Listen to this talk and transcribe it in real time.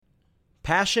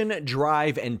Passion,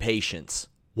 drive, and patience.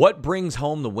 What brings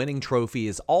home the winning trophy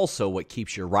is also what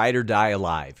keeps your ride or die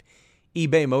alive.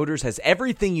 eBay Motors has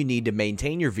everything you need to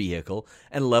maintain your vehicle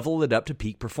and level it up to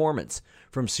peak performance.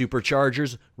 From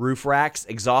superchargers, roof racks,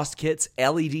 exhaust kits,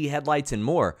 LED headlights, and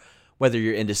more. Whether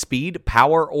you're into speed,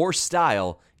 power, or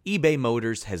style, eBay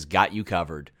Motors has got you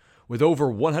covered. With over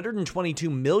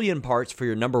 122 million parts for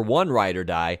your number one ride or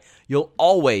die, you'll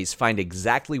always find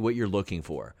exactly what you're looking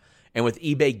for. And with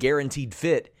eBay Guaranteed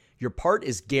Fit, your part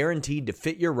is guaranteed to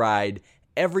fit your ride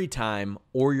every time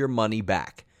or your money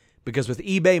back. Because with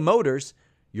eBay Motors,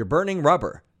 you're burning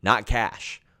rubber, not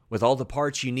cash. With all the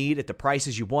parts you need at the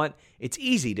prices you want, it's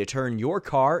easy to turn your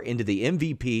car into the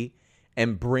MVP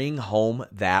and bring home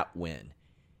that win.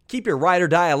 Keep your ride or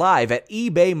die alive at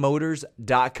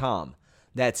ebaymotors.com.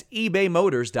 That's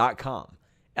ebaymotors.com.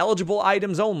 Eligible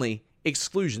items only.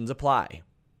 Exclusions apply.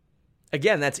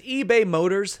 Again, that's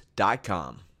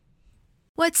ebaymotors.com.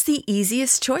 What's the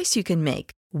easiest choice you can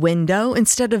make? Window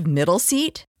instead of middle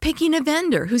seat? Picking a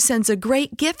vendor who sends a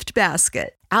great gift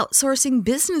basket? Outsourcing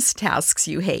business tasks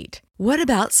you hate? What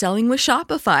about selling with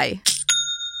Shopify?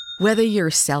 Whether you're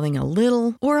selling a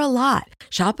little or a lot,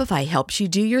 Shopify helps you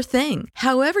do your thing,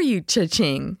 however you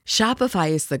cha-ching. Shopify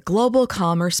is the global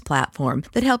commerce platform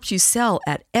that helps you sell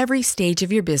at every stage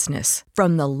of your business.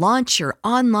 From the launch your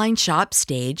online shop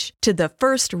stage to the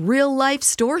first real-life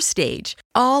store stage,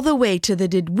 all the way to the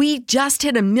did we just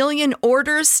hit a million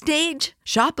orders stage.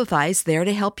 Shopify's there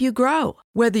to help you grow.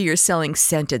 Whether you're selling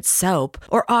scented soap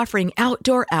or offering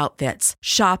outdoor outfits,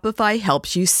 Shopify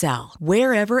helps you sell.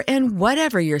 Wherever and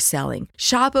whatever you're selling,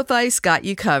 Shopify's got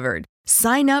you covered.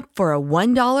 Sign up for a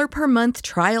 $1 per month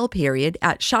trial period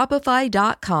at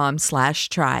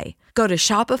shopify.com/try. Go to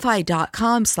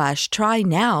shopify.com/try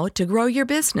now to grow your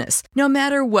business, no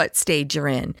matter what stage you're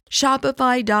in.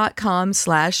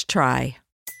 Shopify.com/try.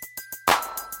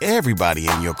 Everybody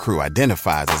in your crew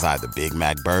identifies as either Big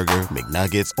Mac Burger,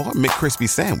 McNuggets, or McCrispy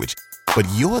Sandwich. But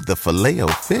you're the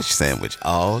Filet-O-Fish Sandwich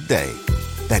all day.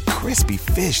 That crispy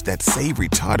fish, that savory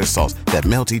tartar sauce, that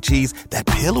melty cheese, that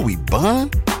pillowy bun.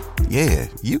 Yeah,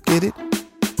 you get it.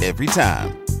 Every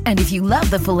time. And if you love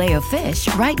the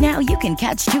Filet-O-Fish, right now you can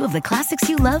catch two of the classics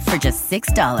you love for just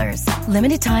 $6.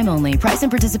 Limited time only. Price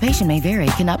and participation may vary.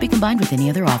 Cannot be combined with any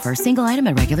other offer. Single item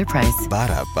at regular price.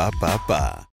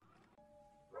 Ba-da-ba-ba-ba.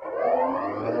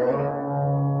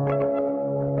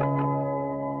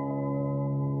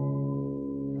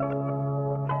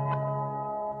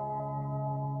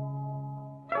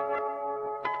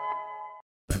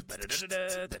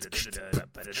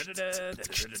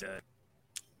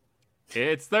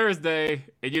 It's Thursday,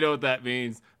 and you know what that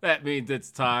means. That means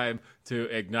it's time to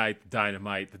ignite the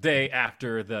dynamite the day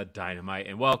after the dynamite.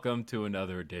 And welcome to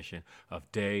another edition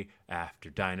of Day After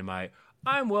Dynamite.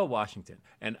 I'm Will Washington,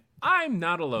 and I'm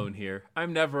not alone here.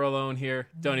 I'm never alone here.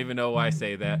 Don't even know why I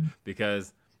say that,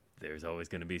 because there's always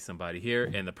going to be somebody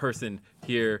here. And the person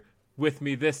here with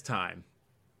me this time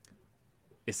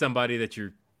is somebody that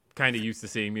you're kind of used to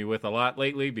seeing me with a lot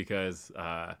lately, because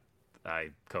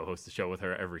I co-host the show with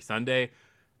her every Sunday,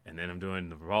 and then I'm doing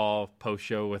the Raw post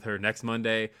show with her next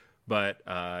Monday. But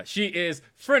she is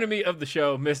frenemy of the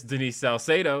show, Miss Denise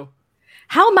Salcedo.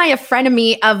 How am I a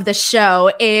frenemy of the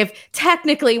show if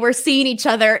technically we're seeing each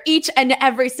other each and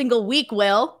every single week,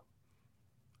 Will?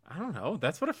 I don't know.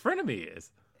 That's what a frenemy is.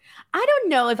 I don't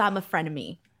know if I'm a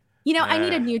frenemy. You know, I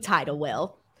need a new title,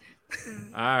 Will.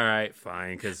 All right,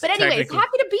 fine. But anyways,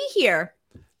 happy to be here.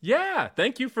 Yeah,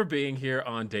 thank you for being here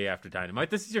on Day After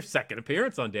Dynamite. This is your second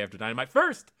appearance on Day After Dynamite.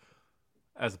 First,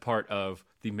 as a part of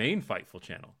the main Fightful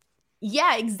channel.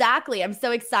 Yeah, exactly. I'm so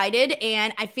excited,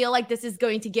 and I feel like this is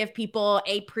going to give people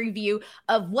a preview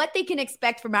of what they can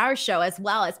expect from our show as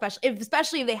well,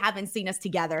 especially if they haven't seen us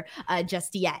together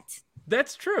just yet.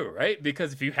 That's true, right?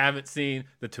 Because if you haven't seen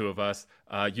the two of us,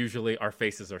 usually our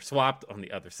faces are swapped on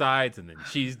the other sides, and then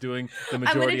she's doing the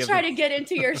majority of I'm going to try to get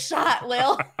into your shot,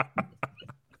 Will.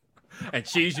 And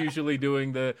she's usually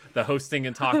doing the hosting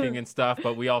and talking and stuff,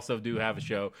 but we also do have a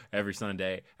show every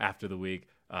Sunday after the week.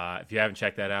 If you haven't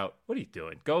checked that out, what are you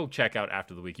doing? Go check out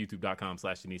After the Week,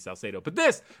 youtube.com/Denise Salcedo. But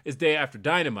this is Day After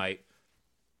Dynamite,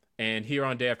 and here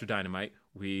on Day After Dynamite,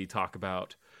 we talk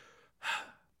about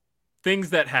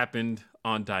things that happened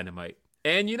on Dynamite.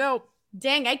 And you know...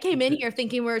 Dang, I came in here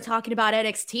thinking we were talking about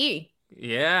NXT.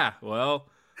 Yeah, well...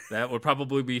 that would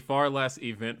probably be far less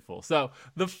eventful. So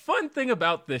the fun thing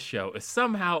about this show is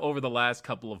somehow over the last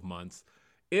couple of months,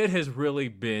 it has really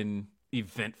been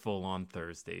eventful on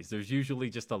Thursdays. There's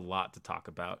usually just a lot to talk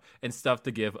about and stuff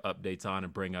to give updates on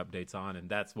and bring updates on. And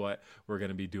that's what we're going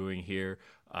to be doing here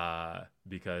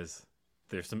because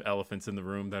there's some elephants in the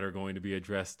room that are going to be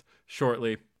addressed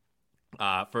shortly.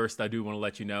 First, I do want to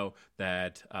let you know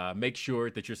that make sure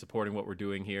that you're supporting what we're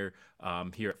doing here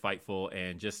at Fightful,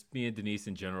 and just me and Denise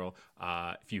in general.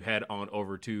 If you head on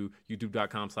over to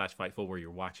youtube.com/Fightful where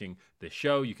you're watching the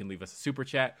show, you can leave us a super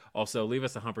chat. Also, leave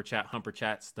us a humper chat,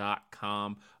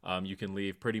 humperchats.com. You can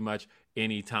leave pretty much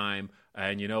anytime.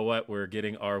 And you know what? We're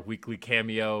getting our weekly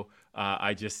cameo.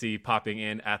 I just see popping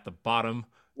in at the bottom.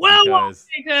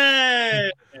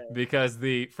 Because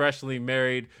the freshly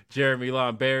married Jeremy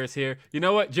Lambert is here. You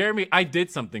know what, Jeremy? I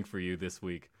did something for you this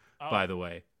week, by the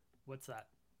way. What's that?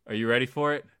 Are you ready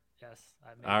for it? Yes.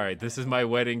 All right, this is my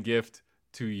wedding gift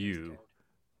to you.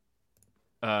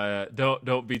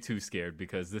 Don't be too scared,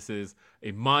 because this is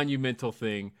a monumental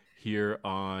thing here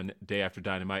on Day After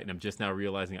Dynamite, and I'm just now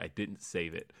realizing I didn't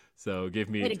save it. So give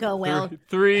me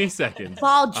 3 seconds.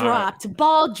 Ball dropped. Right.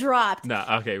 Ball dropped. No,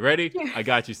 okay, ready? I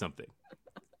got you something.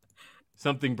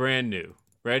 Something brand new.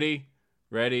 Ready?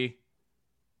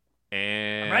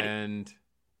 And I'm ready.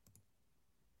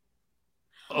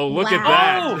 Oh, look at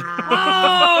that.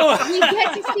 Oh! We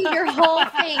get to see your whole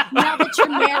face now that you're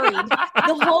married.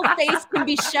 The whole face can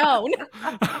be shown.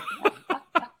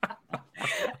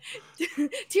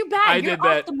 Too bad you're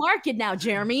off the market now,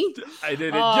 Jeremy. I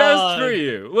did it just for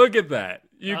you. Look at that.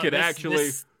 You could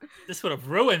actually. This would have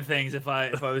ruined things if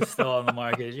I was still on the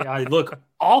market. You know, I look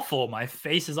awful. My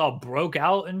face is all broke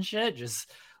out and shit. Just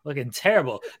looking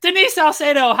terrible. Denise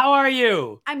Salcedo, how are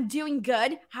you? I'm doing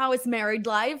good. How is married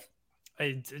life?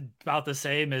 It's about the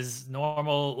same as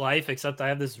normal life, except I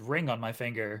have this ring on my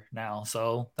finger now.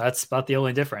 So that's about the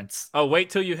only difference. Oh,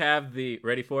 wait till you have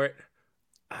ready for it?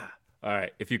 All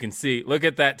right, if you can see, look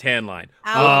at that tan line.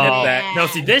 Look at that. No,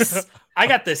 see this. I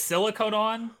got this silicone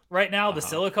on right now, the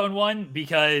silicone one,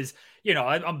 because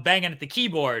I'm banging at the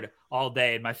keyboard all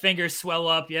day and my fingers swell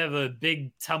up. You have a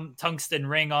big tungsten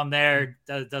ring on there.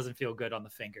 That doesn't feel good on the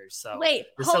fingers. So wait,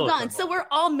 hold on. So we're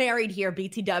all married here,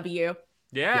 BTW.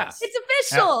 Yeah, yes. It's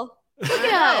official. Look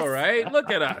at us. All right, look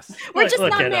at us. We're just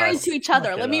not married to each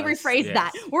other. Let me rephrase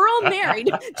that. We're all married,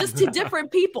 just to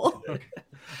different people.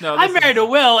 No, I'm married to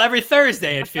Will every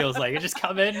Thursday, it feels like. I just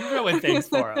come in and ruin things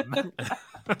for him.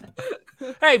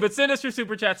 Hey, but send us your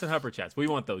super chats and humper chats. We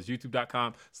want those.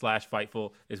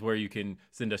 YouTube.com/Fightful is where you can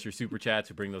send us your super chats.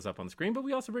 We bring those up on the screen, but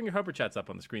we also bring your humper chats up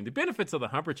on the screen. The benefits of the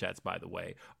humper chats, by the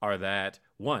way, are that,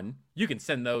 one, you can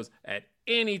send those at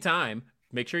any time.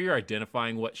 Make sure you're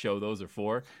identifying what show those are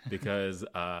for, because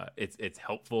it's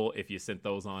helpful if you sent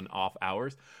those on off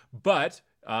hours. But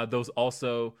those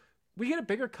also, we get a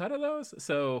bigger cut of those.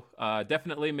 So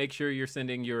definitely make sure you're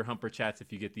sending your humper chats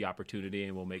if you get the opportunity,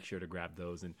 and we'll make sure to grab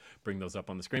those and bring those up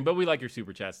on the screen. But we like your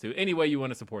super chats too. Any way you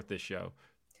want to support this show.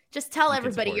 Just tell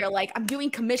everybody you're like, I'm doing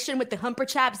commission with the humper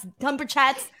chats. I always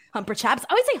say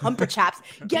humper chaps.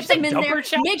 Get them in there.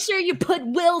 Chaps? Make sure you put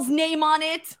Will's name on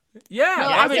it. Yeah. No,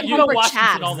 I said humper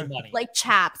chaps. All the money. Like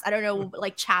chaps. I don't know,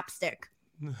 like chapstick.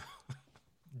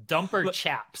 Dumper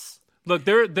chaps. Look,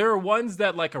 there are ones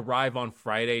that like arrive on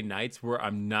Friday nights where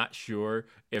I'm not sure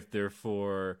if they're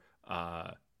for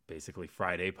basically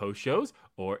Friday post shows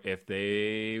or if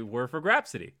they were for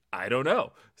Grapsity. I don't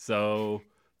know. So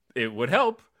it would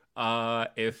help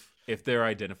if they're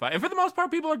identified. And for the most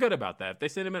part, people are good about that. If they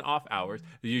send them in off hours,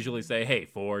 they usually say, hey,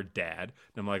 for dad.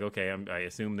 And I'm like, okay, I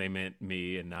assume they meant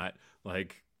me and not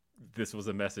like this was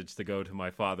a message to go to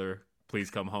my father. Please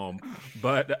come home.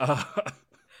 But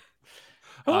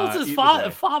who's his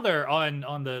father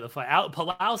on the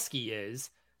Pulowski is?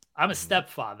 I'm a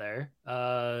stepfather.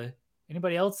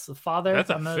 Anybody else a father? That's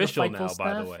official now, staff?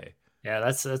 By the way. Yeah,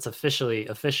 that's officially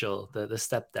official. The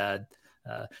stepdad.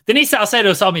 Denise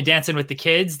Salcedo saw me dancing with the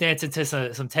kids, dancing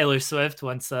to some Taylor Swift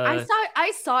once.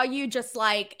 I saw you just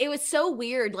like, it was so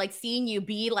weird, like seeing you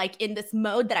be like in this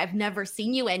mode that I've never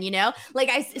seen you in, like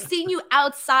I seen you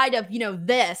outside of,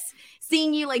 this,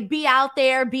 seeing you like be out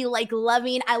there, be like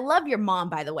loving. I love your mom,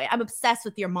 by the way. I'm obsessed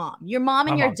with your mom. Your mom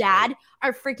and your dad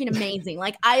are freaking amazing.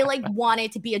 Like I like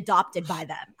wanted to be adopted by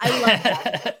them. I love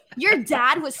that. Your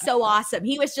dad was so awesome.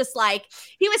 He was just like,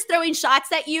 he was throwing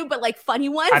shots at you, but like funny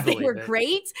ones. They were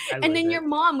great. And then your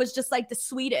mom was just like the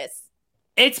sweetest.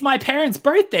 It's my parents'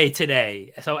 birthday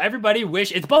today. So everybody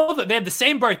it's both. They have the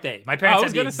same birthday. My parents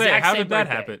have the exact same birthday. How did that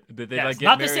happen? Did they like get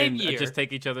not married the same year. And just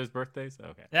take each other's birthdays?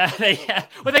 Okay.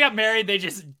 When they got married, they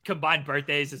just combined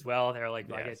birthdays as well. They're like,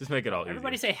 just make it all easy.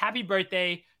 Everybody say happy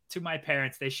birthday to my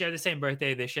parents. They share the same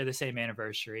birthday. They share the same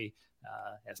anniversary.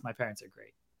 Yes, my parents are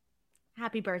great.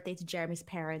 Happy birthday to Jeremy's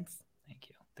parents. Thank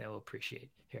you. They'll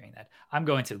appreciate hearing that. I'm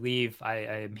going to leave. I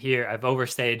am here. I've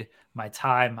overstayed my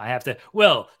time. I have to.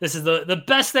 Will, this is the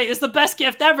best thing. It's the best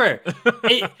gift ever.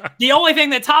 The only thing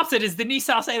that tops it is Denise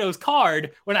Salcedo's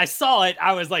card. When I saw it,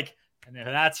 I was like, I know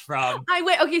who that's from.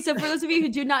 Okay, so for those of you who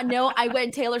do not know, I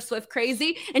went Taylor Swift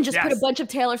crazy and just put a bunch of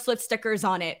Taylor Swift stickers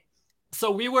on it.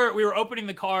 So we were opening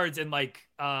the cards in like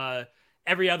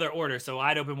every other order. So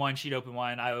I'd open one, she'd open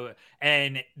one.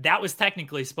 And that was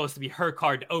technically supposed to be her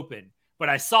card to open. But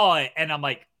I saw it and I'm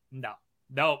like,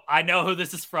 no, I know who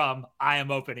this is from. I am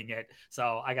opening it.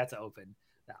 So I got to open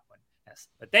that one. Yes.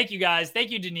 But thank you guys. Thank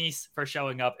you, Denise, for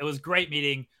showing up. It was great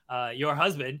meeting your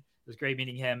husband. It was great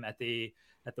meeting him at the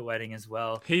wedding as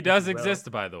well. He does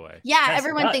exist, by the way. Yeah, yes,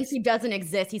 everyone thinks he doesn't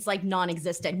exist. He's like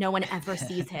non-existent. No one ever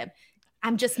sees him.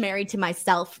 I'm just married to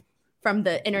myself from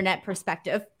the internet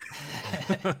perspective.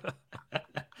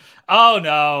 Oh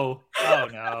no.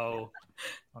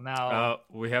 Well, now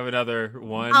we have another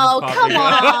one. Oh, come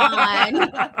on.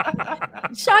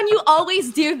 Sean, you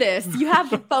always do this. You have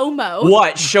the FOMO.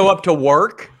 What? Show up to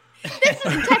work? This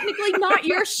is technically not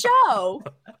your show.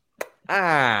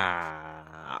 I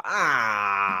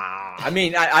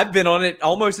mean, I've been on it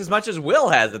almost as much as Will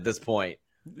has at this point.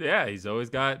 Yeah, he's always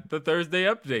got the Thursday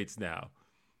updates now.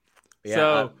 Yeah,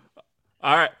 so,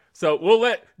 all right. So we'll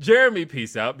let Jeremy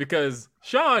peace out because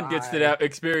Sean gets to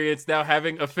experience now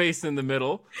having a face in the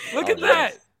middle. Look at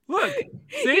that. Look.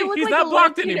 See, he's not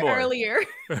blocked anymore. Earlier.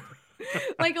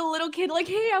 Like a little kid, like,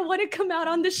 hey, I want to come out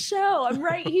on the show. I'm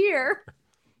right here.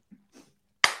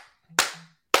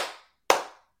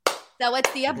 So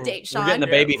what's the update, Sean? We're getting the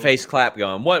baby face clap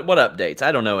going. What updates?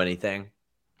 I don't know anything.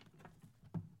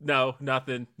 No,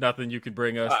 nothing you could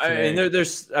bring us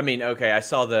today. Okay, I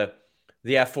saw the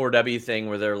F4W thing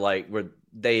where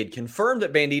they had confirmed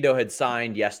that Bandito had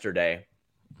signed yesterday.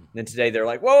 And then today they're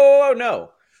like, whoa, no.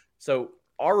 So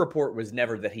our report was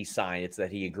never that he signed. It's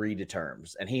that he agreed to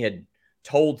terms. And he had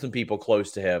told some people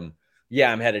close to him,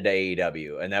 yeah, I'm headed to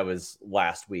AEW. And that was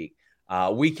last week.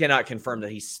 We cannot confirm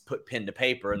that he's put pen to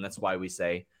paper. And that's why we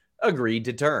say agreed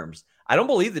to terms. I don't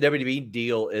believe the WWE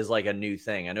deal is like a new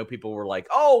thing. I know people were like,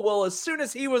 oh, well, as soon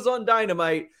as he was on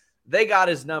Dynamite, they got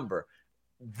his number.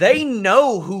 They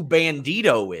know who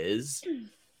Bandito is.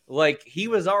 Like, he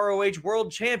was ROH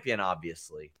world champion,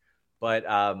 obviously. But,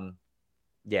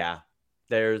 yeah,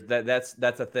 that's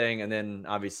a thing. And then,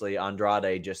 obviously,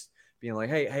 Andrade just being like,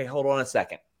 hey, hold on a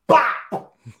second.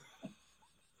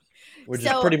 Which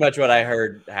is pretty much what I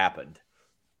heard happened.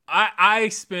 I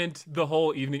spent the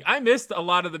whole evening. I missed a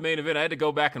lot of the main event. I had to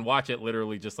go back and watch it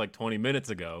literally just like 20 minutes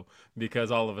ago because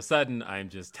all of a sudden I'm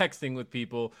just texting with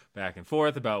people back and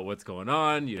forth about what's going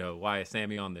on. You know, why is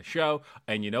Sammy on the show?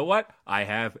 And you know what? I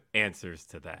have answers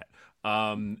to that.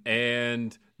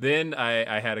 And then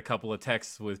I had a couple of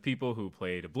texts with people who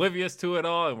played oblivious to it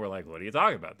all and were like, what are you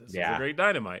talking about? This is a great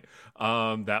Dynamite.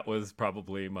 That was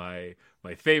probably my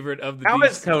favorite of the How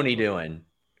is Tony doing?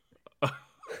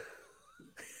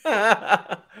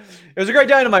 It was a great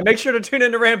Dynamite. Make sure to tune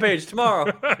into Rampage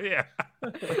tomorrow. Yeah.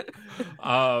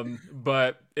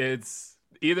 But it's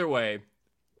either way,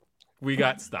 we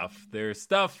got stuff. There's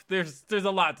a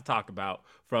lot to talk about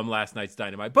from last night's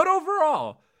Dynamite. But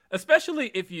overall, especially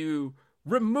if you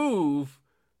remove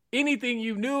anything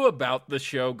you knew about the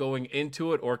show going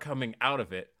into it or coming out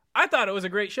of it, I thought it was a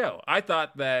great show. I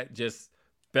thought that just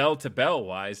bell to bell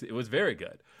wise, it was very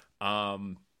good.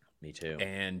 Me too.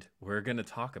 And we're going to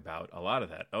talk about a lot of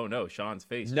that. Oh, no, Sean's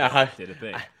face did a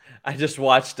thing. I just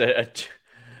watched a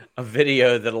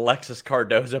video that Alexis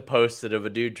Cardoza posted of a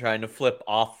dude trying to flip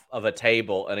off of a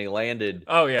table, and he landed.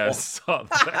 Oh, yeah, I saw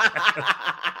that.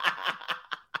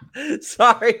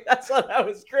 Sorry, that's what I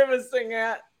was grimacing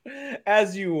at.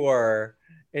 As you were.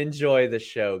 Enjoy the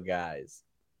show, guys.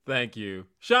 Thank you.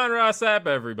 Sean Rossap,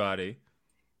 everybody.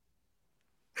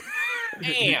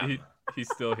 Damn. He's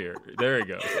still here. There he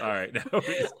goes. All right. Now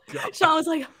Sean was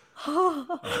like,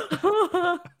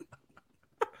 oh.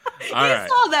 You right.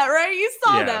 saw that, right? You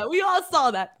saw that. We all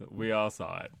saw that. We all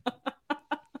saw it.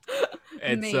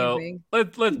 And Amazing. So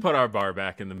let's put our bar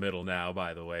back in the middle now,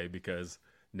 by the way, because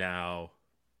now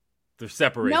there's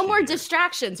separation. No more here.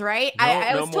 Distractions, right? No,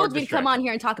 I no was more told we'd come on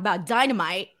here and talk about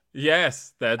Dynamite.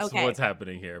 Yes, that's what's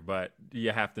happening here, but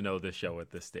you have to know this show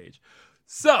at this stage.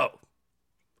 So,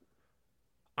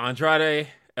 Andrade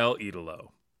El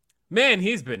Idolo. Man,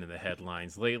 he's been in the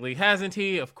headlines lately, hasn't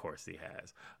he? Of course he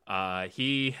has.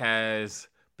 He has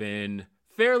been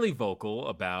fairly vocal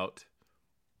about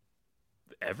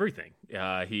everything.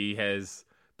 He has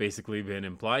basically been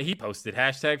implying. He posted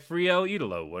hashtag free El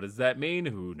Idolo. What does that mean?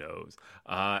 Who knows?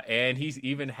 And he's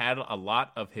even had a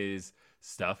lot of his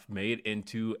stuff made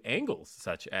into angles,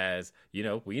 such as,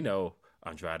 we know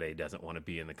Andrade doesn't want to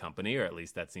be in the company, or at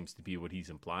least that seems to be what he's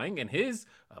implying. And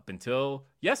up until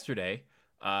yesterday,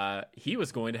 he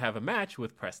was going to have a match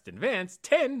with Preston Vance,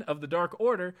 10 of the Dark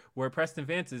Order, where Preston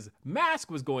Vance's mask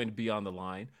was going to be on the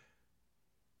line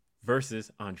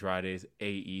versus Andrade's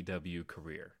AEW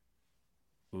career.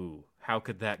 Ooh, how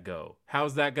could that go?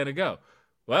 How's that going to go?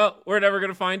 Well, we're never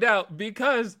going to find out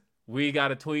because we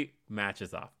got a tweet,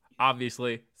 matches off.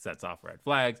 Obviously, sets off red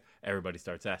flags. Everybody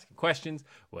starts asking questions.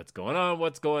 What's going on?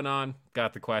 What's going on?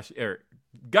 Got the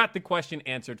question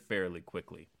answered fairly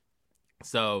quickly.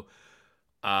 So,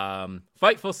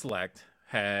 Fightful Select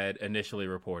had initially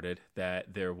reported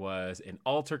that there was an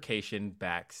altercation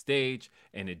backstage,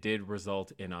 and it did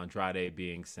result in Andrade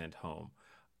being sent home.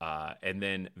 And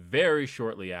then very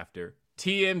shortly after,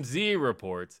 TMZ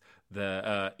reports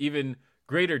the even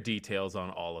greater details on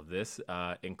all of this,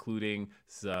 including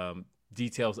some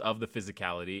details of the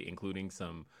physicality, including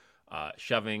some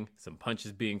shoving, some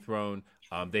punches being thrown.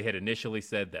 They had initially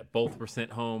said that both were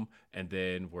sent home, and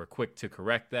then were quick to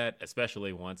correct that,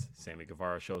 especially once Sammy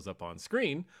Guevara shows up on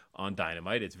screen on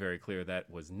Dynamite. It's very clear that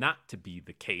was not to be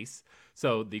the case.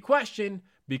 So the question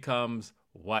becomes,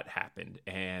 what happened?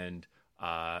 And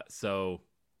so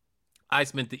I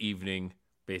spent the evening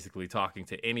basically talking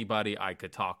to anybody I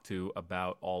could talk to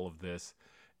about all of this.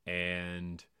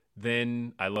 And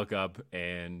then I look up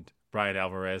and Brian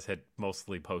Alvarez had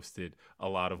mostly posted a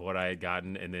lot of what I had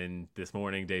gotten. And then this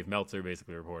morning, Dave Meltzer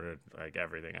basically reported like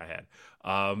everything I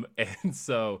had. And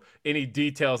so any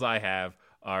details I have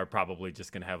are probably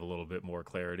just going to have a little bit more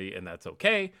clarity. And that's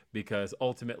okay, because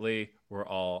ultimately we're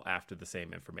all after the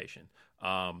same information.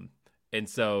 And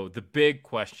so the big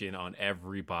question on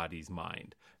everybody's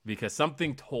mind, because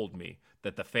something told me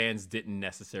that the fans didn't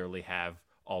necessarily have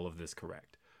all of this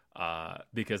correct,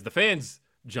 because the fans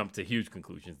jumped to huge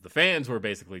conclusions. The fans were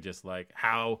basically just like,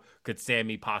 how could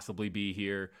Sammy possibly be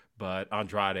here, but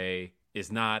Andrade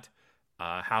is not?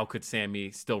 How could Sammy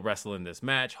still wrestle in this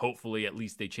match? Hopefully, at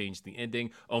least they changed the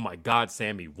ending. Oh my God,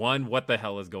 Sammy won. What the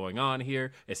hell is going on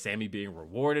here? Is Sammy being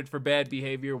rewarded for bad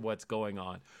behavior? What's going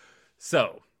on?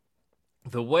 So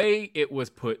the way it was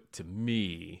put to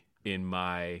me in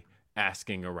my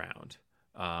asking around,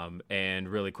 and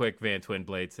really quick, Van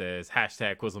Twinblade says,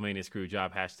 hashtag Quizzlemania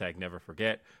Screwjob, hashtag never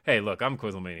forget. Hey, look, I'm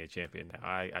Quizzlemania champion now.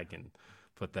 I can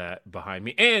put that behind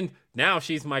me. And now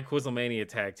she's my Quizzlemania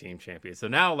tag team champion. So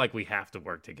now, like, we have to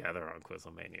work together on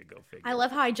Quizzlemania. Go figure. I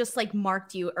love how I just, like,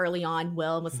 marked you early on,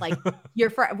 Will, and was like,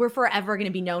 we're forever going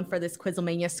to be known for this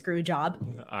Quizzlemania screw job.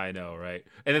 I know, right?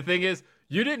 And the thing is,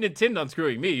 you didn't intend on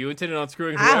screwing me. You intended on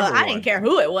screwing whoever I didn't care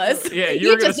who it was. Yeah,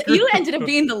 you ended up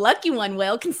being the lucky one,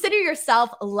 Will. Consider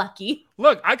yourself lucky.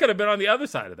 Look, I could have been on the other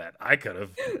side of that. I could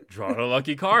have drawn a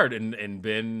lucky card and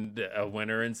been a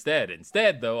winner instead.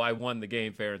 Instead, though, I won the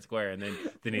game fair and square. And then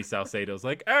Denise Salcedo's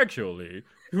like, actually,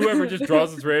 whoever just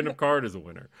draws this random card is a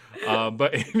winner.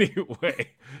 But anyway,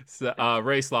 so,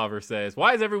 Ray Slaver says,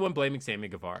 why is everyone blaming Sammy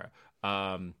Guevara?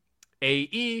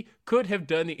 AE could have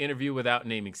done the interview without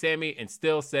naming Sammy and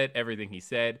still said everything he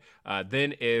said.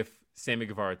 Then if Sammy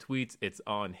Guevara tweets, it's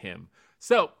on him.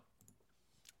 So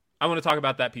I want to talk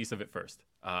about that piece of it first.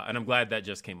 And I'm glad that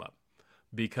just came up,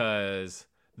 because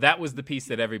that was the piece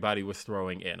that everybody was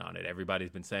throwing in on it. Everybody's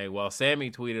been saying, well,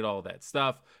 Sammy tweeted all that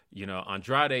stuff. You know,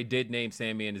 Andrade did name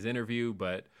Sammy in his interview,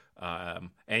 but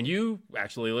and you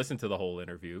actually listened to the whole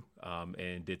interview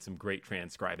and did some great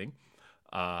transcribing.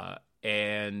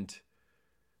 And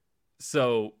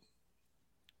so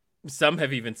some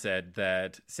have even said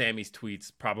that Sammy's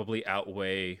tweets probably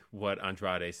outweigh what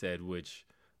Andrade said, which,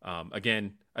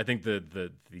 again, I think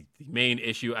the main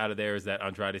issue out of there is that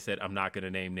Andrade said, I'm not going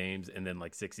to name names, and then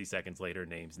like 60 seconds later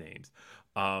names names.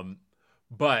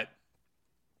 But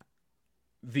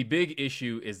the big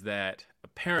issue is that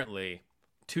apparently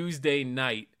Tuesday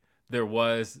night there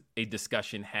was a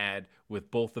discussion had with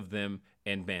both of them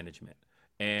and management.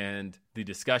 And the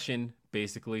discussion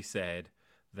basically said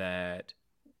that,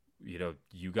 you know,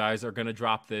 you guys are going to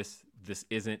drop this. This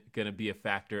isn't going to be a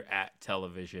factor at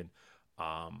television.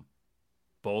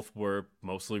 Both were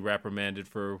mostly reprimanded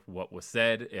for what was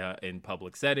said in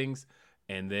public settings.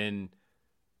 And then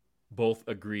both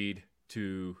agreed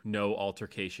to no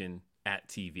altercation at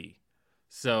TV.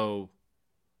 So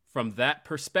from that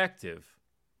perspective,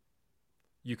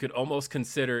 you could almost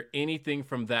consider anything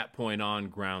from that point on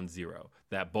ground zero,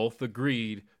 that both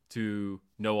agreed to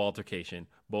no altercation,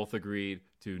 both agreed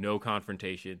to no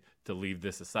confrontation, to leave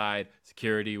this aside.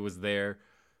 Security was there.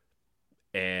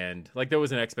 And like there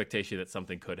was an expectation that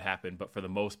something could happen. But for the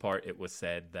most part, it was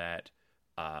said that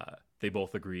they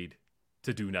both agreed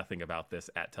to do nothing about this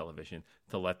at television,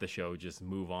 to let the show just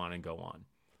move on and go on.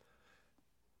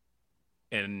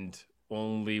 And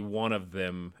only one of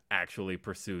them actually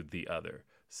pursued the other.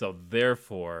 So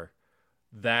therefore,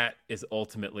 that is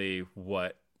ultimately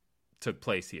what took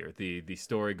place here. The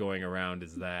story going around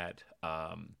is that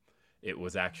it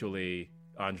was actually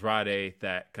Andrade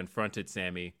that confronted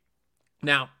Sammy.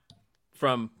 Now,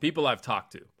 from people I've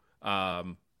talked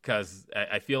to, because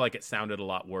I feel like it sounded a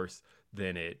lot worse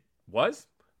than it was.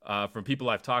 From people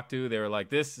I've talked to, they were like,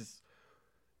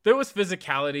 there was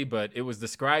physicality, but it was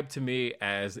described to me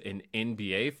as an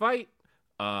NBA fight.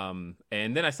 And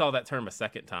then I saw that term a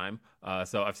second time.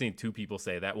 So I've seen two people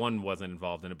say that. One wasn't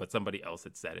involved in it, but somebody else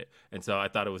had said it. And so I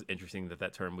thought it was interesting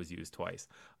that term was used twice.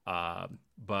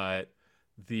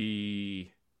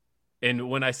 And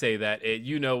when I say that,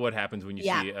 you know what happens when you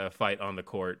see a fight on the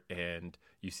court and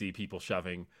you see people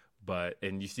shoving,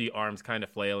 and you see arms kind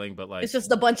of flailing, but like... It's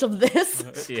just a bunch of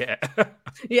this. Yeah.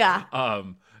 Yeah.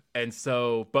 And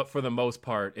so, but for the most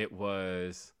part, it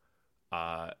was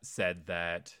said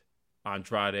that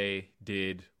Andrade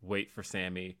did wait for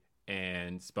Sammy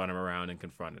and spun him around and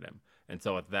confronted him. And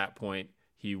so at that point,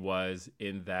 he was,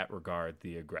 in that regard,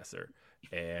 the aggressor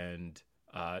and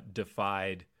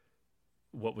defied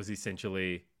what was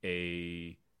essentially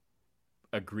a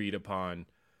agreed upon,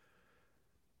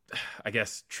 I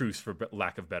guess, truce, for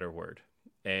lack of better word.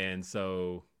 And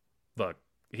so, look,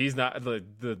 he's not,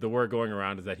 the word going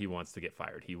around is that he wants to get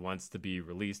fired. He wants to be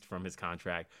released from his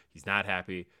contract. He's not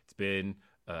happy. It's been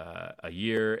a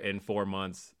year and 4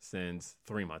 months since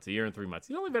 3 months, a year and 3 months.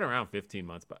 He's only been around 15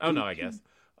 months, but I guess.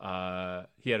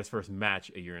 He had his first match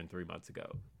a year and 3 months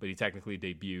ago, but he technically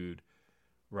debuted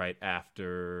right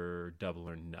after Double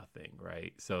or Nothing,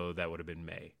 right? So that would have been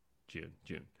June.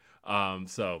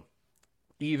 So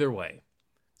either way,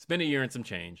 it's been a year and some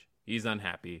change. He's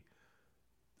unhappy.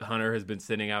 Hunter has been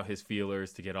sending out his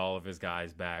feelers to get all of his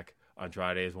guys back.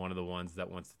 Andrade is one of the ones that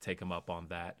wants to take him up on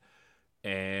that.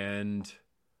 And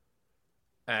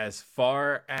as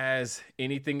far as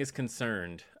anything is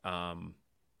concerned,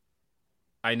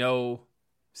 I know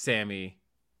Sammy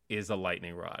is a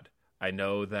lightning rod. I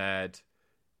know that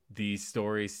these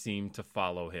stories seem to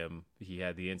follow him. He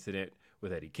had the incident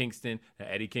with Eddie Kingston. Now,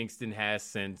 Eddie Kingston has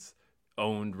since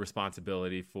owned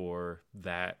responsibility for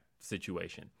that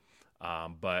situation.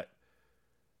 But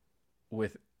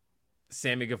with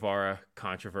Sammy Guevara,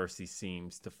 controversy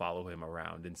seems to follow him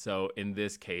around. And so in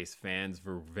this case, fans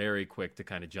were very quick to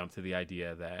kind of jump to the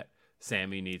idea that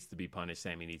Sammy needs to be punished.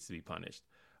 Sammy needs to be punished.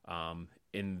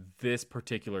 In this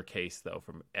particular case, though,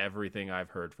 from everything I've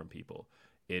heard from people,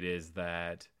 it is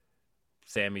that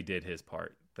Sammy did his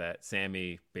part. That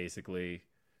Sammy basically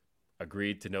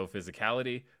agreed to no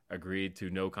physicality, agreed to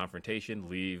no confrontation,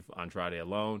 leave Andrade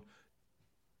alone.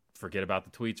 Forget about the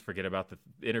tweets, forget about the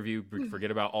interview,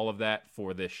 forget about all of that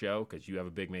for this show, because you have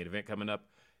a big main event coming up.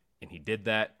 And he did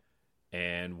that.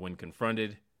 And when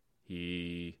confronted,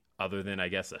 he, other than, I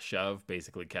guess, a shove,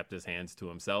 basically kept his hands to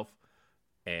himself.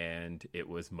 And it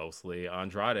was mostly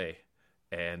Andrade.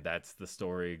 And that's the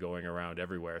story going around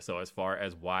everywhere. So as far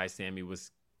as why Sammy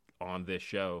was on this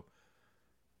show,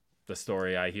 the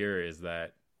story I hear is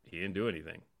that he didn't do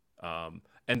anything.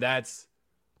 And that's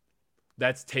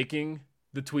taking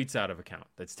the tweets out of account.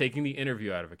 That's taking the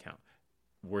interview out of account.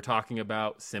 We're talking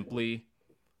about simply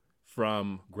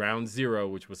from ground zero,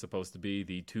 which was supposed to be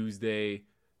the Tuesday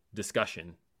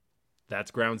discussion.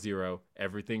 That's ground zero.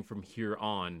 Everything from here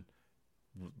on.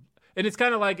 And it's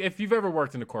kind of like if you've ever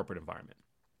worked in a corporate environment,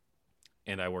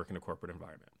 and I work in a corporate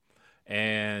environment,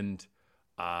 and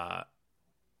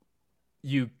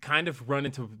you kind of run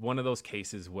into one of those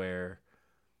cases where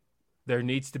there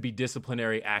needs to be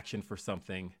disciplinary action for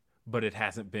something, but it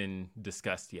hasn't been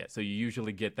discussed yet. So you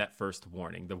usually get that first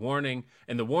warning. The warning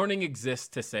exists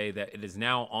to say that it is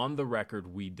now on the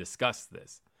record we discussed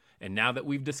this. And now that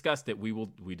we've discussed it,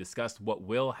 we discussed what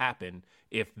will happen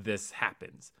if this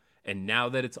happens. And now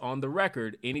that it's on the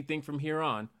record, anything from here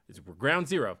on is ground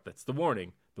zero. That's the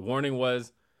warning. The warning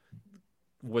was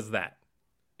that.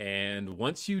 And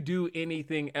once you do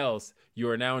anything else, you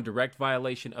are now in direct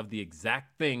violation of the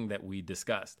exact thing that we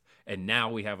discussed. And now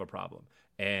we have a problem.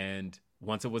 And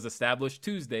once it was established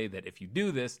Tuesday that if you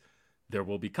do this, there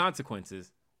will be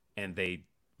consequences, and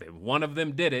one of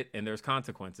them did it, and there's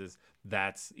consequences,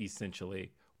 that's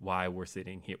essentially why we're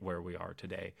sitting here where we are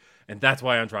today. And that's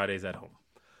why Andrade's at home.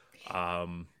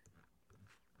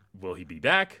 Will he be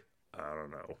back? I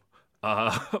don't know.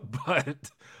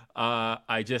 But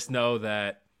I just know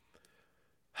that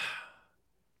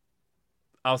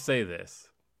I'll say this.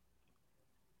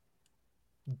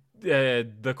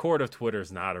 The court of Twitter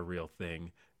is not a real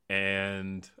thing.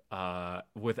 And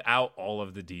without all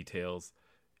of the details,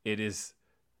 it is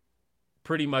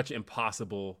pretty much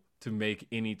impossible to make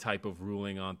any type of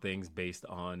ruling on things based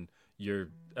on your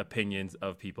opinions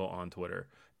of people on Twitter.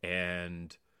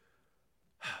 And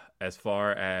as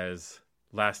far as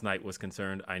last night was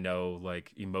concerned, I know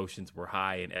like emotions were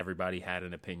high and everybody had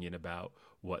an opinion about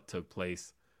what took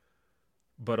place.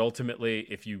 But ultimately,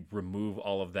 if you remove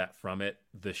all of that from it,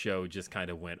 the show just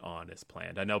kind of went on as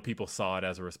planned. I know people saw it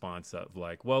as a response of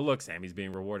like, well, look, Sammy's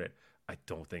being rewarded. I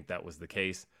don't think that was the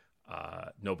case.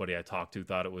 Nobody I talked to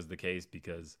thought it was the case,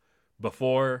 because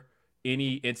before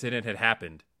any incident had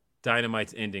happened,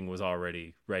 Dynamite's ending was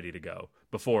already ready to go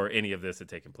before any of this had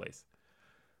taken place.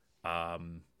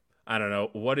 I don't know.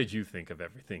 What did you think of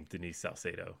everything, Denise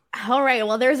Salcedo? All right.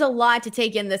 Well, there's a lot to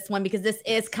take in this one because this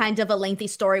is kind of a lengthy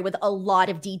story with a lot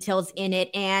of details in it.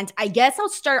 And I guess I'll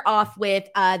start off with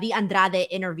the Andrade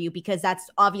interview, because that's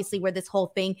obviously where this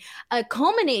whole thing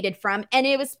culminated from. And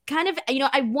it was kind of,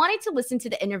 I wanted to listen to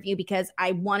the interview because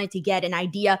I wanted to get an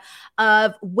idea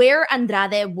of where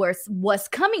Andrade was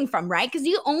coming from, right? Because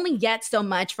you only get so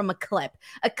much from a clip.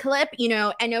 A clip,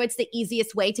 I know it's the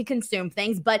easiest way to consume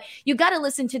things, but you got to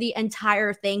listen to the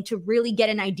entire thing to really get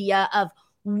an idea of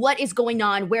what is going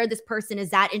on, where this person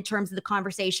is at in terms of the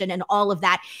conversation and all of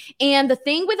that. And the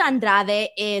thing with Andrade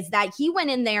is that he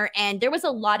went in there and there was a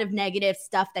lot of negative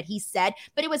stuff that he said,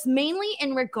 but it was mainly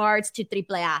in regards to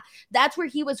AAA. That's where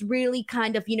he was really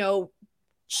kind of,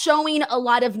 showing a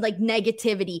lot of like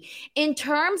negativity. In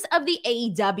terms of the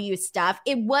AEW stuff,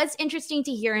 it was interesting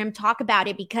to hear him talk about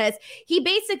it, because he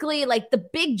basically, like, the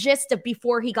big gist of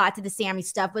before he got to the Sammy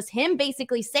stuff was him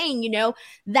basically saying,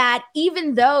 that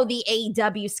even though the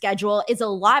AEW schedule is a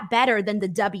lot better than the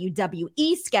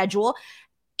WWE schedule,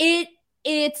 he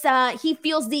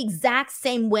feels the exact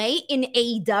same way in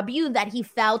AEW that he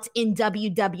felt in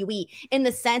WWE, in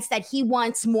the sense that he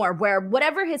wants more, where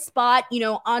whatever his spot,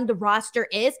 on the roster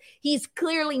is, he's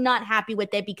clearly not happy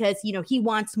with it because, he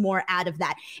wants more out of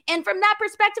that. And from that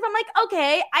perspective, I'm like,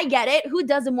 okay, I get it. Who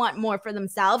doesn't want more for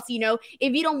themselves?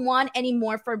 If you don't want any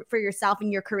more for yourself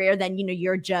in your career, then,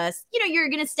 you're just, you're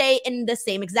going to stay in the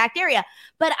same exact area.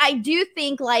 But I do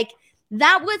think like,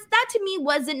 that to me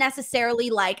wasn't necessarily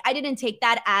like, I didn't take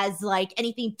that as like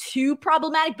anything too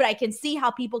problematic, but I can see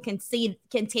how people can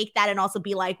take that and also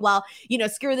be like, well,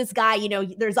 screw this guy,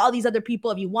 there's all these other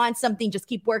people. If you want something, just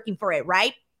keep working for it,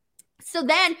 right? So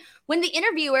then when the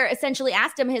interviewer essentially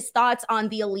asked him his thoughts on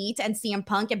the Elite and CM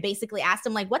Punk, and basically asked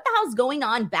him like, what the hell's going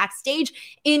on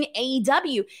backstage in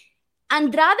AEW?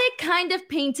 Andrade kind of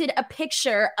painted a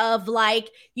picture of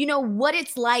like, what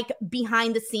it's like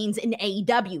behind the scenes in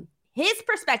AEW. His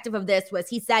perspective of this was,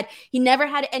 he said he never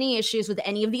had any issues with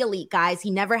any of the Elite guys.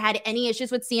 He never had any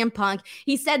issues with CM Punk.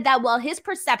 He said that, well, his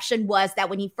perception was that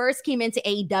when he first came into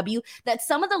AEW, that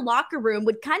some of the locker room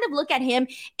would kind of look at him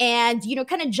and,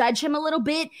 kind of judge him a little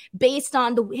bit based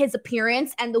on his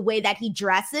appearance and the way that he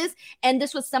dresses. And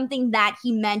this was something that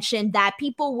he mentioned, that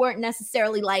people weren't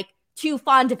necessarily like too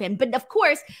fond of him. But of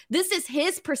course, this is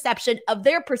his perception of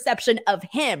their perception of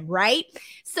him, right?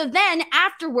 So then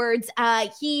afterwards,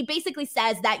 he basically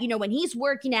says that, when he's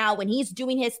working out, when he's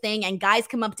doing his thing and guys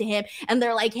come up to him and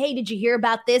they're like, hey, did you hear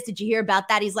about this? Did you hear about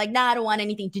that? He's like, nah, I don't want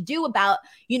anything to do about,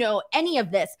 any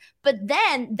of this. But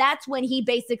then that's when he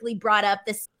basically brought up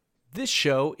this. This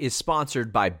show is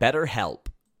sponsored by BetterHelp.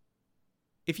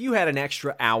 If you had an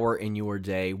extra hour in your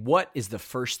day, what is the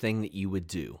first thing that you would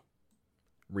do?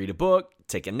 Read a book,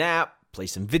 take a nap, play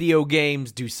some video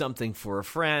games, do something for a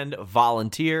friend,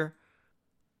 volunteer.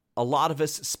 A lot of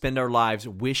us spend our lives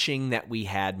wishing that we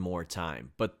had more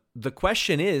time. But the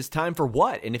question is, time for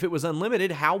what? And if it was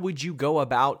unlimited, how would you go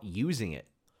about using it?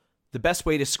 The best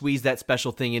way to squeeze that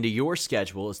special thing into your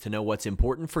schedule is to know what's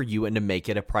important for you and to make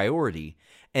it a priority.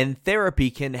 And therapy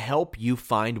can help you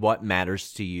find what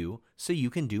matters to you so you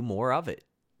can do more of it.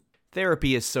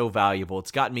 Therapy is so valuable.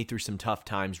 It's gotten me through some tough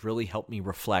times, really helped me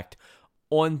reflect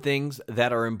on things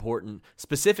that are important,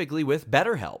 specifically with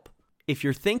BetterHelp. If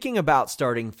you're thinking about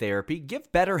starting therapy,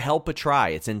 give BetterHelp a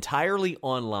try. It's entirely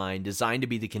online, designed to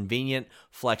be the convenient,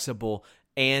 flexible,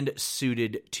 and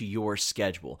suited to your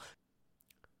schedule.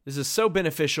 This is so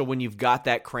beneficial when you've got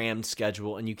that crammed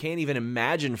schedule and you can't even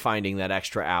imagine finding that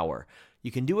extra hour.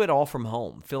 You can do it all from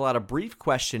home. Fill out a brief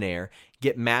questionnaire,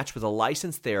 get matched with a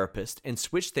licensed therapist, and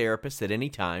switch therapists at any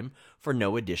time for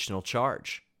no additional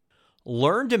charge.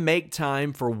 Learn to make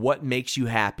time for what makes you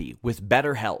happy with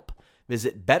BetterHelp.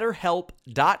 Visit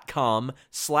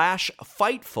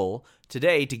BetterHelp.com/Fightful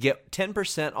today to get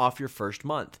 10% off your first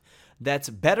month. That's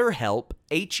BetterHelp,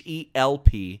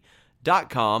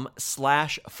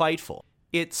 HELP.com/Fightful.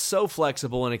 It's so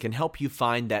flexible and it can help you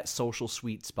find that social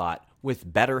sweet spot with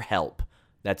BetterHelp.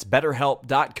 That's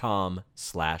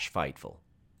betterhelp.com/Fightful.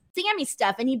 Sammy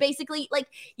stuff, and he basically, like,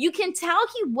 you can tell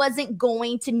he wasn't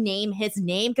going to name his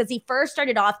name because he first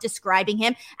started off describing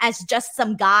him as just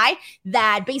some guy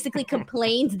that basically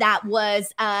complained that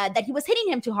he was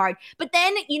hitting him too hard. But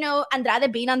then,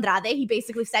 Andrade being Andrade, he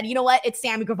basically said, you know what, it's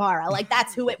Sammy Guevara, like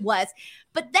that's who it was.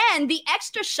 But then the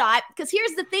extra shot, because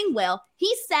here's the thing, Will,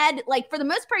 he said, like, for the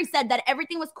most part, he said that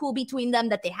everything was cool between them,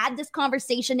 that they had this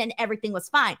conversation and everything was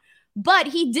fine. But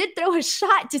he did throw a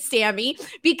shot to Sammy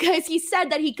because he said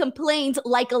that he complained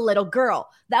like a little girl.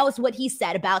 That was what he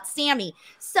said about Sammy.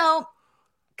 So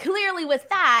clearly with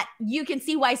that, you can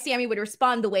see why Sammy would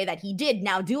respond the way that he did.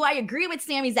 Now, do I agree with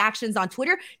Sammy's actions on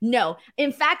Twitter? No.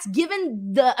 In fact,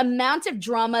 given the amount of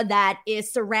drama that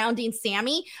is surrounding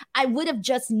Sammy, I would have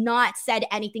just not said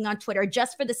anything on Twitter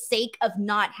just for the sake of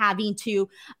not having to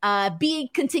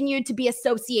continued to be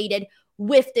associated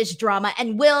with this drama.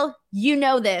 And Will, you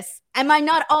know this. Am I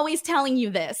not always telling you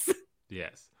this?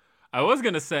 Yes. I was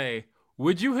going to say,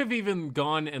 would you have even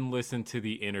gone and listened to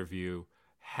the interview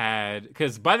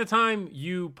because by the time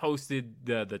you posted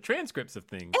the transcripts of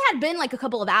things, it had been like a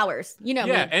couple of hours,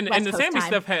 Yeah, and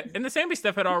the Sammy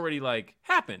stuff had already like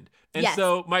happened. And yes.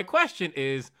 So my question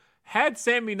is, had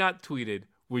Sammy not tweeted,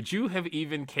 would you have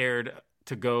even cared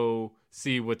to go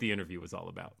see what the interview was all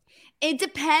about? It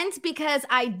depends, because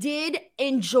I did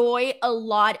enjoy a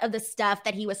lot of the stuff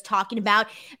that he was talking about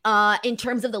in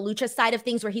terms of the lucha side of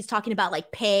things, where he's talking about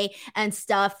like pay and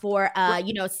stuff for,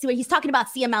 so he's talking about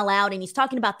CML out and he's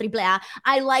talking about AAA.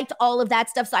 I liked all of that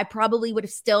stuff, so I probably would have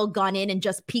still gone in and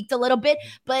just peeked a little bit.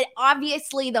 But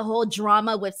obviously the whole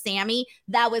drama with Sammy,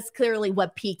 that was clearly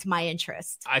what piqued my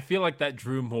interest. I feel like that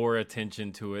drew more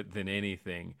attention to it than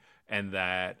anything. And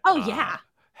that,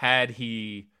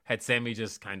 had Sammy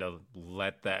just kind of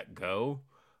let that go,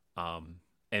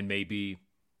 and maybe,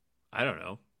 I don't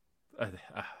know,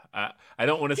 I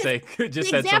don't want to say just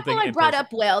said something. The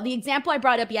example I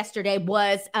brought up yesterday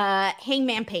was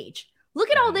Hangman Page. Look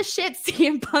at all this shit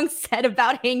CM Punk said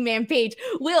about Hangman Page.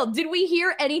 Will, did we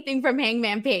hear anything from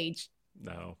Hangman Page?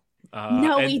 No.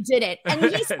 We didn't. And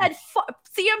he said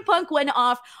CM Punk went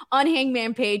off on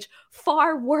Hangman Page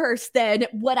far worse than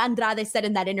what Andrade said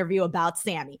in that interview about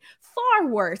Sammy. Far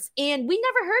worse. And we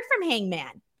never heard from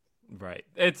Hangman. Right.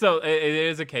 It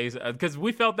is a case, because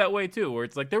we felt that way too, where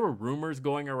it's like there were rumors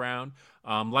going around.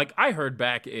 Like I heard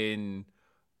back in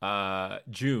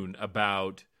June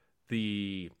about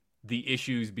the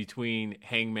issues between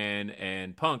Hangman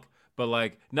and Punk, but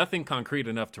like nothing concrete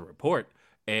enough to report.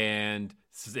 And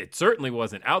it certainly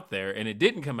wasn't out there, and it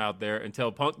didn't come out there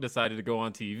until Punk decided to go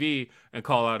on TV and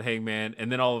call out Hangman,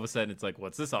 and then all of a sudden it's like,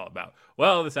 what's this all about?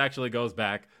 Well, this actually goes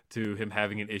back to him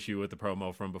having an issue with the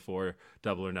promo from before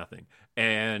Double or Nothing.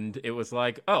 And it was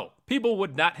like, oh, people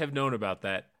would not have known about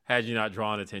that had you not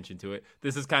drawn attention to it.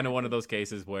 This is kind of one of those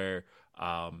cases where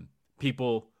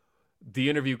the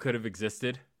interview could have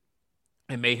existed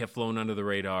and may have flown under the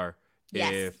radar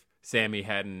if Sammy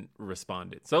hadn't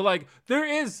responded. So like there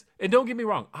is, and don't get me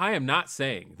wrong, I am not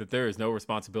saying that there is no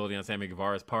responsibility on Sammy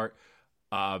Guevara's part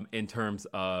in terms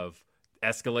of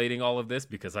escalating all of this,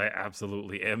 because I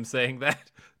absolutely am saying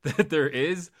that there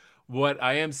is. What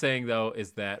I am saying though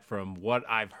is that from what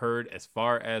I've heard as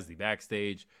far as the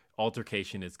backstage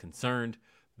altercation is concerned,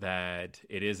 that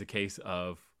it is a case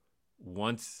of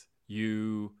once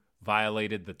you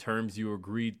violated the terms you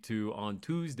agreed to on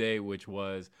Tuesday, which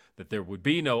was that there would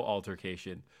be no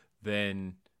altercation,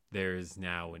 then there is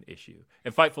now an issue.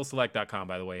 And FightfulSelect.com,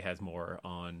 by the way, has more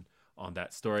on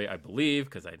that story, I believe,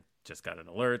 because I just got an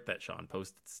alert that Sean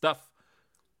posted stuff.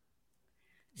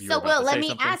 So, Will, let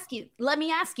me ask you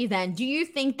then, do you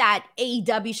think that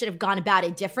AEW should have gone about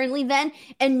it differently then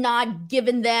and not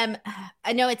given them,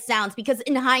 I know it sounds, because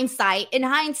in hindsight,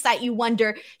 you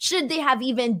wonder, should they have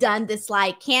even done this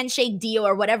like handshake deal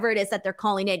or whatever it is that they're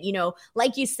calling it,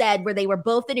 like you said, where they were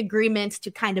both in agreement to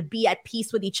kind of be at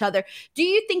peace with each other? Do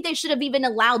you think they should have even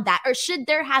allowed that? Or should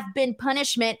there have been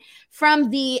punishment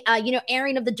from the,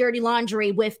 airing of the dirty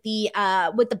laundry with the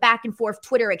back and forth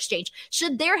Twitter exchange?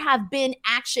 Should there have been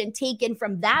action taken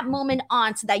from that moment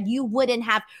on so that you wouldn't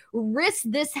have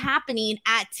risked this happening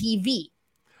at TV?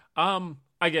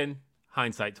 Again,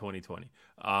 hindsight 2020.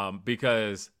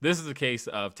 Because this is a case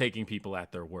of taking people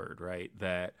at their word, right?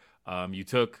 That you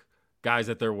took guys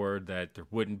at their word that there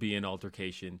wouldn't be an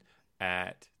altercation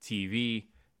at TV,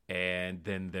 and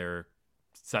then there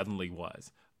suddenly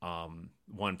was.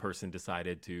 One person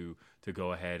decided to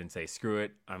go ahead and say, screw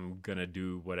it, I'm going to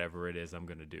do whatever it is I'm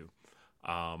going to do.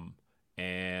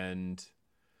 And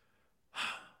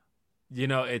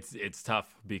It's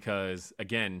tough because,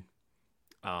 again,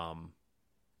 I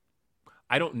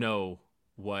don't know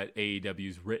what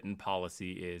AEW's written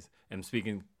policy is. And I'm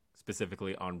speaking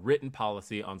specifically on written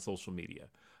policy on social media.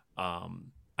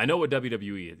 I know what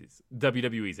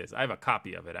WWE's is. I have a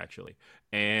copy of it, actually.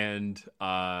 And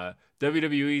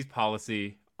WWE's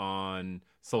policy on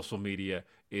social media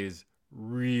is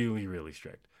really, really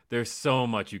strict. There's so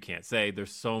much you can't say.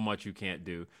 There's so much you can't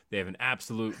do. They have an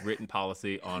absolute written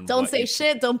policy on don't say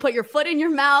shit. Don't put your foot in your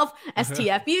mouth.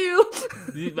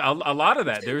 STFU. A lot of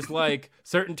that. There's like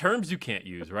certain terms you can't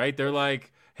use, right? They're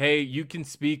like, hey, you can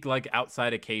speak like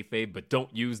outside of kayfabe, but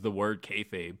don't use the word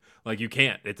kayfabe. Like you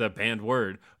can't. It's a banned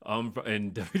word. And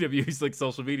WWE's like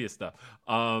social media stuff.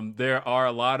 There are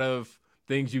a lot of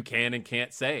things you can and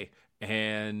can't say.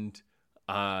 And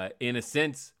in a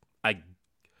sense,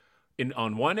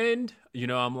 on one end,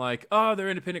 I'm like, oh,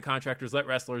 they're independent contractors. Let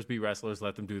wrestlers be wrestlers.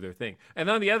 Let them do their thing. And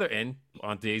on the other end,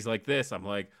 on days like this, I'm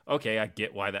like, okay, I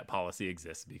get why that policy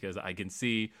exists, because I can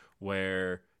see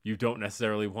where you don't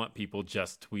necessarily want people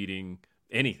just tweeting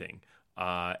anything.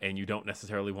 And you don't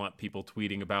necessarily want people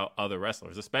tweeting about other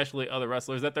wrestlers, especially other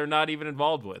wrestlers that they're not even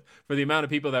involved with. For the amount of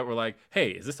people that were like,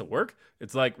 hey, is this a work?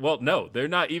 It's like, well, no, they're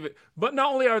not even. But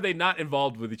not only are they not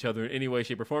involved with each other in any way,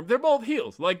 shape, or form, they're both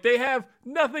heels. Like, they have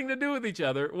nothing to do with each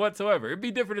other whatsoever. It'd be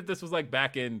different if this was like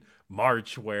back in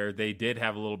March, where they did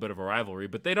have a little bit of a rivalry,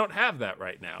 but they don't have that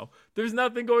right now. There's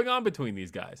nothing going on between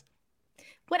these guys.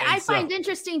 What I find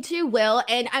interesting too, Will,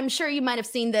 and I'm sure you might have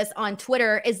seen this on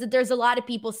Twitter, is that there's a lot of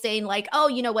people saying like, oh,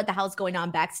 what the hell's going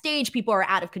on backstage? People are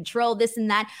out of control, this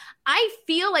and that. I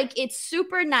feel like it's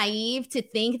super naive to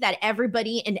think that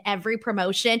everybody in every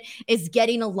promotion is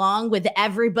getting along with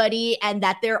everybody and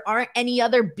that there aren't any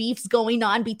other beefs going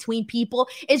on between people.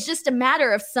 It's just a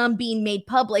matter of some being made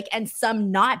public and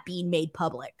some not being made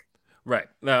public. Right.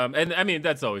 And I mean,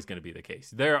 that's always going to be the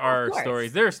case. There are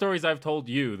stories I've told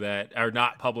you that are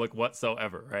not public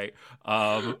whatsoever, right?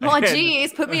 Well,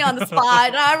 geez, put me on the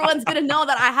spot. Everyone's going to know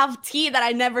that I have tea that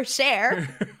I never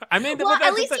share. I mean, well,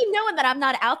 at least you know that I'm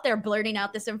not out there blurting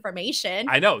out this information.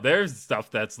 I know. There's stuff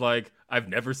that's like, I've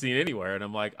never seen anywhere. And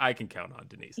I'm like, I can count on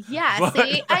Denise. Yeah,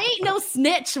 see, I ain't no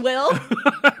snitch, Will.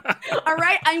 All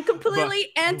right? I'm completely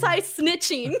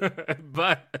anti-snitching.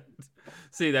 But...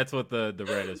 See, that's what the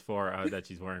red is for that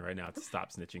she's wearing right now. It's a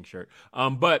Stop Snitching shirt.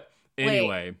 But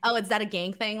anyway. Wait. Oh, is that a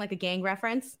gang thing? Like a gang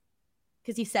reference?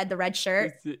 Because you said the red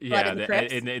shirt? Yeah.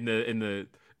 In the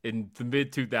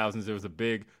mid 2000s, there was a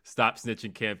big Stop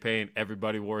Snitching campaign.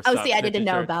 Everybody wore Stop Snitching I didn't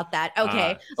know shirt. about that.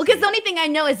 Okay. Well, because the only thing I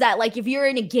know is that like if you're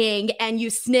in a gang and you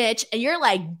snitch, and you're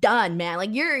like done, man.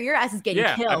 Like your ass is getting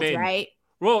killed, right?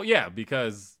 Well, yeah,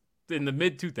 because in the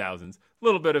mid 2000s, a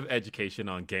little bit of education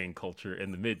on gang culture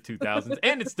in the mid 2000s,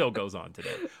 and it still goes on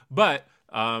today. But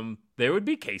there would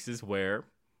be cases where,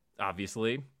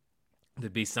 obviously,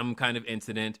 there'd be some kind of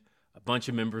incident. A bunch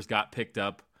of members got picked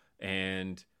up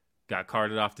and got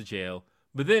carted off to jail.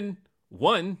 But then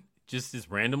one just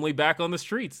is randomly back on the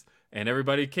streets, and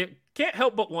everybody can't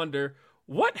help but wonder,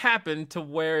 what happened to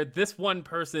where this one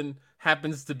person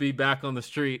happens to be back on the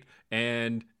street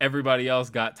and everybody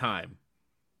else got time?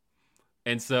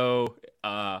 And so,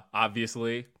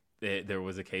 obviously, there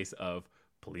was a case of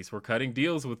police were cutting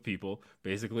deals with people.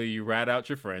 Basically, you rat out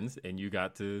your friends and you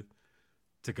got to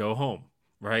go home,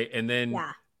 right? And then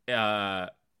that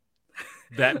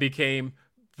became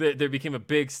there became a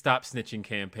big Stop Snitching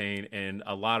campaign, and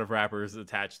a lot of rappers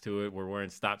attached to it were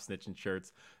wearing Stop Snitching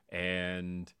shirts.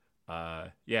 And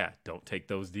don't take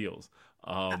those deals.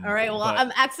 All right, well,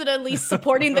 I'm accidentally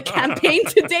supporting the campaign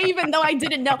today, even though I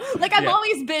didn't know. Like, I've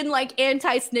always been like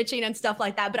anti-snitching and stuff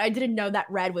like that, but I didn't know that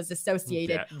red was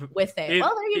associated with it.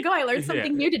 Well, there you go. I learned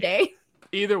something new today.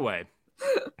 Either way.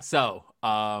 So,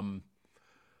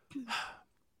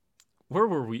 where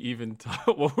were we even?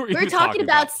 What were we We're talking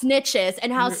about snitches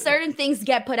and how certain things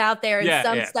get put out there and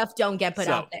some stuff don't get put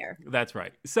out there. That's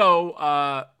right.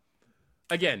 So,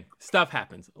 again, stuff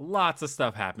happens. Lots of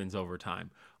stuff happens over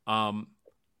time.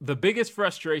 The biggest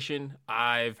frustration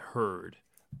I've heard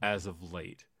as of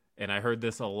late, and I heard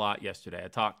this a lot yesterday.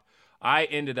 I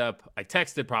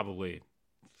texted probably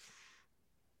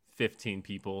 15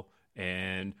 people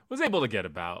and was able to get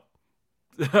about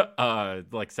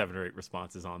like 7 or 8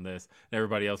 responses on this. And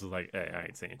everybody else was like, hey, I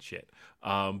ain't saying shit.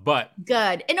 But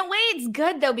good. In a way, it's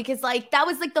good though, because like that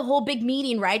was like the whole big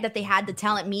meeting, right? That they had the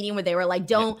talent meeting where they were like,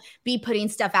 don't be putting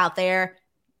stuff out there.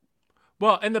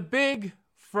 Well, and the big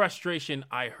frustration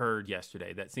I heard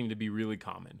yesterday that seemed to be really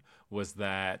common was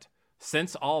that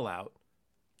since All Out,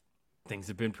 things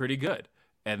have been pretty good.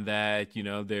 And that,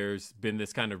 there's been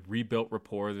this kind of rebuilt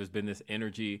rapport. There's been this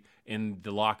energy in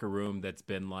the locker room that's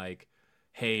been like,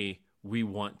 hey, we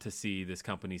want to see this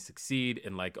company succeed,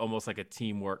 and like almost like a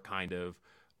teamwork kind of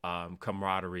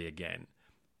camaraderie again.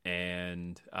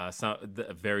 And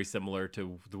very similar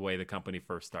to the way the company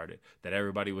first started, that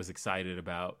everybody was excited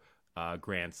about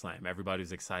Grand Slam. Everybody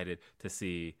was excited to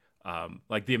see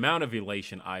like the amount of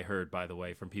elation I heard, by the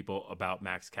way, from people about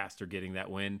Max Caster getting that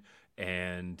win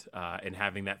and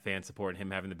having that fan support and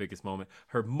him having the biggest moment.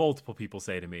 Heard multiple people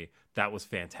say to me, that was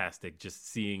fantastic, just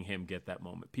seeing him get that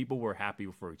moment. People were happy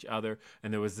for each other,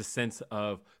 and there was this sense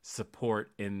of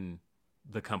support in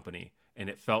the company, and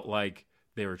it felt like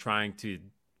they were trying to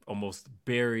almost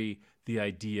bury the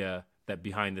idea that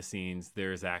behind the scenes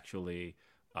there's actually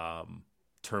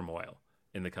turmoil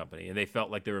in the company, and they felt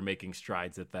like they were making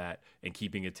strides at that and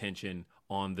keeping attention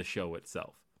on the show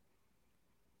itself.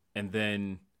 And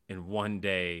then in one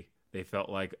day, they felt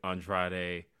like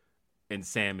Andrade and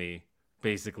Sammy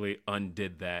basically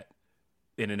undid that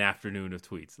in an afternoon of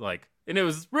tweets. And it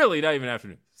was really not even an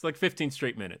afternoon. It's like 15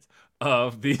 straight minutes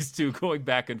of these two going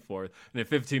back and forth. And in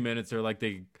 15 minutes, they're like,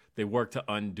 they work to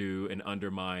undo and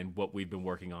undermine what we've been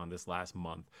working on this last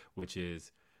month, which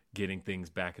is getting things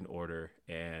back in order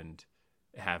and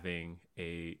having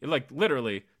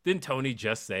literally, didn't Tony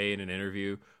just say in an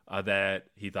interview that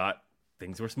he thought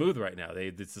things were smooth right now?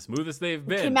 It's the smoothest they've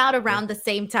been. It came out around the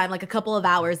same time, like a couple of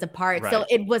hours apart. Right. So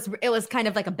it was kind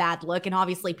of like a bad look. And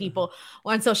obviously people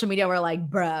on social media were like,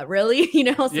 bruh, really?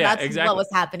 So that's exactly what was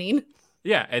happening.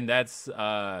 Yeah. And that's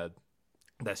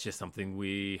just something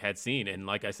we had seen. And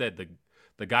like I said,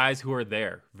 the guys who are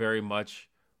there very much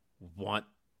want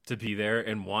to be there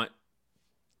and want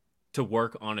to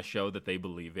work on a show that they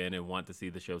believe in and want to see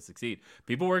the show succeed.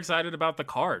 People were excited about the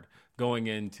card going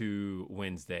into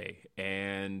Wednesday.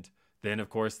 And then, of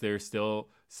course, there's still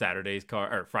Friday's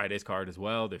card as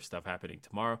well. There's stuff happening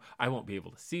tomorrow. I won't be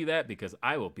able to see that because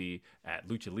I will be at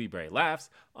Lucha Libre Laughs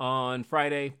on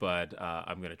Friday, but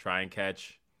I'm going to try and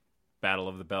catch Battle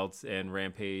of the Belts and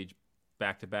Rampage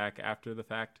back-to-back after the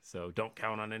fact. So don't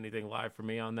count on anything live for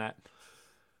me on that.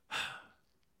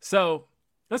 So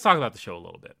let's talk about the show a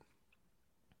little bit.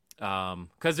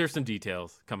 Because there's some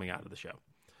details coming out of the show.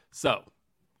 So,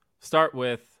 start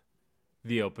with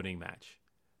the opening match.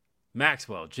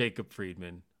 Maxwell Jacob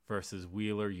Friedman versus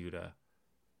Wheeler Yuta.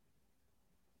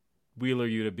 Wheeler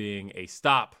Yuta being a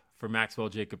stop for Maxwell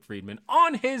Jacob Friedman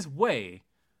on his way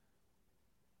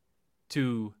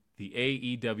to the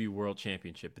AEW World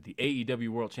Championship. But the AEW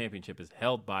World Championship is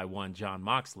held by one Jon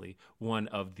Moxley, one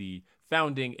of the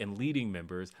founding and leading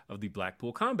members of the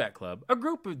Blackpool Combat Club, a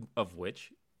group of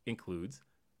which includes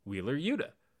Wheeler Yuta.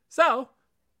 So,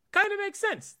 kind of makes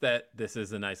sense that this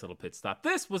is a nice little pit stop.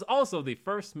 This was also the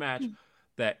first match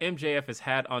that MJF has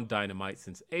had on Dynamite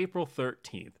since April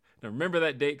 13th. Now, remember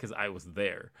that date because I was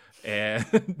there.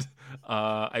 And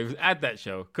I was at that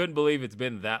show. Couldn't believe it's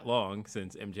been that long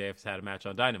since MJF has had a match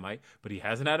on Dynamite. But he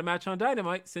hasn't had a match on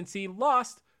Dynamite since he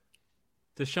lost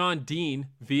to Shawn Dean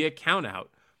via countout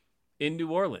in New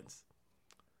Orleans.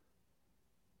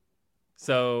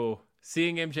 So,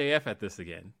 seeing MJF at this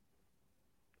again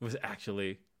was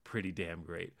actually pretty damn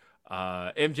great.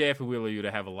 MJF and Wheeler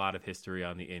Yuta have a lot of history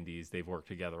on the indies. They've worked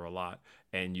together a lot.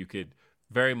 And you could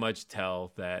very much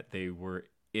tell that they were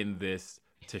in this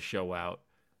to show out.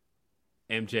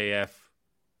 MJF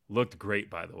looked great,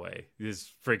 by the way. His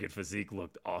friggin' physique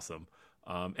looked awesome.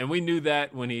 And we knew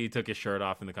that when he took his shirt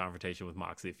off in the confrontation with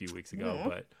Moxley a few weeks ago.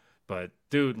 Yeah. But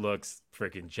dude looks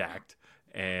freaking jacked.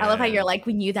 And I love how you're like,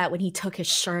 we knew that when he took his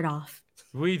shirt off.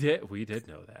 We did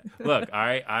know that. Look, all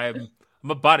right, I'm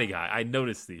a body guy. I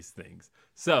notice these things.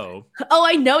 So. Oh,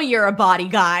 I know you're a body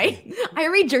guy. I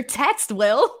read your text,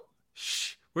 Will.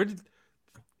 Shh.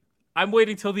 I'm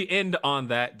waiting till the end on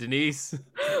that, Denise.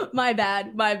 My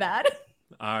bad.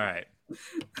 All right.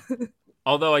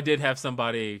 Although I did have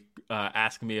somebody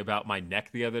ask me about my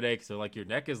neck the other day, because they're like, your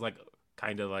neck is like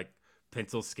kind of like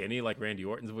pencil skinny like Randy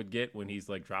Orton's would get when he's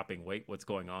like dropping weight. What's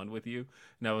going on with you?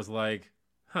 And I was like,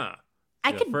 huh.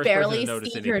 I could barely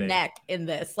see your neck in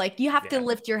this. Like, you have to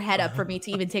lift your head up for me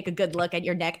to even take a good look at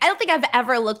your neck. I don't think I've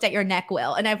ever looked at your neck,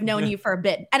 Will, and I've known you for a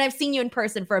bit, and I've seen you in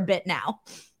person for a bit now.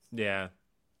 Yeah.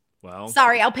 Well.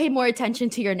 Sorry, I'll pay more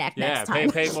attention to your neck next time.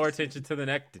 Yeah, pay more attention to the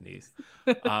neck, Denise.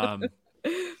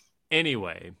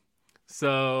 Anyway,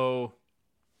 so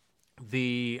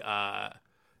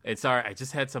and sorry, I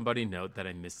just had somebody note that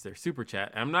I missed their super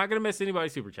chat. I'm not going to miss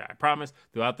anybody's super chat. I promise.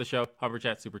 Throughout the show, hover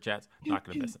chat, super chats, not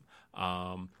going to miss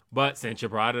them. But since you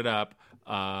brought it up,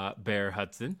 Bear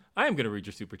Hudson, I am going to read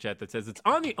your super chat that says, it's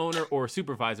on the owner or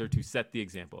supervisor to set the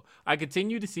example. I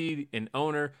continue to see an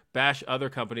owner bash other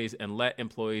companies and let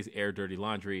employees air dirty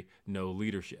laundry. No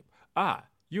leadership.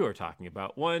 You are talking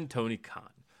about one Tony Khan.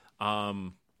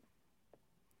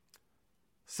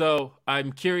 So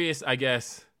I'm curious, I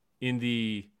guess,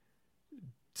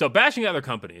 so bashing other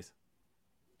companies.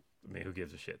 I mean, who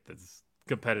gives a shit? That's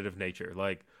competitive nature.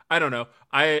 Like, I don't know.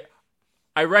 I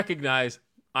recognize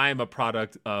I am a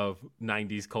product of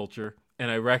 90s culture,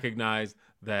 and I recognize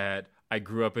that I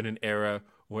grew up in an era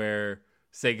where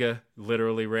Sega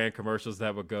literally ran commercials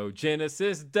that would go,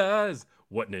 Genesis does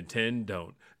what Nintendo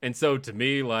don't. And so to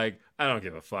me, like, I don't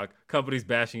give a fuck. Companies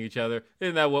bashing each other.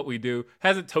 Isn't that what we do?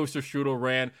 Hasn't Toaster Strudel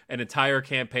ran an entire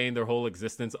campaign, their whole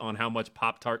existence, on how much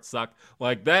Pop-Tarts suck?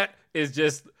 Like, that is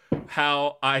just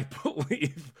how I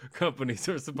believe companies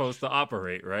are supposed to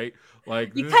operate, right?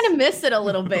 Like, you kind of miss it a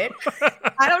little bit.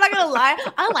 I'm not gonna lie,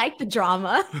 I like the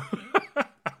drama.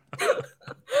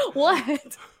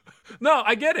 What? No,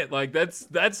 I get it. Like,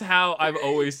 that's how I've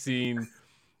always seen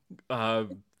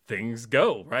things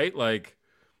go, right? Like,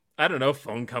 I don't know,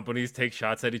 phone companies take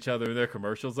shots at each other in their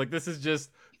commercials. Like, this is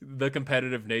just the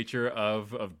competitive nature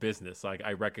of business. Like,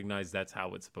 I recognize that's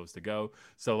how it's supposed to go.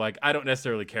 So, like, I don't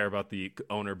necessarily care about the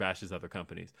owner bashes other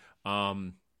companies.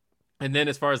 And then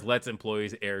as far as lets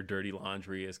employees air dirty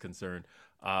laundry is concerned,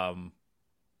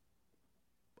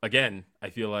 again, I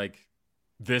feel like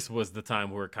this was the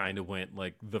time where it kind of went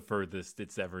like the furthest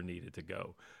it's ever needed to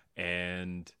go.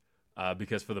 And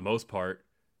because for the most part,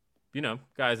 you know,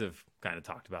 guys have kind of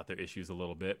talked about their issues a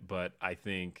little bit, but I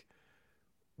think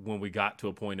when we got to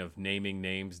a point of naming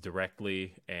names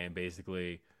directly and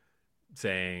basically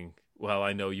saying, well,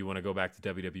 I know you want to go back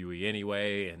to WWE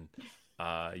anyway, and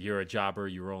you're a jobber,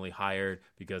 you were only hired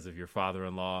because of your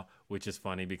father-in-law, which is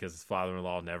funny because his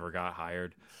father-in-law never got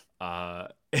hired.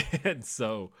 And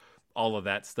so all of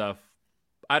that stuff,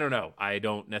 I don't know. I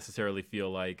don't necessarily feel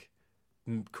like,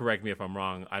 correct me if I'm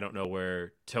wrong, I don't know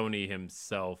where Tony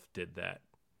himself did that.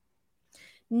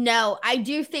 No, I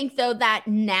do think, though, that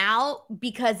now,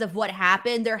 because of what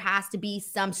happened, there has to be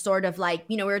some sort of, like,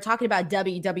 you know, we were talking about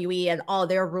WWE and all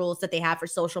their rules that they have for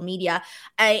social media.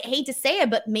 I hate to say it,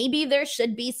 but maybe there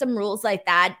should be some rules like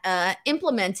that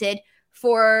implemented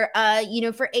for,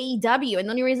 for AEW. And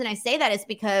the only reason I say that is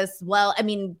because, well, I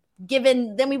mean,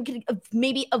 given then we could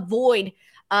maybe avoid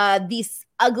these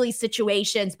ugly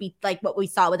situations, be like what we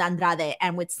saw with Andrade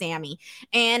and with Sammy.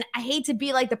 And I hate to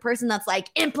be like the person that's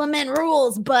like, implement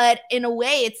rules, but in a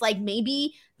way it's like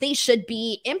maybe they should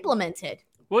be implemented.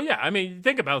 Well, yeah, I mean,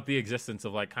 think about the existence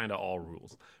of like kind of all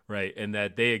rules, right? And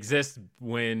that they exist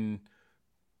when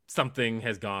something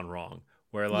has gone wrong,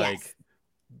 where like, yes.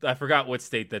 I forgot what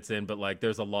state that's in, but like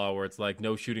there's a law where it's like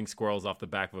no shooting squirrels off the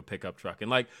back of a pickup truck.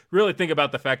 And like really think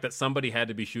about the fact that somebody had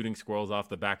to be shooting squirrels off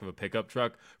the back of a pickup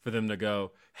truck for them to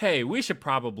go, hey, we should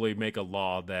probably make a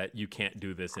law that you can't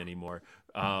do this anymore.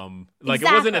 Like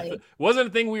exactly. It wasn't a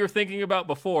thing we were thinking about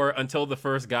before until the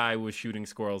first guy was shooting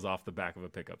squirrels off the back of a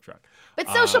pickup truck. But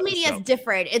social media is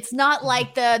different. It's not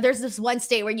like there's this one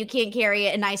state where you can't carry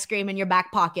an ice cream in your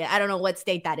back pocket. I don't know what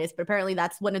state that is, but apparently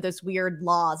that's one of those weird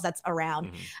laws that's around.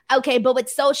 Mm-hmm. Okay, but with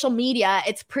social media,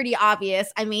 it's pretty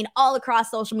obvious. I mean, all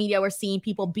across social media, we're seeing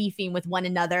people beefing with one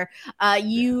another.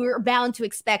 You're bound to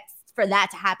expect for that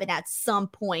to happen at some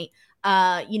point,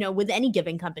 with any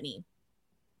given company.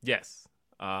 Yes.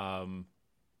 I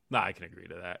can agree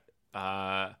to that.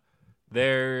 I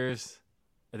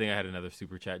think I had another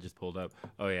super chat just pulled up.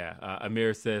 Oh yeah.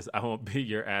 Amir says, I won't beat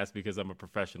your ass because I'm a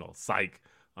professional. Psych,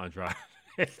 Andrade.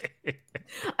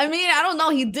 I mean, I don't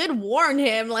know. He did warn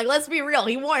him. Like, let's be real.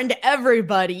 He warned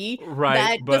everybody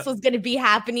that this was going to be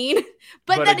happening.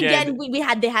 But then again, they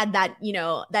had that,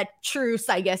 that truce,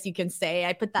 I guess you can say.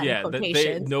 I put that in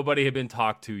quotations. Nobody had been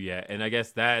talked to yet. And I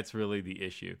guess that's really the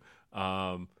issue.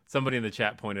 Somebody in the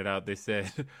chat pointed out, they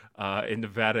said, in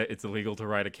Nevada, it's illegal to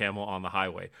ride a camel on the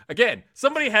highway. Again,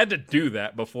 somebody had to do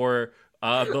that before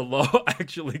the law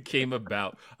actually came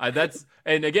about.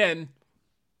 And again,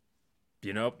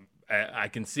 I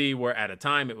can see where at a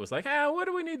time it was like, what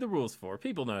do we need the rules for?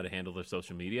 People know how to handle their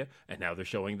social media, and now they're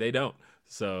showing they don't.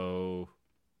 So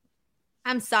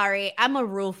I'm sorry. I'm a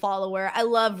rule follower. I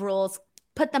love rules.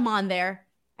 Put them on there.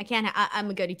 I'm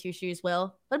a goody two shoes,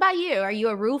 Will. What about you? Are you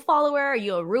a rule follower? Are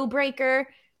you a rule breaker?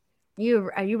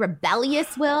 Are you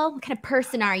rebellious, Will? What kind of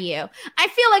person are you? I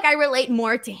feel like I relate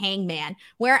more to Hangman,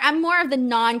 where I'm more of the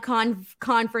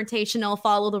non-confrontational,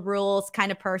 follow the rules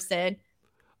kind of person.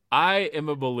 I am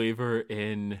a believer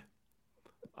in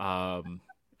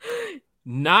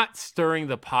not stirring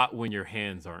the pot when your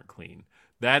hands aren't clean.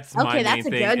 That's my main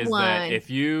thing. That if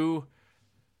you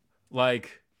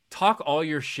like talk all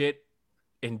your shit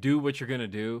and do what you're going to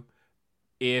do,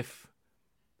 if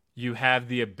you have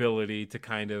the ability to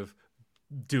kind of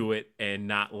do it and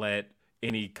not let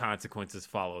any consequences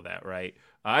follow that, right?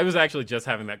 I was actually just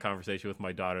having that conversation with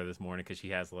my daughter this morning because she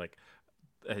has like,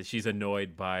 she's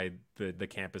annoyed by the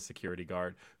campus security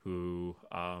guard who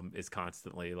is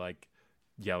constantly like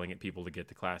yelling at people to get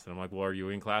to class. And I'm like, well, are you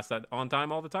in class on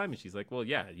time all the time? And she's like, well,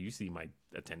 yeah, you see my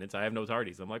attendance. I have no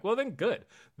tardies. I'm like, well, then good.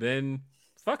 Then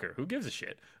fuck her. Who gives a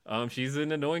shit? She's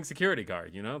an annoying security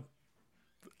guard, you know?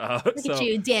 Look at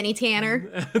you, Danny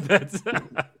Tanner. That's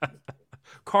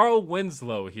Carl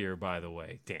Winslow here, by the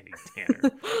way. Danny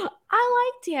Tanner.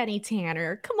 I like Danny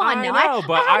Tanner. Come on I now. know,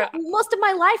 but most of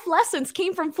my life lessons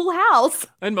came from Full House.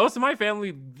 And most of my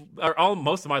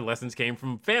most of my lessons came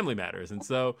from Family Matters. And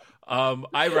so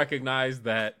I recognize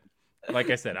that, like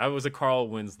I said, I was a Carl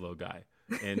Winslow guy.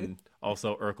 And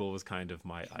also Urkel was kind of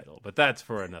my idol. But that's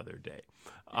for another day.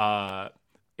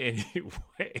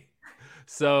 Anyway,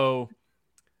 so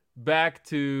back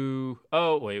to...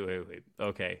 Oh, wait.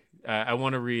 Okay. I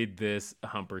want to read this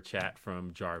Humper chat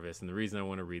from Jarvis. And the reason I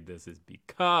want to read this is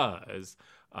because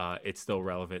it's still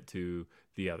relevant to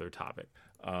the other topic.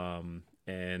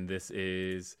 And this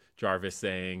is Jarvis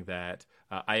saying that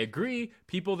I agree,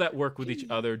 people that work with each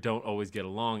other don't always get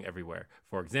along everywhere.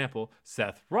 For example,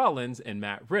 Seth Rollins and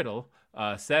Matt Riddle.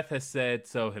 Seth has said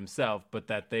so himself, but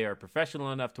that they are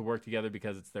professional enough to work together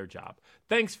because it's their job.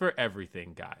 Thanks for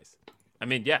everything, guys. I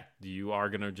mean, yeah, you are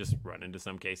going to just run into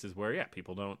some cases where, yeah,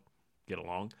 people don't get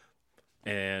along.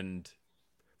 And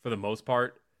for the most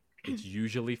part, it's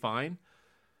usually fine.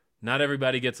 Not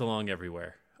everybody gets along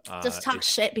everywhere. Just talk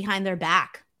shit behind their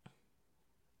back.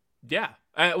 Yeah.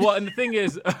 Well, and the thing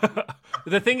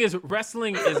is,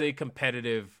 wrestling is a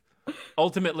competitive,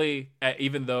 ultimately,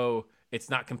 even though it's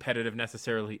not competitive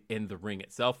necessarily in the ring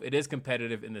itself, it is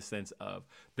competitive in the sense of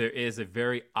there is a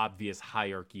very obvious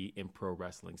hierarchy in pro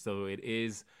wrestling. So it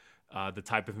is the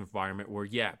type of environment where,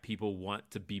 yeah, people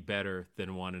want to be better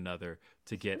than one another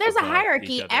to get. There's a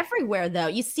hierarchy everywhere, though.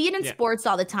 You see it in sports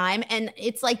all the time. And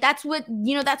it's like, that's what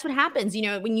happens. You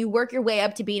know, when you work your way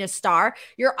up to being a star,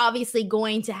 you're obviously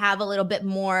going to have a little bit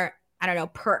more, I don't know,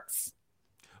 perks.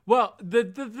 Well, the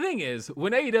thing is,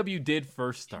 when AEW did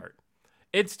first start,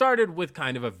 it started with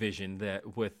kind of a vision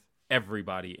that with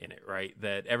everybody in it, right?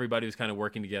 That everybody was kind of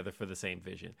working together for the same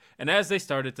vision. And as they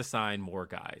started to sign more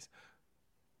guys,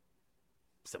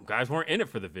 some guys weren't in it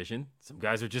for the vision. Some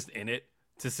guys are just in it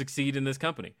to succeed in this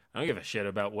company. I don't give a shit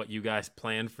about what you guys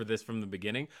planned for this from the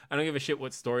beginning. I don't give a shit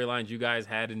what storylines you guys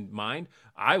had in mind.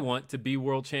 I want to be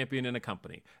world champion in a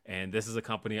company, and this is a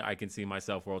company I can see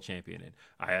myself world champion in.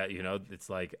 It's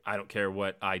like, I don't care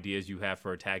what ideas you have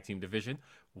for a tag team division.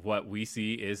 What we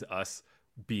see is us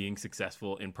being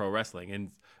successful in pro wrestling.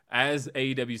 And as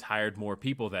AEW's hired more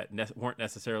people that weren't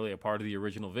necessarily a part of the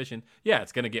original vision, yeah,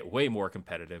 it's going to get way more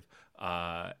competitive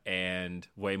and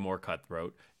way more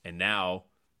cutthroat. And now,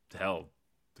 hell,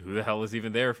 who the hell is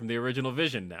even there from the original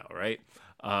vision now, right?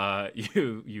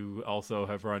 You also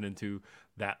have run into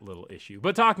that little issue.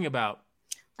 But talking about...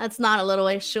 That's not a little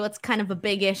issue. It's kind of a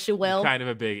big issue, Will. Kind of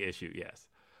a big issue, yes.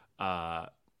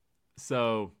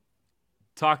 So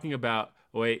talking about...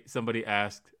 Wait, somebody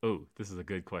asked, oh, this is a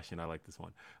good question. I like this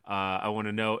one. I want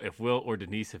to know if Will or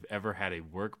Denise have ever had a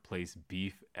workplace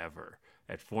beef ever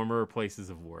at former places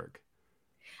of work.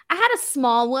 I had a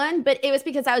small one, but it was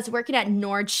because I was working at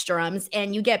Nordstrom's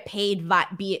and you get paid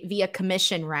via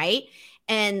commission, right?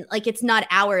 And like, it's not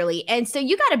hourly. And so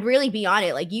you got to really be on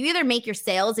it. Like, you either make your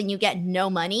sales and you get no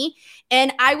money.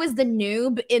 And I was the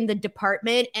noob in the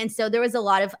department. And so there was a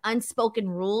lot of unspoken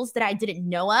rules that I didn't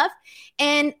know of.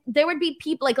 And there would be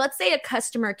people, like, let's say a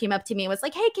customer came up to me and was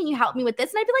like, hey, can you help me with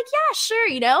this? And I'd be like, yeah, sure,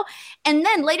 you know? And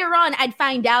then later on, I'd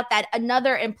find out that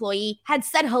another employee had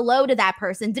said hello to that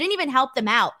person, didn't even help them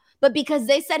out. But because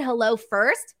they said hello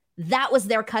first, that was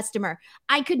their customer.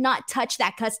 I could not touch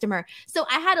that customer. So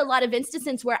I had a lot of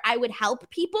instances where I would help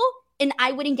people and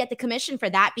I wouldn't get the commission for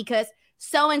that because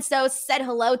so-and-so said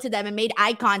hello to them and made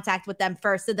eye contact with them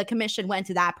first. So the commission went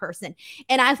to that person.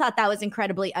 And I thought that was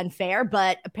incredibly unfair,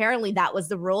 but apparently that was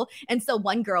the rule. And so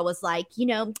one girl was like, you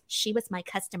know, she was my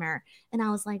customer. And I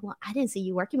was like, well, I didn't see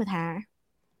you working with her.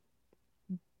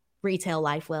 Retail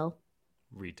life, Will.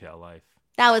 Retail life.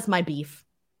 That was my beef.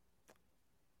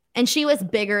 And she was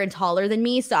bigger and taller than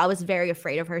me, so I was very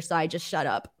afraid of her, so I just shut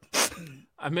up.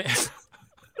 I mean,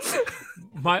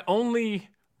 my only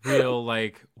real,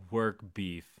 like, work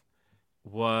beef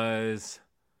was,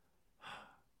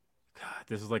 God,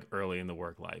 this was, like, early in the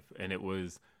work life. And it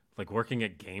was, like, working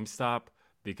at GameStop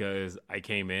because I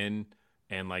came in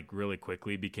and, like, really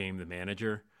quickly became the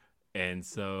manager. And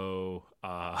so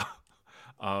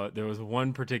there was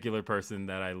one particular person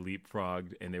that I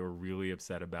leapfrogged, and they were really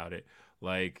upset about it.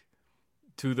 Like,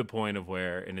 to the point of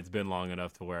where, and it's been long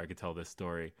enough to where I could tell this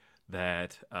story,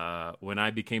 that when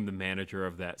I became the manager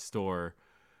of that store,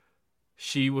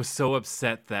 she was so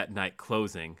upset that night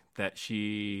closing that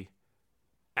she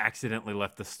accidentally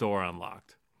left the store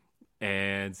unlocked.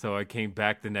 And so I came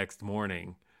back the next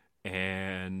morning,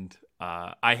 and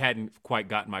I hadn't quite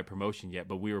gotten my promotion yet,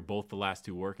 but we were both the last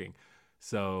two working.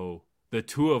 So the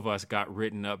two of us got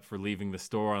written up for leaving the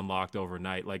store unlocked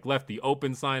overnight, like left the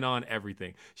open sign on,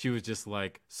 everything. She was just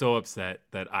like so upset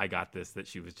that I got this, that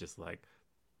she was just like,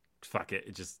 fuck it.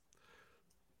 It just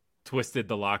twisted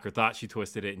the lock, or thought she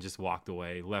twisted it, and just walked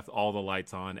away, left all the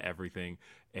lights on, everything.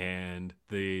 And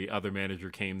the other manager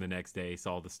came the next day,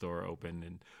 saw the store open,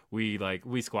 and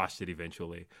we squashed it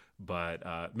eventually,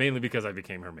 but mainly because I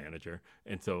became her manager.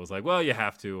 And so it was like, well, you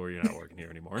have to, or you're not working here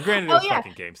anymore. And granted, it was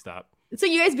fucking GameStop. So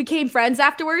you guys became friends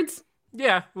afterwards?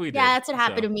 Yeah, we did. Yeah, that's what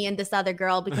happened to me and this other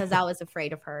girl, because I was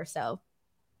afraid of her. So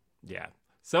yeah.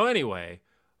 So anyway,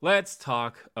 let's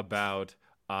talk about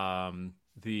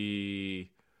the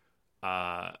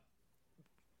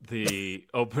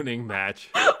opening match.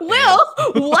 Will,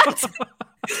 what?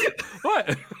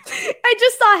 What? I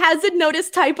just saw hasn't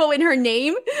noticed typo in her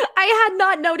name. I had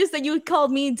not noticed that you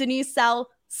called me Denise Sal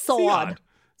Siod.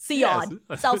 Yes.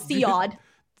 Sal Siod.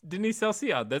 Denise Sal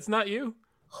Siod. That's not you.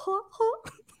 I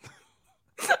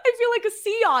feel like a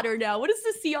sea otter now. What does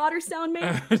the sea otter sound make?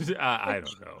 I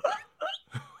don't know.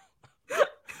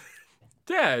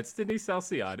 Yeah, it's Denise Sal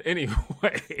Siod.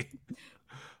 Anyway.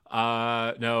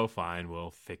 No, fine. We'll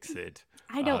fix it.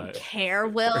 I don't care,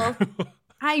 Will.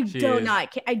 I do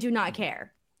not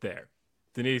care. There.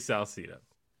 Denise Salcida.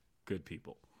 Good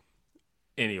people.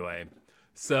 Anyway,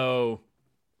 so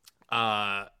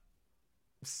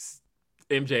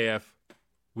MJF,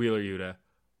 Wheeler Yuta.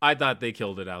 I thought they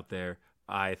killed it out there.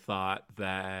 I thought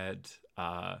that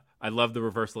I love the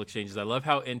reversal exchanges. I love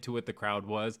how into it the crowd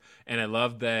was, and I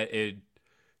love that it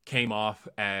came off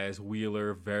as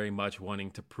Wheeler very much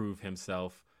wanting to prove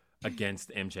himself against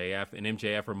MJF, and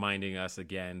MJF reminding us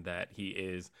again that he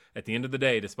is, at the end of the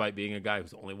day, despite being a guy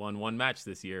who's only won one match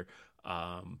this year,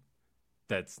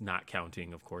 that's not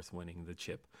counting, of course, winning the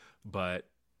chip, but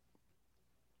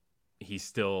he's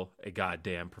still a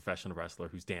goddamn professional wrestler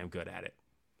who's damn good at it.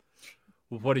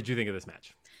 What did you think of this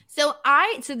match? So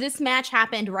this match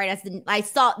happened right as I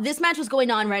saw this match was going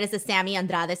on right as the Sammy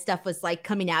Andrade stuff was like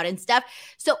coming out and stuff.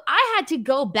 So I had to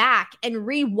go back and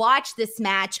rewatch this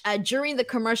match during the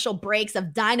commercial breaks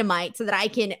of Dynamite so that I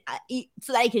can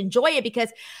enjoy it, because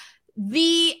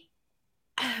the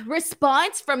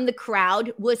response from the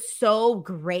crowd was so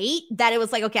great that it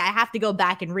was like, okay, I have to go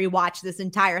back and rewatch this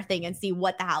entire thing and see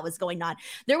what the hell was going on.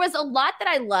 There was a lot that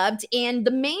I loved, and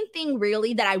the main thing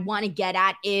really that I want to get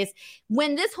at is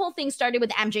when this whole thing started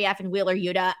with MJF and Wheeler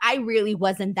Yuta, I really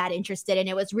wasn't that interested, and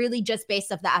it was really just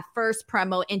based off that first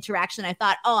promo interaction. I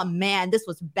thought, oh man, this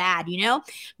was bad,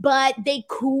 but they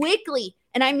quickly,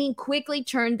 and I mean quickly,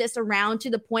 turned this around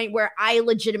to the point where I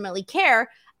legitimately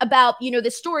care about,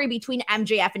 the story between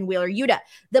MJF and Wheeler Yuta.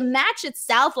 The match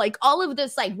itself, like all of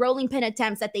this like rolling pin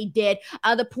attempts that they did,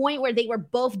 the point where they were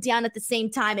both down at the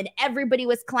same time and everybody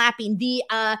was clapping, the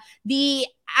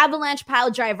avalanche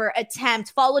pile driver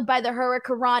attempt followed by the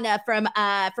Hurricanrana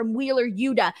from Wheeler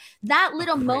Yuta. That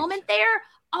little moment there,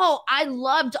 oh, I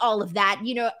loved all of that.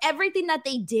 Everything that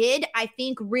they did, I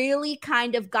think really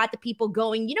kind of got the people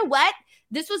going. You know what?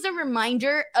 This was a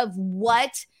reminder of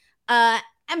what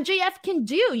MJF can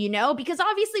do, because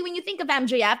obviously when you think of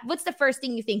MJF, what's the first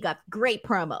thing you think of? Great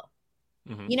promo.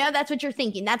 Mm-hmm. That's what you're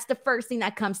thinking. That's the first thing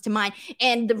that comes to mind.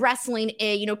 And the wrestling,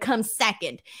 comes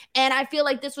second. And I feel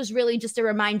like this was really just a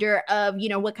reminder of,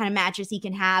 what kind of matches he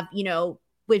can have,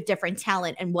 with different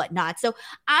talent and whatnot. So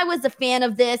I was a fan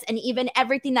of this, and even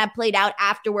everything that played out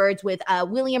afterwards with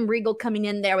William Regal coming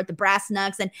in there with the brass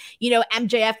knucks and,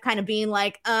 MJF kind of being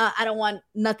like, I don't want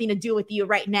nothing to do with you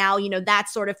right now, that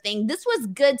sort of thing. This was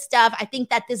good stuff. I think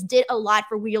that this did a lot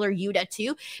for Wheeler Yuta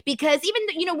too, because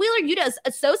even, Wheeler Yuta is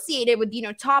associated with,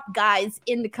 top guys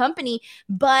in the company,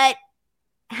 but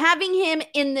having him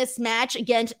in this match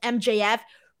against MJF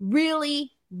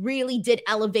really, really did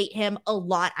elevate him a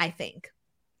lot, I think.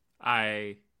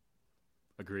 I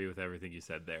agree with everything you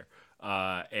said there.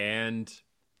 And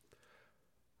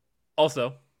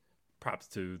also, props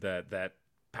to that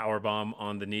power bomb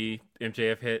on the knee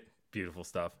MJF hit. Beautiful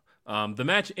stuff. The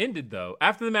match ended, though.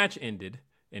 After the match ended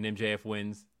and MJF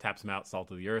wins, taps him out, salt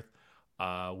of the earth,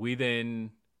 we then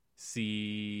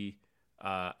see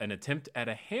an attempt at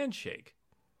a handshake.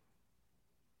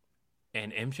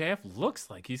 And MJF looks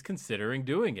like he's considering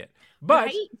doing it. But...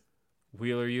 Right?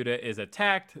 Wheeler Yuta is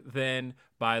attacked then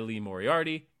by Lee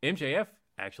Moriarty. MJF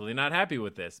actually not happy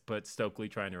with this, but Stokely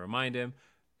trying to remind him,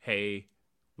 hey,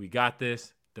 we got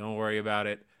this. Don't worry about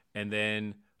it. And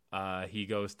then he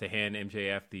goes to hand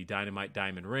MJF the Dynamite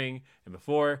Diamond Ring. And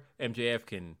before MJF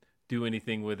can do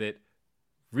anything with it,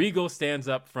 Regal stands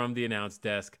up from the announce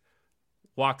desk,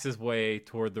 walks his way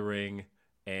toward the ring,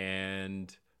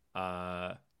 and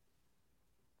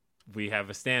we have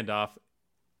a standoff.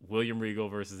 William Regal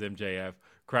versus MJF.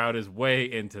 Crowd is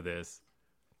way into this.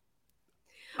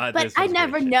 But I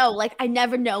never know. Like, I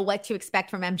never know what to expect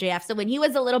from MJF. So when he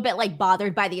was a little bit like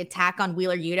bothered by the attack on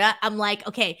Wheeler Yuta, I'm like,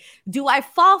 okay, do I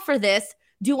fall for this?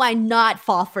 Do I not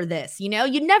fall for this? You know,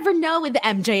 you never know with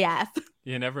MJF.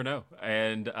 You never know.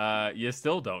 And you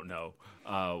still don't know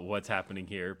what's happening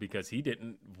here because he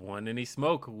didn't want any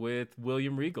smoke with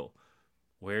William Regal.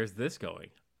 Where's this going?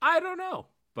 I don't know,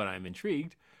 but I'm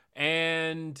intrigued.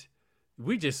 And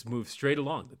we just moved straight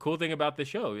along. The cool thing about the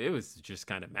show, it was just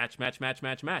kind of match.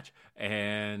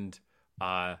 And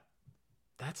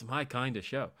that's my kind of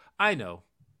show. I know.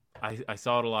 I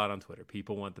saw it a lot on Twitter.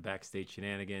 People want the backstage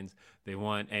shenanigans. They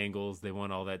want angles. They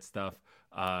want all that stuff,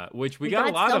 which we got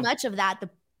a lot so of. Much of that the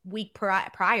week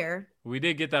prior. We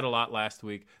did get that a lot last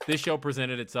week. This show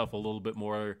presented itself a little bit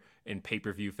more in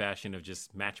pay-per-view fashion of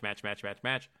just match.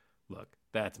 Look,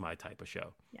 that's my type of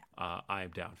show. Yeah. I am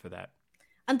down for that.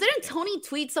 Didn't Tony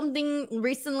tweet something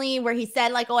recently where he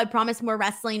said like, oh, I promised more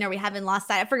wrestling or we haven't lost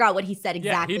that? I forgot what he said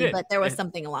exactly, but there was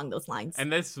something along those lines.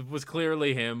 And this was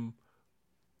clearly him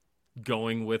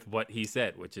going with what he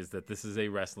said, which is that this is a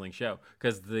wrestling show.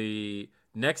 Because the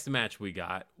next match we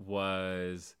got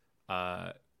was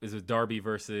Darby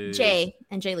versus Jay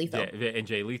Lethal. And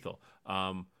Jay Lethal,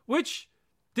 which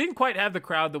didn't quite have the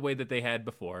crowd the way that they had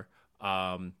before.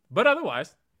 But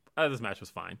otherwise, this match was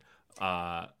fine.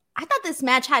 I thought this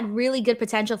match had really good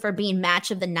potential for being match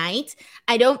of the night.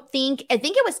 I think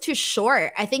it was too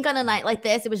short. I think on a night like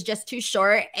this, it was just too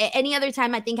short. Any other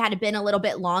time, I think had it been a little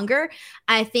bit longer,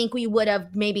 I think we would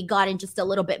have maybe gotten just a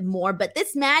little bit more. But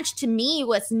this match to me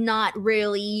was not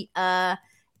really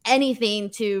anything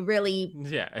to really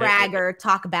brag or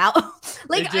talk about.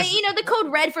 The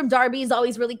code red from Darby is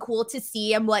always really cool to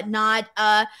see and whatnot.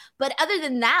 But other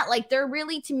than that, like there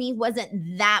really to me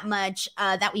wasn't that much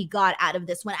that we got out of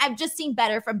this one. I've just seen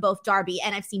better from both Darby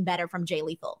and I've seen better from Jay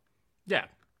Lethal. Yeah,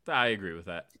 I agree with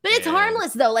that. But it's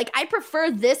harmless though. Like I prefer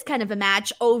this kind of a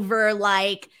match over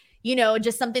like,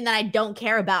 just something that I don't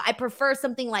care about. I prefer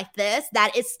something like this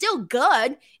that is still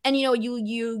good. And,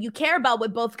 you care about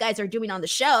what both guys are doing on the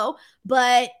show.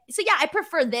 But so, yeah, I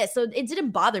prefer this. So it didn't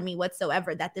bother me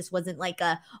whatsoever that this wasn't like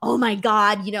a, oh my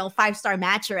God, 5-star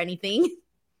match or anything.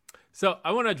 So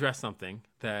I want to address something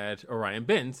that Orion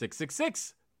Bin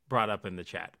 666 brought up in the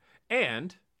chat.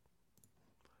 And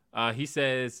he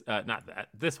says, not that,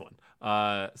 this one.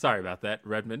 Sorry about that,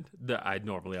 Redmond. I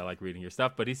like reading your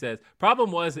stuff, but he says,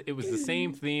 problem was it was the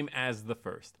same theme as the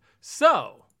first.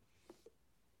 So,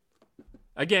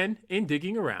 again, in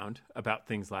digging around about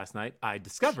things last night, I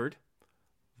discovered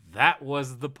that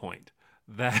was the point.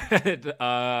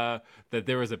 That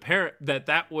there was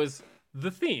that was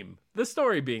the theme. The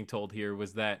story being told here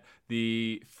was that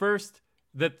there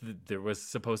was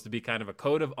supposed to be kind of a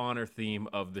code of honor theme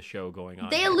of the show going on.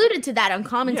 They alluded to that on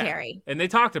commentary. Yeah, and they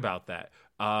talked about that.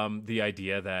 The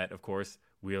idea that, of course,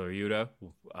 Wheeler Yuta,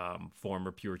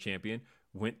 former Pure Champion,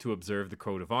 went to observe the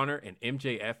code of honor, and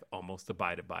MJF almost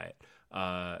abided by it.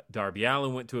 Darby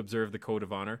Allin went to observe the code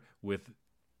of honor with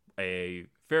a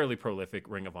fairly prolific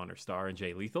Ring of Honor star in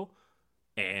Jay Lethal,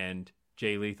 and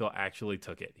Jay Lethal actually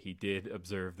took it. He did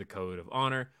observe the code of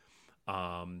honor,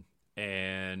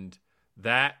 and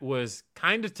that was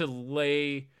kind of to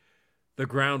lay the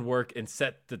groundwork and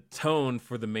set the tone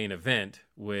for the main event,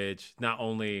 which not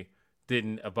only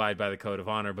didn't abide by the code of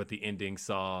honor, but the ending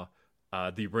saw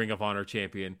the Ring of Honor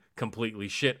champion completely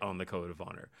shit on the code of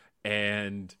honor.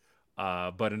 And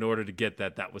but in order to get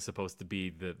that was supposed to be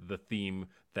the theme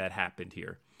that happened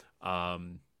here.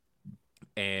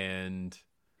 And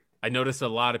I noticed a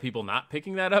lot of people not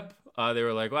picking that up. They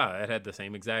were like, wow, that had the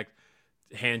same exact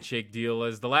handshake deal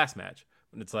as the last match.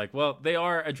 And it's like, well, they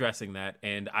are addressing that.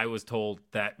 And I was told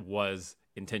that was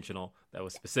intentional. That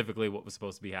was specifically what was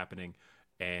supposed to be happening.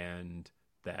 And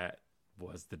that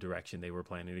was the direction they were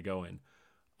planning to go in.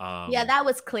 Yeah, that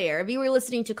was clear. If you were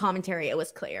listening to commentary, it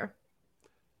was clear.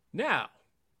 Now,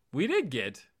 we did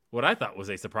get what I thought was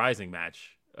a surprising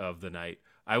match of the night.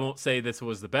 I won't say this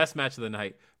was the best match of the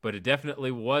night, but it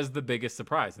definitely was the biggest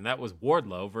surprise. And that was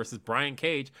Wardlow versus Brian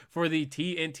Cage for the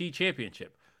TNT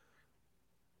Championship.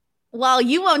 Well,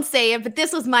 you won't say it, but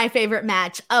this was my favorite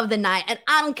match of the night. And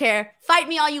I don't care. Fight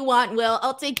me all you want, Will.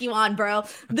 I'll take you on, bro.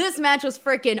 This match was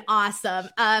freaking awesome.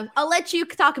 I'll let you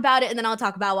talk about it, and then I'll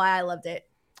talk about why I loved it.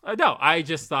 No, I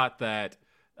just thought that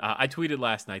I tweeted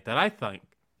last night that I think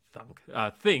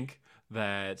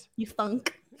that You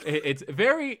thunk. it's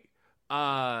very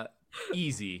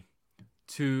easy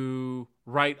to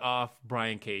write off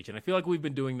Brian Cage, and I feel like we've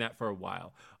been doing that for a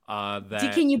while.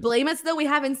 Can you blame us, though? We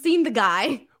haven't seen the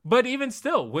guy. But even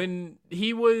still, when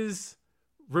he was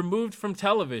removed from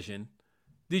television,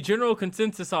 the general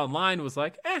consensus online was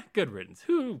like, good riddance.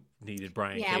 Who needed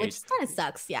Brian Cage? Yeah, which kind of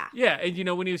sucks, yeah. Yeah,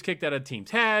 and when he was kicked out of Team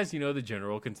Taz, the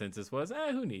general consensus was,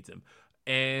 who needs him?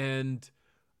 And,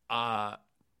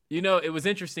 it was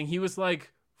interesting. He was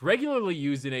like regularly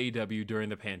used in AEW during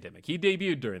the pandemic. He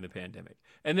debuted during the pandemic.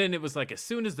 And then it was like, as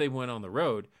soon as they went on the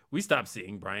road, we stopped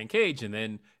seeing Brian Cage. And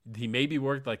then he maybe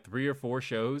worked like 3 or 4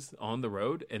 shows on the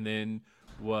road and then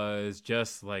was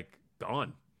just like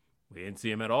gone. We didn't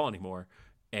see him at all anymore.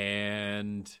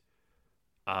 And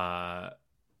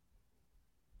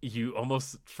you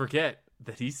almost forget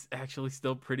that he's actually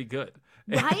still pretty good.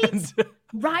 Right?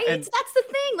 Right? That's the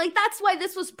thing. Like, that's why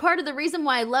this was part of the reason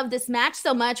why I love this match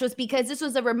so much, was because this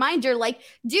was a reminder, like,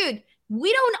 dude,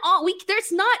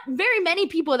 there's not very many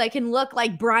people that can look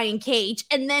like Brian Cage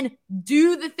and then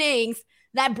do the things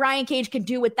that Brian Cage can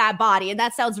do with that body. And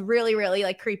that sounds really, really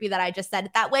like creepy that I just said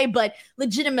it that way, but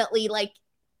legitimately, like,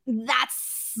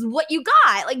 that's what you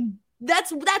got. Like,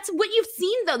 that's what you've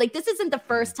seen, though. Like, this isn't the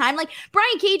first time. Like,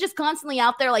 Brian Cage is constantly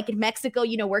out there, like in Mexico,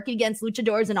 working against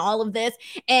luchadors and all of this.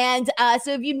 And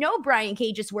so if you know Brian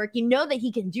Cage's work, you know that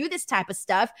he can do this type of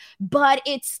stuff, but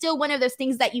it's still one of those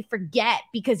things that you forget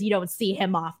because you don't see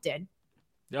him often.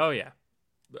 Oh, yeah.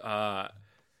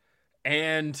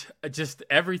 And just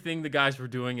everything the guys were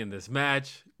doing in this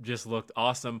match just looked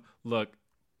awesome. Look,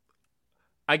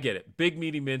 I get it. Big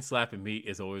meaty men slapping meat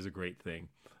is always a great thing.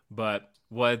 But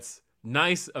what's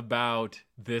nice about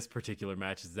this particular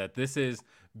match is that this is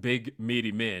big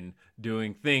meaty men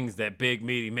doing things that big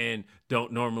meaty men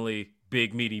don't normally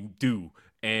big meaty do.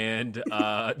 And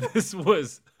this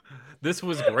was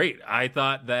great. I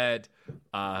thought that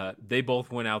they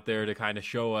both went out there to kind of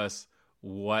show us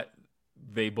what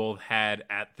they both had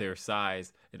at their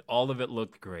size, and all of it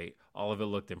looked great. All of it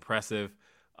looked impressive.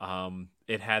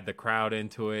 It had the crowd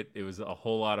into it. It was a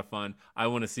whole lot of fun. I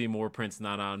want to see more Prince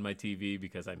Nana on my TV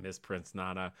because I miss Prince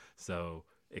Nana. So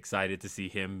excited to see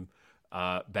him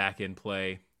back in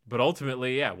play. But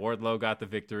ultimately, yeah, Wardlow got the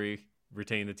victory,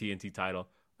 retained the TNT title.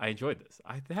 I enjoyed this.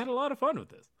 I had a lot of fun with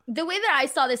this. The way that I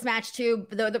saw this match too,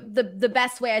 the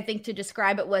best way I think to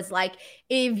describe it was like,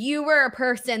 if you were a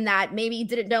person that maybe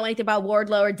didn't know anything about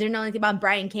Wardlow or didn't know anything about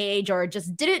Brian Cage or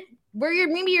just didn't,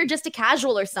 maybe you're just a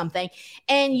casual or something,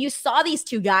 and you saw these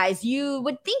two guys, you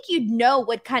would think you'd know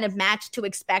what kind of match to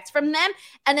expect from them.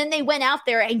 And then they went out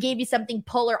there and gave you something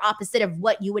polar opposite of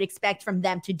what you would expect from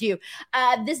them to do.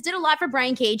 This did a lot for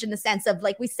Brian Cage in the sense of,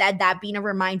 like we said, that being a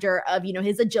reminder of,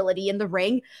 his agility in the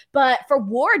ring. But for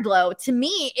Wardlow, to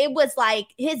me, it was like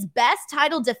his best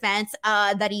title defense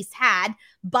that he's had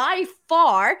by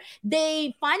far.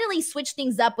 They finally switched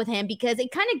things up with him because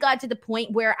it kind of got to the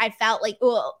point where I felt like,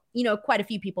 quite a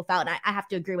few people felt, and I have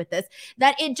to agree with this,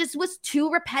 that it just was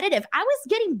too repetitive. I was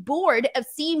getting bored of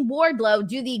seeing Wardlow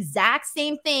do the exact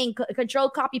same thing, control,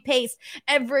 copy, paste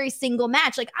every single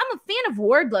match. Like, I'm a fan of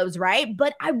Wardlow's, right?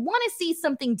 But I want to see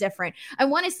something different. I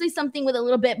want to see something with a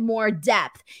little bit more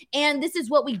depth. And this is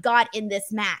what we got in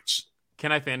this match.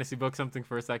 Can I fantasy book something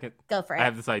for a second? Go for it. I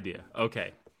have this idea.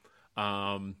 Okay.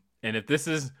 And if this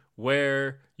is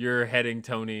where you're heading,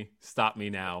 Tony, stop me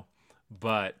now.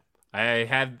 But I've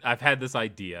had this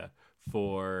idea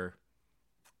for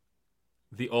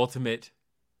the ultimate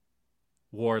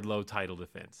Wardlow title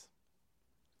defense.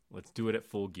 Let's do it at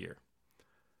Full Gear.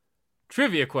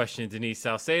 Trivia question, Denise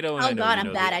Salcedo. And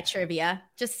I'm bad at trivia.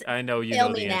 I know you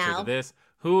know the answer to this.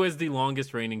 Who is the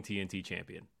longest reigning TNT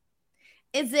champion?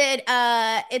 Is it, no,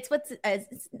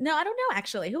 I don't know,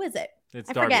 actually. Who is it? It's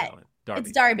Darby Allin.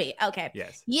 It's Darby. Okay.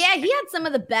 Yes. Yeah, he had some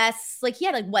of the best, like, he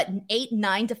had 8,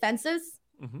 9 defenses?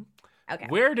 Mm-hmm. Okay.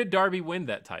 Where did Darby win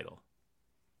that title?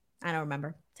 I don't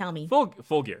remember. Tell me.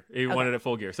 Full Gear. He won it at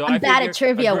Full Gear. So I'm bad at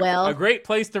trivia, Will. A great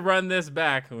place to run this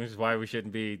back, which is why we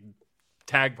shouldn't be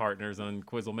tag partners on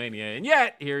Quizzlemania. And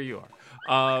yet, here you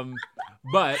are.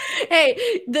 But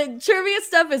hey, the trivia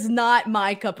stuff is not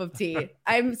my cup of tea.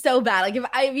 I'm so bad. Like,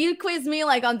 if you quiz me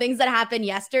like on things that happened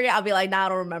yesterday, I'll be like, nah, I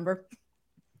don't remember.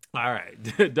 All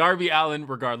right. Darby Allin,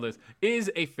 regardless, is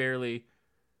a fairly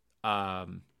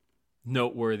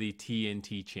noteworthy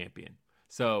TNT champion.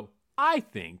 So I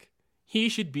think he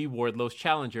should be Wardlow's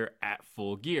challenger at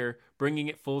Full Gear, bringing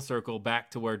it full circle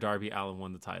back to where Darby Allin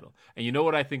won the title. And you know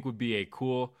what I think would be a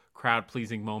cool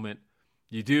crowd-pleasing moment?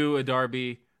 You do a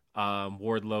Darby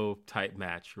Wardlow type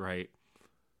match, right?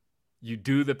 You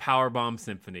do the Powerbomb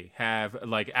Symphony. Have,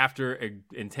 like, after an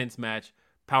intense match,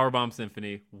 Powerbomb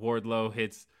Symphony, Wardlow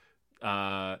hits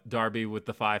Darby with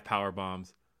the 5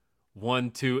 powerbombs.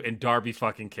 1, 2, and Darby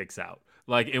fucking kicks out.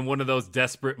 Like, in one of those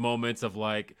desperate moments of,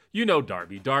 like, you know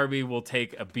Darby. Darby will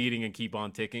take a beating and keep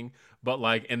on ticking. But,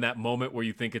 like, in that moment where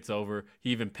you think it's over, he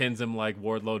even pins him like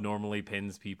Wardlow normally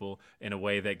pins people in a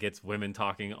way that gets women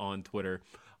talking on Twitter.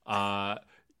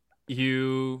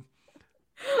 You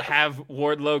have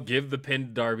Wardlow give the pin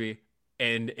to Darby,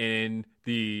 and in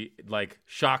the, like,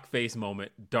 shock face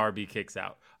moment, Darby kicks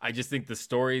out. I just think the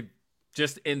story,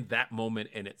 just in that moment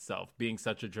in itself, being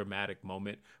such a dramatic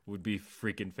moment, would be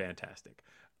freaking fantastic.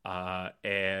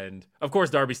 And of course,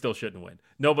 Darby still shouldn't win.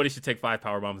 Nobody should take 5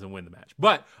 powerbombs and win the match.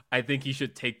 But I think he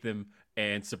should take them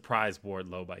and surprise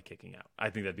Wardlow by kicking out. I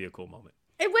think that'd be a cool moment.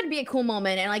 It would be a cool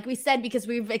moment. And like we said, because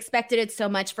we've expected it so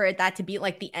much for that to be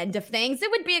like the end of things, it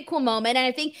would be a cool moment. And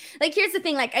I think, like, here's the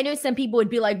thing. Like, I know some people would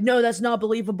be like, no, that's not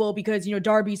believable because, you know,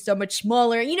 Darby's so much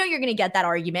smaller. You know, you're going to get that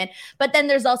argument. But then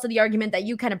there's also the argument that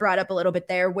you kind of brought up a little bit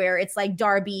there, where it's like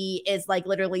Darby is like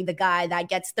literally the guy that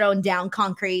gets thrown down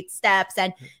concrete steps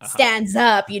and stands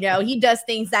up. You know, he does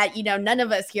things that, you know, none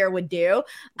of us here would do.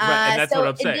 Right, and that's so what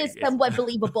I'm saying. It is somewhat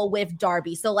believable with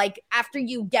Darby. So like after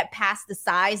you get past the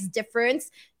size difference,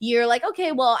 you're like,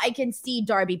 okay, well, I can see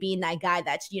Darby being that guy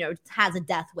that's, you know, has a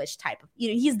death wish type of, you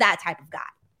know, he's that type of guy.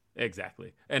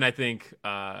 Exactly. And I think,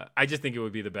 I just think it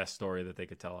would be the best story that they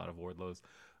could tell out of Wardlow's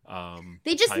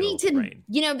they just need to, reign.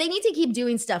 you know, they need to keep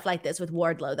doing stuff like this with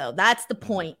Wardlow, though. That's the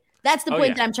point. That's the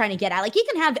point that I'm trying to get at. Like, he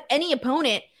can have any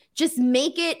opponent, just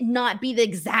make it not be the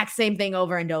exact same thing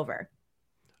over and over.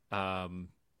 And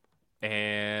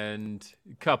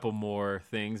a couple more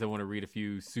things. I want to read a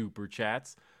few super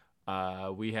chats.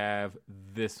 We have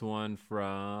this one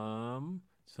from,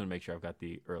 just want to make sure I've got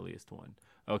the earliest one.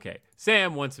 Okay.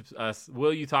 Sam wants us,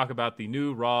 will you talk about the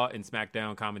new Raw and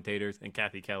SmackDown commentators? And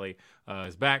Kathy Kelly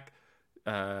is back,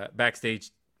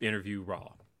 backstage interview Raw.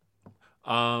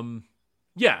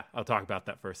 Yeah, I'll talk about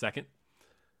that for a second.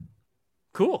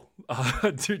 Cool.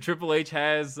 Triple H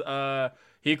has,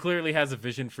 he clearly has a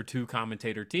vision for 2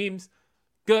 commentator teams.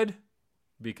 Good,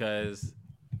 because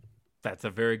that's a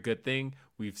very good thing.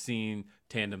 We've seen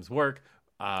tandems work.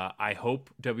 I hope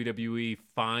WWE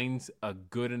finds a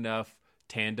good enough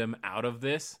tandem out of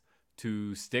this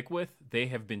to stick with. They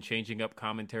have been changing up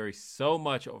commentary so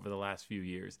much over the last few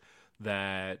years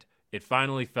that it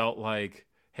finally felt like,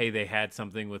 hey, they had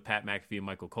something with Pat McAfee and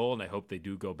Michael Cole, and I hope they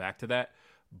do go back to that.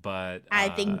 But I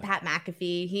think Pat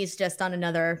McAfee, he's just on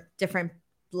another different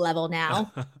level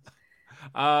now.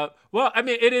 Well, I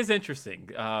mean, it is interesting.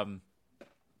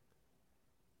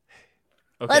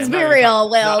 Okay, let's be real,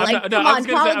 Will. No, like, come on,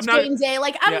 college game day.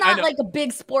 Like, I'm not like a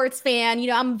big sports fan. You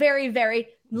know, I'm very, very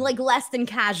like less than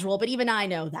casual. But even I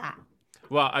know that.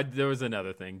 Well, there was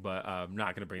another thing, but I'm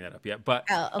not going to bring that up yet. But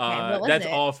that's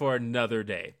all for another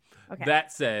day. Okay.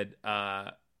 That said,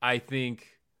 I think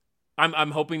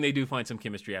I'm hoping they do find some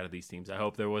chemistry out of these teams. I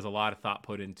hope there was a lot of thought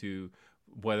put into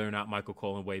whether or not Michael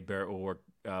Cole and Wade Barrett will work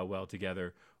well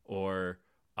together, or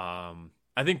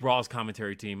I think Brawls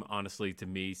commentary team, honestly, to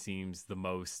me, seems the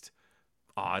most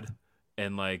odd.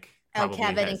 And like,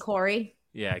 Kevin and Corey.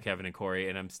 Yeah, Kevin and Corey.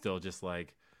 And I'm still just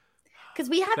like, because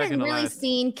we haven't really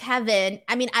seen Kevin.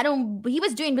 I mean,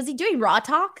 was he doing Raw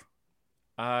Talk?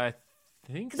 I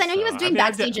think because I know he was doing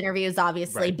backstage interviews,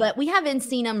 obviously, right. But we haven't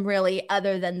seen him really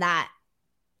other than that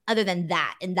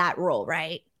in that role,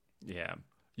 right? Yeah.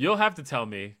 You'll have to tell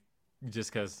me,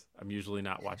 just because I'm usually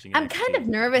not watching NXT, I'm kind of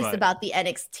nervous about the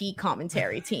NXT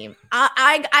commentary team.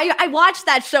 I watch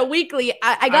that show weekly.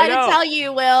 I gotta tell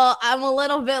you, Will, I'm a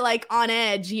little bit like on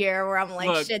edge here, where I'm like,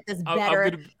 look, shit, this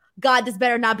better. God, this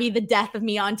better not be the death of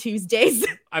me on Tuesdays.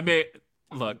 I mean,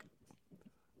 look,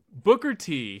 Booker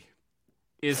T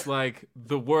is like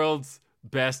the world's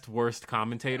best worst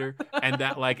commentator, and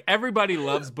that like everybody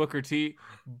loves Booker T,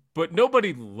 but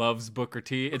nobody loves Booker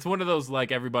T. It's one of those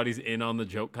like everybody's in on the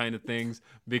joke kind of things,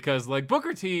 because like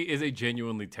Booker T is a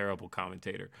genuinely terrible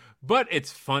commentator, but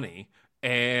it's funny.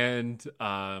 And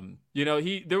you know,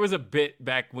 there was a bit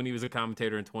back when he was a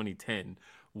commentator in 2010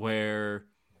 where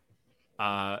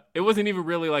it wasn't even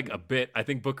really like a bit. I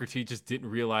think Booker T just didn't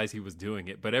realize he was doing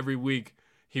it, but every week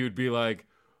he would be like,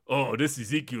 oh, this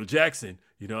Ezekiel Jackson.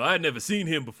 I'd never seen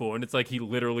him before. And it's like he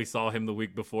literally saw him the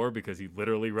week before because he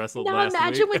literally wrestled last week. Now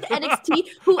imagine with NXT,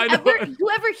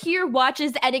 whoever here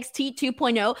watches NXT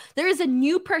 2.0, there is a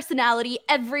new personality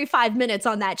every 5 minutes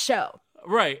on that show.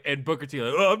 Right. And Booker T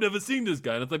like, oh, I've never seen this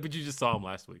guy. And it's like, but you just saw him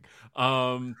last week.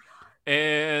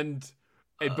 And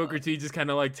Booker T just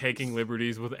kind of like taking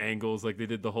liberties with angles. Like they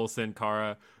did the whole Sin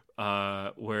Cara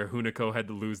where Hunico had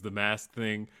to lose the mask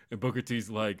thing, and Booker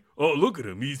T's like, oh, look at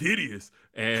him, he's hideous.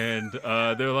 And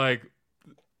they're like,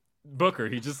 Booker,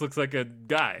 he just looks like a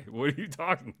guy. What are you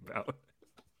talking about?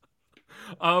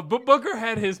 But Booker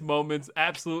had his moments.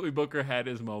 Absolutely, Booker had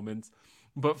his moments.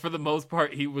 But for the most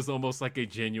part, he was almost like a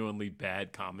genuinely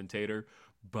bad commentator.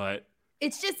 But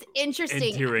it's just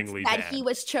interesting endearingly that bad. He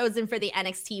was chosen for the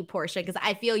NXT portion, because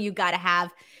I feel you gotta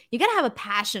have a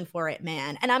passion for it,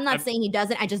 man. And I'm not saying he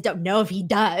doesn't. I just don't know if he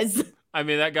does. I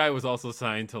mean, that guy was also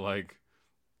signed to like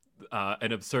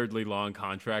an absurdly long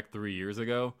contract 3 years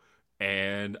ago,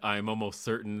 and I'm almost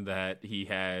certain that he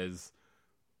has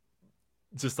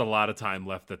just a lot of time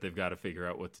left that they've got to figure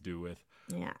out what to do with.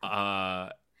 Yeah.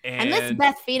 And this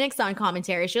Beth Phoenix on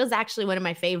commentary, she was actually one of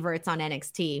my favorites on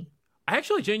NXT. I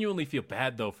actually genuinely feel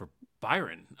bad though for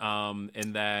Byron,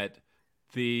 in that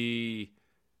this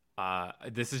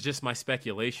is just my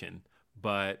speculation,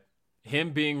 but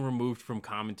him being removed from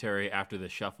commentary after the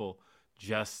shuffle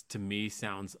just to me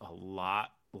sounds a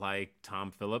lot like Tom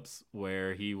Phillips,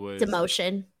 where he was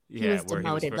demotion. Yeah, he was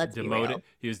demoted. Let's be real.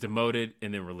 He was demoted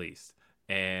and then released.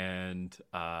 And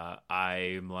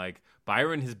I'm like,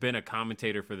 Byron has been a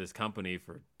commentator for this company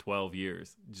for 12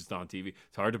 years, just on TV.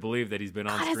 It's hard to believe that he's been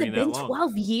on screen that long. Has it been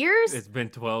 12 years? It's been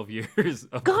 12 years.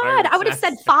 God, I would have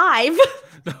said 5.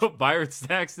 No, Byron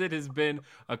Saxton has been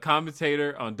a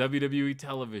commentator on WWE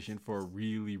television for a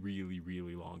really, really,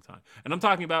 really long time. And I'm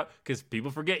talking about, because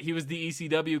people forget he was the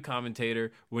ECW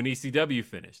commentator when ECW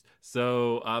finished.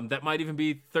 So that might even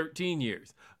be 13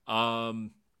 years.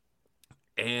 And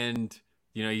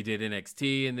he did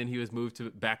NXT, and then he was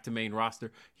moved back to main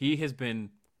roster. He has been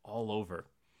all over.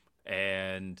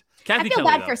 And Kathy I feel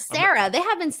Kelly, bad for Sarah. They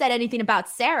haven't said anything about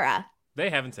Sarah. They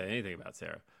haven't said anything about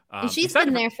Sarah. And she's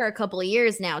been there for a couple of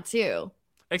years now, too.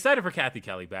 Excited for Kathy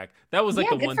Kelly back. That was like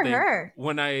the one thing. Her.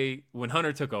 When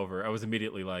Hunter took over, I was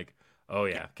immediately like, oh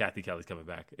yeah, Kathy Kelly's coming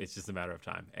back. It's just a matter of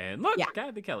time. And look,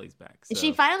 Kathy Kelly's back. So.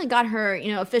 She finally got her,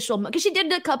 official, because she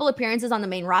did a couple appearances on the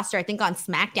main roster, I think on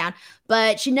SmackDown,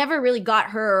 but she never really got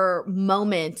her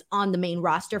moment on the main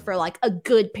roster for like a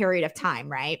good period of time,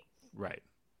 right? Right.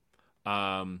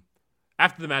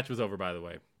 After the match was over, by the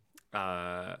way,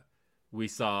 we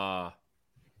saw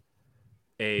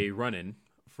a run-in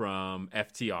from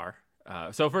FTR.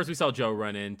 So first we saw Joe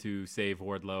run in to save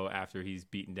Wardlow after he's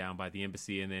beaten down by the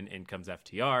Embassy, and then in comes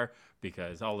FTR,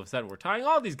 because all of a sudden we're tying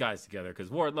all these guys together, because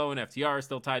Wardlow and FTR are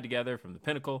still tied together from the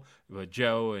Pinnacle, but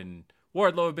Joe and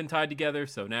Wardlow have been tied together.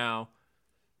 So now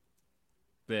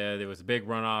there was a big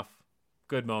runoff,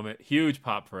 good moment, huge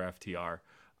pop for FTR.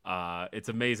 It's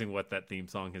amazing what that theme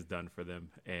song has done for them,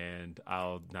 and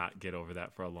I'll not get over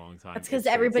that for a long time. That's because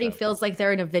everybody feels like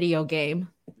they're in a video game.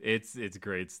 It's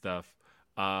great stuff.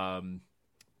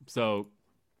 So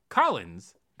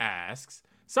Collins asks,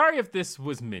 sorry if this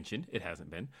was mentioned, it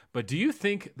hasn't been, but do you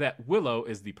think that Willow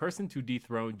is the person to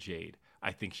dethrone Jade?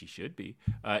 I think she should be.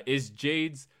 Is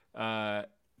Jade's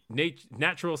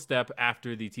natural step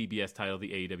after the TBS title,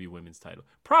 the AEW women's title?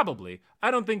 Probably.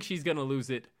 I don't think she's going to lose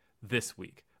it this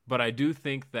week, but I do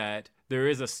think that there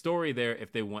is a story there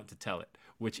if they want to tell it,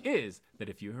 which is that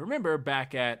if you remember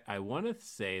back at, I want to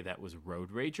say that was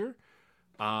Road Rager,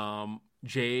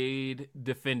 Jade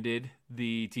defended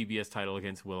the TBS title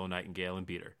against Willow Nightingale and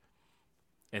beat her.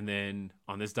 And then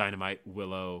on this Dynamite,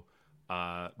 Willow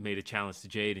made a challenge to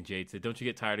Jade, and Jade said, don't you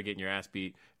get tired of getting your ass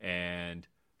beat? And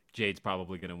Jade's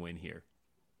probably going to win here.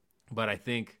 But I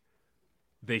think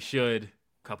they should,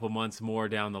 a couple months more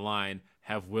down the line,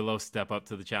 have Willow step up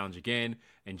to the challenge again,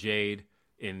 and Jade,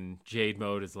 in Jade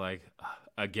mode, is like,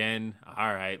 again,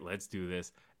 all right, let's do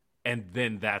this. And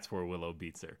then that's where Willow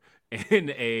beats her. In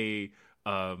a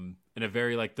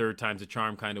very like third time's a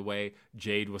charm kind of way.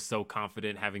 Jade was so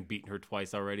confident, having beaten her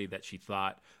twice already, that she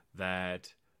thought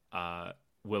that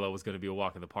Willow was going to be a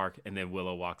walk in the park, and then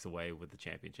Willow walks away with the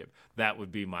championship. That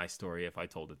would be my story if I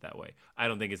told it that way. I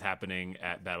don't think it's happening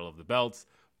at Battle of the Belts,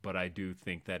 but I do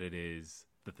think that it is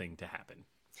the thing to happen.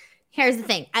 Here's the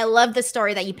thing. I love the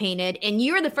story that you painted, and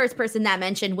you were the first person that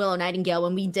mentioned Willow Nightingale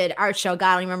when we did our show.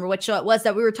 God, I don't remember what show it was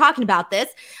that we were talking about this.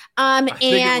 I think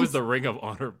it was the Ring of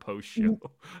Honor post show.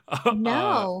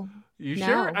 No. You No.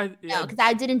 sure? No, because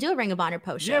I didn't do a Ring of Honor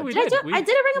post show. Yeah, we did. I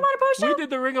did a Ring of Honor post show? We did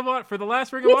the Ring of Honor for the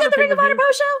last Ring We of Honor. did the Ring of Honor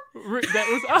post show? That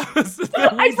was us.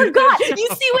 I forgot. You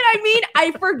see what I mean?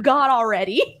 I forgot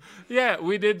already. Yeah,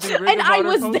 we did the Ring And of Honor I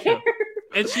was post there. show.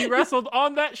 And she wrestled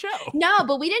on that show. No,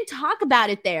 but we didn't talk about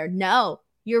it there. No,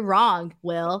 you're wrong,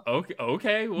 Will.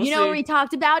 Okay. We'll you know see. where we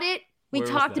talked about it? We Where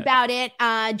was talked that? about it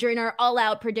during our All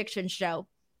Out prediction show.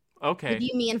 Okay. With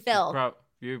you, me, and Phil.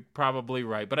 You're probably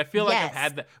right, but I feel like I've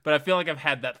had that. But I feel like I've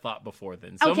had that thought before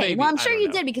then. So Okay, maybe, well, I'm sure you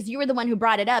know. did because you were the one who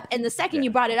brought it up. And the second you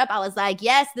brought it up, I was like,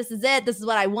 yes, this is it. This is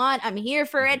what I want. I'm here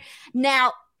for it.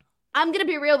 Now, I'm gonna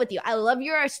be real with you. I love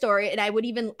your story, and I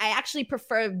actually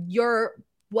prefer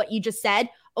what you just said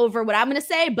over what I'm gonna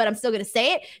say, but I'm still gonna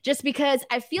say it just because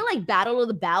I feel like Battle of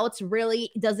the Belts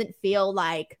really doesn't feel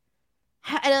like.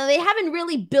 They haven't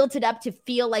really built it up to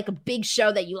feel like a big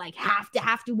show that you like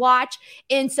have to watch.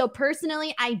 And so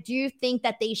personally, I do think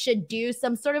that they should do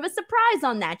some sort of a surprise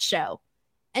on that show.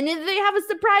 And if they have a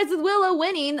surprise with Willow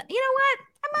winning, you know what?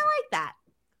 I might like that.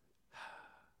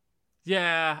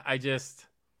 Yeah,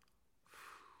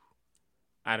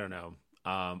 I don't know.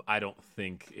 I don't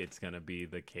think it's going to be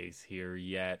the case here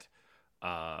yet.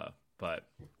 But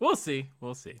we'll see.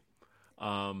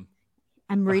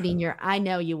 I'm reading I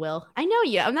know you will. I know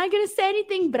you. I'm not going to say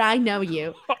anything, but I know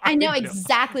you. I know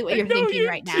exactly what you're thinking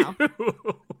right now.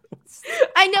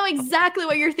 I know exactly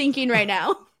what you're thinking right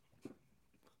now.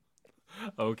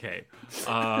 Okay.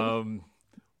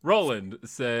 Roland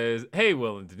says, "Hey,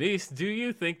 Will and Denise, do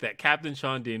you think that Captain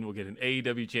Shawn Dean will get an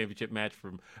AEW championship match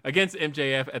against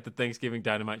MJF at the Thanksgiving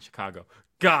Dynamite in Chicago?"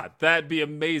 God, that'd be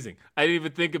amazing. I didn't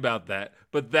even think about that,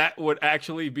 but that would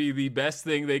actually be the best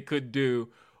thing they could do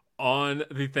on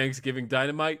the Thanksgiving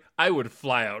Dynamite. I would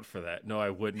fly out for that. No,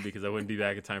 I wouldn't because I wouldn't be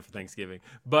back in time for Thanksgiving.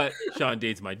 But Shawn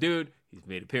Dean's my dude. He's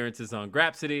made appearances on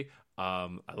Grapsody.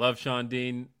 I love Shawn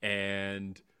Dean,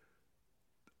 and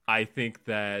I think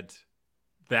that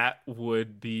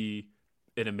would be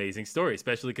an amazing story,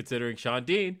 especially considering Shawn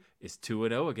Dean is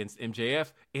 2-0 against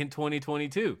MJF in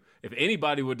 2022. If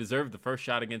anybody would deserve the first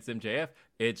shot against MJF,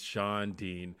 it's Shawn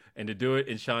Dean. And to do it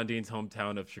in Shawn Dean's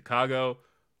hometown of Chicago,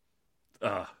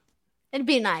 it'd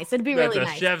be nice. It'd be really nice.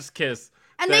 That's a chef's kiss.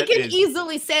 And they can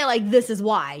easily say, like, this is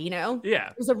why, you know?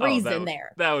 Yeah. There's a reason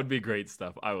there. That would be great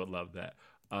stuff. I would love that.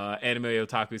 Anime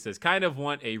Otaku says, kind of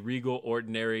want a Regal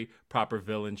Ordinary proper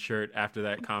villain shirt after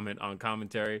that comment on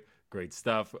commentary. Great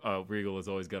stuff. Regal is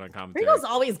always good on commentary. Regal's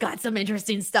always got some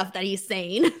interesting stuff that he's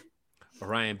saying.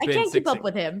 Orion I can't keep up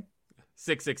with him.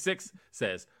 666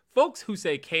 says, folks who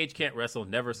say Cage can't wrestle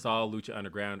never saw Lucha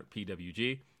Underground or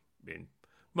PWG. I mean,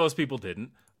 most people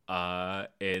didn't.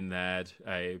 In that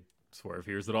I Swerve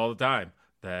hears it all the time.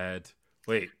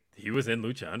 Wait, he was in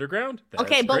Lucha Underground? That's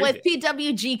okay, but crazy. with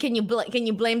PWG, can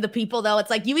you blame the people though? It's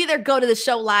like you either go to the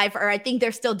show live, or I think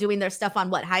they're still doing their stuff on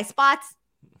High Spots.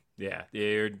 Yeah,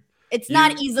 it's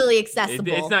not easily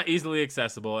accessible. It's not easily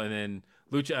accessible. And then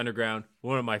Lucha Underground,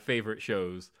 one of my favorite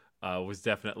shows, was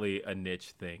definitely a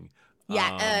niche thing.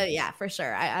 Yeah, for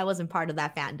sure. I wasn't part of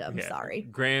that fandom. Yeah. Sorry.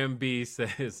 Graham B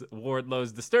says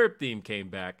Wardlow's Disturbed theme came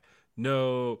back.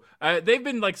 No, they've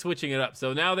been like switching it up.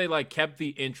 So now they like kept the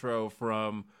intro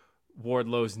from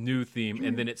Wardlow's new theme,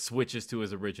 and then it switches to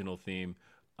his original theme,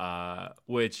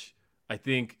 which I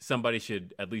think somebody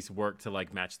should at least work to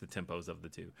like match the tempos of the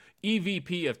two.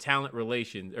 EVP of Talent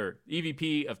Relations,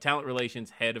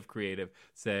 head of creative,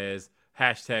 says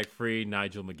 #free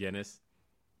Nigel McGuinness.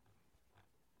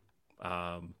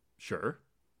 Sure.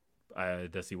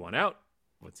 Does he want out?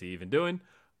 What's he even doing?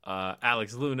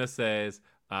 Alex Luna says,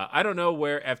 I don't know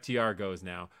where FTR goes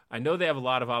now. I know they have a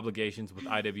lot of obligations with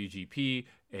IWGP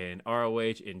and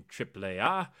ROH and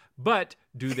AAA, but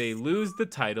do they lose the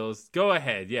titles? Go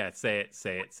ahead. Yeah, say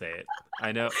it.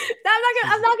 I know.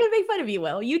 I'm not gonna make fun of you,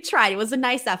 Will. You tried. It was a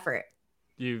nice effort.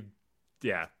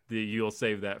 You'll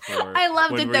save that for I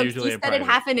loved when it we're though. usually You in said it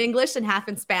private. half in English and half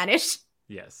in Spanish.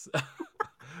 Yes.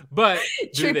 But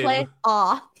Triple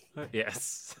A.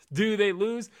 Yes. Do they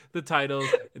lose the titles,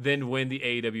 then win the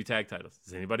AEW tag titles?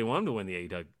 Does anybody want them to win the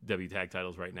AEW tag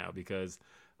titles right now? Because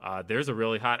there's a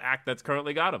really hot act that's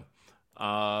currently got them.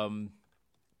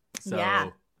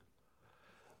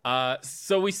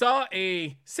 So we saw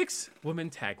a 6-woman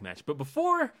tag match. But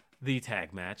before the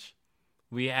tag match,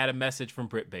 we had a message from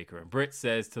Britt Baker. And Britt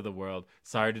says to the world,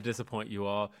 sorry to disappoint you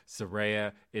all.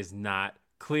 Saraya is not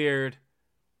cleared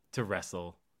to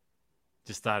wrestle.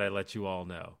 Just thought I'd let you all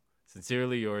know.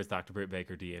 Sincerely yours, Dr. Britt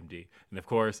Baker, DMD. And of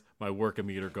course, my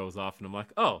work-a-meter goes off, and I'm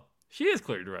like, oh, she is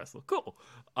cleared to wrestle. Cool.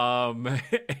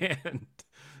 And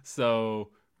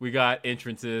so we got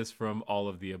entrances from all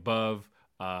of the above.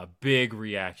 Big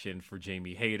reaction for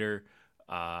Jamie Hayter.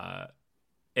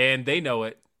 And they know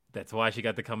it. That's why she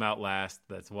got to come out last.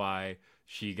 That's why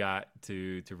she got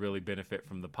to really benefit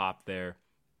from the pop there.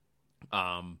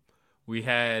 We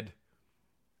had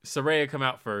Saraya come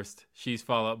out first. She's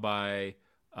followed by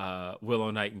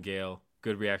Willow Nightingale.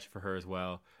 Good reaction for her as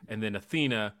well. And then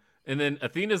Athena. And then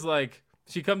Athena's like,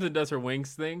 she comes and does her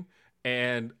wings thing.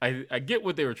 And I get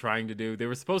what they were trying to do. They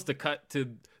were supposed to cut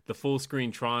to the full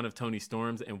screen Tron of Toni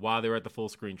Storms. And while they were at the full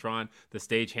screen Tron, the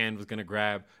stagehand was going to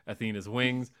grab Athena's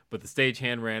wings. But the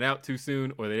stagehand ran out too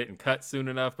soon, or they didn't cut soon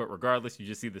enough. But regardless, you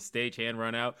just see the stagehand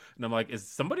run out. And I'm like, is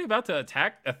somebody about to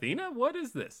attack Athena? What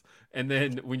is this? And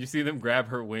then when you see them grab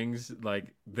her wings,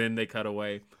 like, then they cut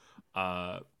away.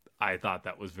 I thought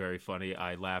that was very funny.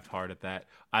 I laughed hard at that.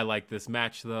 I like this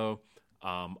match, though.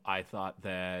 I thought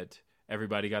that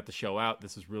everybody got to show out.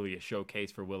 This was really a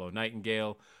showcase for Willow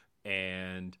Nightingale.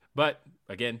 But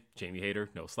again, Jamie Hayter,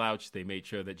 no slouch. They made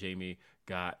sure that Jamie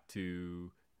got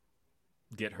to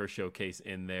get her showcase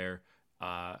in there.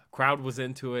 Crowd was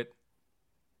into it.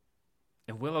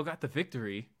 And Willow got the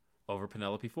victory over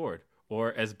Penelope Ford.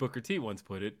 Or as Booker T once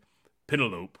put it,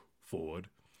 Penelope Ford.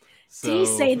 So, did he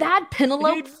say that?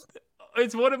 Penelope?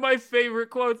 It's one of my favorite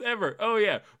quotes ever. Oh,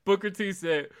 yeah. Booker T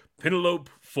said,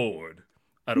 Penelope Ford.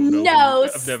 I don't know. No,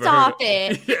 I've never stop heard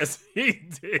it. Yes, he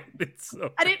did. It's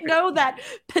so I didn't know that.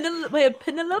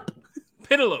 Penelope?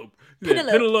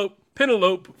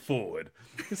 Penelope Ford.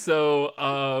 So,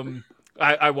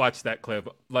 I watched that clip.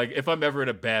 Like, if I'm ever in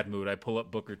a bad mood, I pull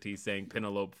up Booker T saying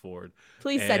Penelope Ford.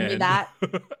 Please send me that.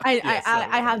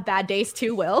 I have bad days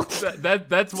too, Will.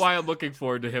 That's why I'm looking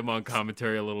forward to him on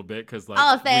commentary a little bit, because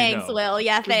oh, thanks, Will.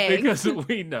 Yeah, thanks. Because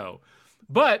we know.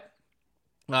 But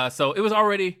so it was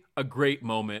already a great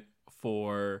moment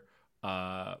for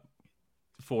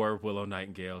Willow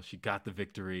Nightingale. She got the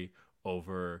victory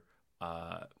over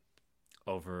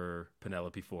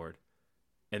Penelope Ford.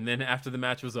 And then after the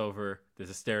match was over, there's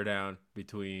a stare down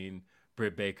between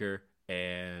Britt Baker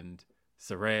and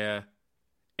Saraya,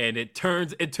 and it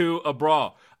turns into a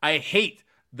brawl. I hate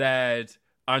that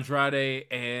Andrade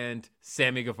and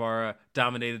Sammy Guevara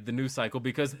dominated the news cycle,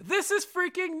 because this is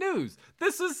freaking news.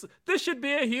 This should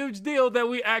be a huge deal that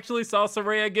we actually saw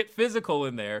Saraya get physical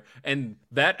in there, and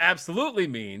that absolutely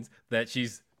means that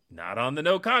she's not on the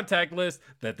no contact list,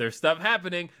 that there's stuff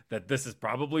happening, that this is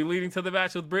probably leading to the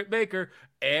match with Britt Baker,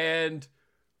 and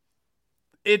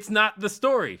it's not the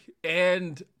story.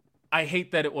 And I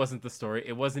hate that it wasn't the story.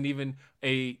 It wasn't even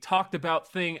a talked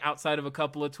about thing outside of a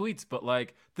couple of tweets, but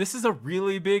like, this is a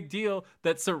really big deal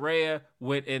that Saraya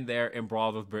went in there and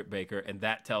brawled with Britt Baker, and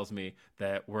that tells me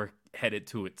that we're headed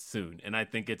to it soon. And I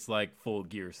think it's like full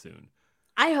gear soon.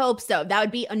 I hope so. That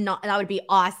would be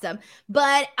awesome.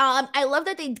 But I love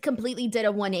that they completely did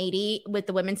a 180 with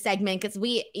the women's segment, because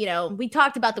we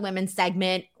talked about the women's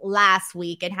segment last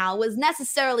week and how it was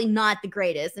necessarily not the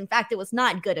greatest. In fact, it was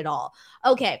not good at all.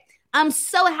 Okay. I'm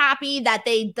so happy that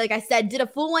they, like I said, did a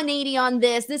full 180 on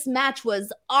this. This match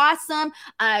was awesome,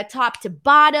 top to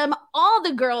bottom. All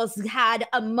the girls had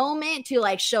a moment to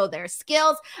like show their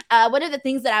skills. One of the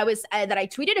things that I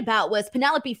tweeted about was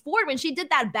Penelope Ford when she did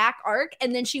that back arc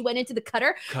and then she went into the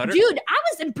cutter. Dude, I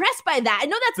was impressed by that. I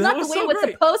know that's not the way it was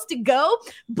supposed to go,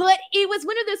 but it was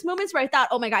one of those moments where I thought,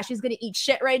 oh my gosh, she's gonna eat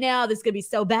shit right now. This is gonna be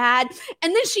so bad,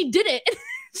 and then she did it.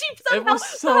 She somehow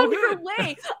found her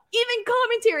way. Even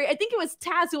commentary, I think it was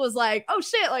Taz who was like, oh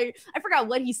shit, like I forgot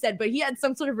what he said, but he had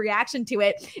some sort of reaction to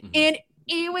it. Mm-hmm. And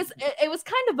it was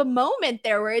kind of a moment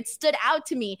there where it stood out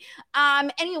to me.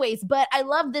 Anyways, but I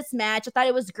love this match. I thought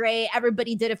it was great.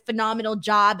 Everybody did a phenomenal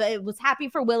job. I was happy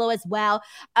for Willow as well.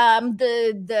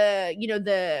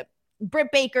 The Britt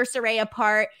Baker Saraya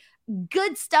part,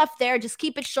 good stuff there. Just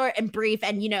keep it short and brief,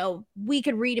 and we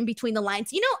could read in between the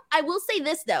lines. I will say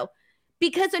this though.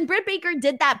 Because when Britt Baker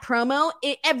did that promo,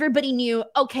 everybody knew,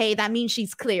 okay, that means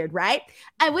she's cleared, right?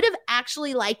 I would have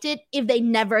actually liked it if they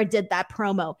never did that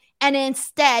promo. And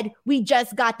instead, we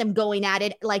just got them going at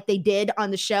it like they did on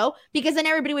the show. Because then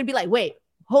everybody would be like, wait,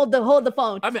 hold the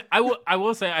phone. I mean, I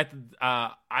will say,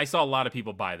 I saw a lot of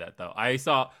people buy that, though. I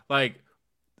saw, like,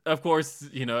 of course,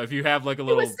 if you have like a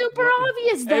little... It was super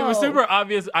obvious, though. It was super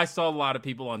obvious. I saw a lot of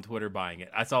people on Twitter buying it.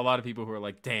 I saw a lot of people who were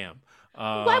like, damn.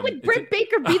 Why would Britt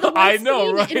Baker be the one I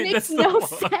know, right? It makes no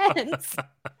sense.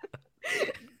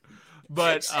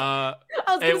 But I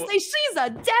was going to say, she's a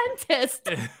dentist.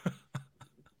 No,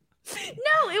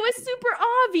 it was super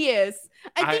obvious.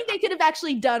 I think they could have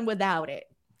actually done without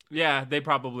it. Yeah, they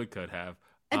probably could have.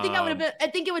 I think it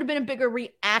would have been a bigger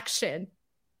reaction.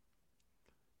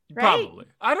 Right? Probably.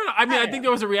 I don't know. I mean, I think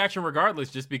there was a reaction regardless,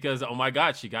 just because, oh my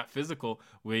God, she got physical.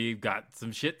 We've got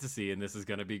some shit to see, and this is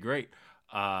going to be great.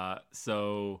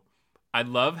 So I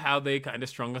love how they kind of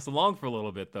strung us along for a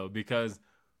little bit, though, because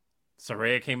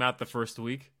Saraya came out the first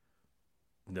week,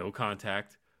 no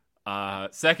contact.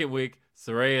 Second week,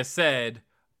 Saraya said,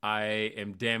 "I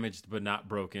am damaged but not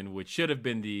broken," which should have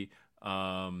been the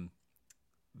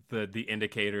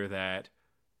indicator that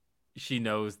she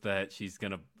knows that she's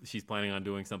planning on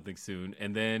doing something soon.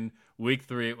 And then week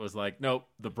 3, it was like, nope,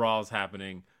 the brawl's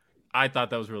happening. I thought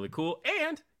that was really cool.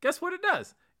 And guess what it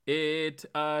does? It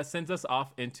sends us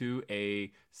off into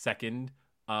a second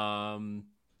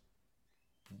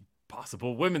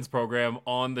possible women's program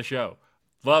on the show.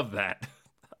 Love that.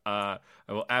 I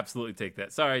will absolutely take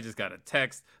that. Sorry, I just got a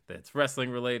text that's wrestling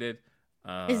related.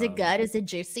 Is it good? Is it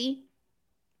juicy?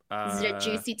 Is it a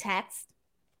juicy text?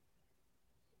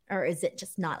 Or is it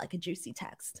just not like a juicy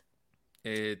text?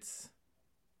 It's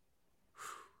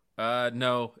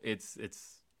no, it's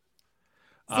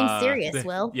seems serious,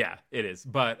 Will. Yeah, it is.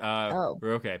 But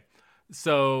we're okay.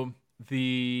 So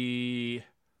the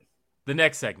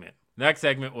next segment. Next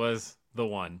segment was the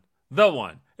one.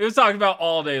 It was talked about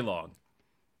all day long.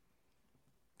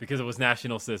 Because it was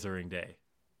National Scissoring Day.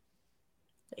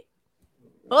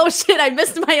 Oh shit, I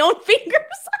missed my own fingers.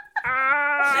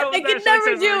 I could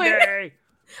never do it.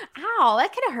 Ow, that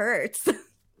kind of hurts.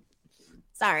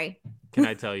 Sorry. Can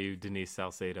I tell you, Denise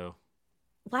Salcedo?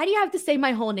 Why do you have to say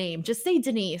my whole name? Just say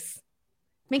Denise.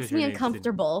 Makes me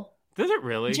uncomfortable. Does it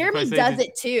really? Jeremy does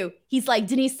it too. He's like,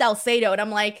 Denise Salcedo. And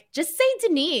I'm like, just say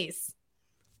Denise.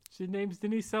 Your name's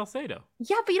Denise Salcedo.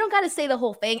 Yeah, but you don't got to say the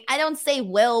whole thing. I don't say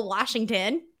Will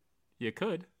Washington. You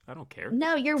could. I don't care.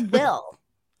 No, you're Will.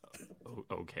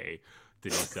 Okay.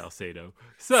 Denise Salcedo.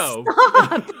 So.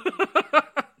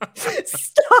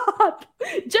 Stop.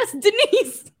 Just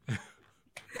Denise.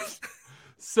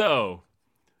 So,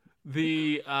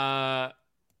 I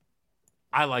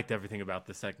liked everything about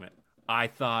this segment. I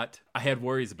thought I had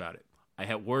worries about it. I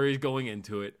had worries going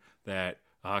into it that,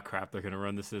 crap, they're going to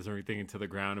run the scissoring thing into the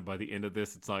ground, and by the end of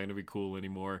this, it's not going to be cool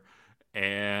anymore.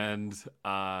 And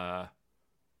I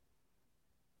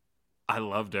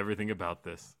loved everything about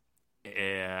this.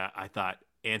 I thought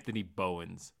Anthony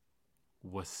Bowens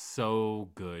was so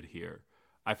good here.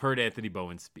 I've heard Anthony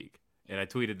Bowens speak, and I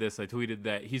tweeted this. I tweeted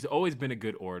that he's always been a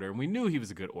good orator, and we knew he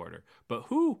was a good orator, but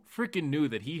who freaking knew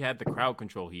that he had the crowd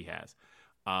control he has?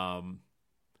 And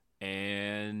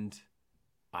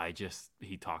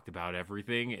he talked about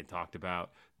everything. It talked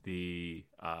about the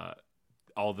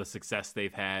all the success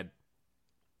they've had.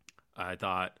 I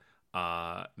thought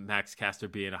Max Caster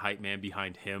being a hype man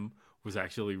behind him was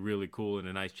actually really cool and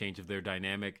a nice change of their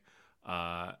dynamic.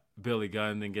 Billy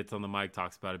Gunn then gets on the mic,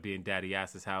 talks about it being Daddy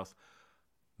Ass's house.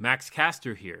 Max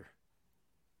Caster here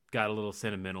got a little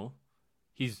sentimental.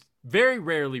 He's very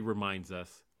rarely reminds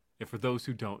us, and for those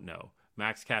who don't know,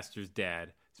 Max Caster's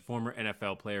dad is former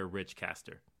NFL player Rich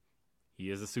Caster. He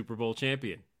is a Super Bowl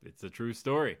champion. It's a true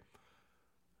story.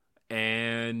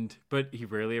 But he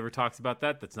rarely ever talks about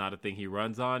that. That's not a thing he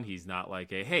runs on. He's not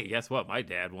like, hey, guess what? My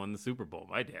dad won the Super Bowl.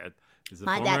 My dad is a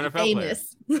former NFL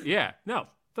famous player. Yeah, no,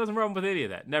 doesn't run with any of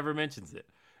that. Never mentions it.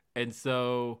 And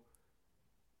so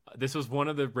this was one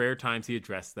of the rare times he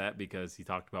addressed that, because he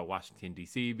talked about Washington,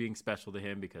 D.C. being special to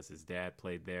him because his dad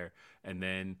played there. And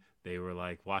then they were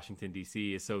like, Washington,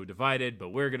 D.C. is so divided, but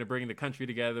we're going to bring the country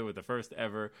together with the first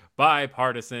ever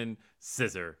bipartisan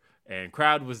scissor. And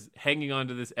crowd was hanging on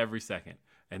to this every second.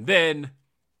 And then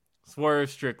Swerve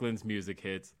Strickland's music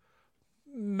hits.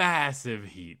 Massive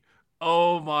heat.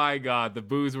 Oh my God, the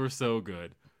boos were so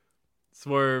good.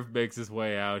 Swerve makes his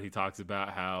way out. He talks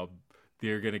about how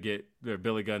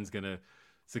Billy Gunn's going to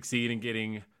succeed in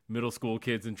getting middle school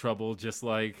kids in trouble just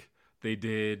like they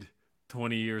did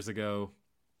 20 years ago.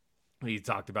 He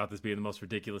talked about this being the most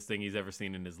ridiculous thing he's ever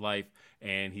seen in his life,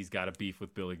 and he's got a beef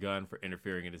with Billy Gunn for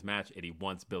interfering in his match, and he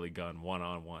wants Billy Gunn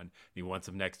one-on-one. He wants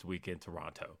him next week in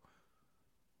Toronto.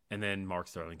 And then Mark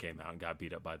Sterling came out and got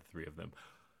beat up by the three of them.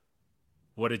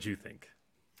 What did you think?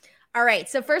 All right.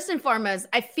 So first and foremost,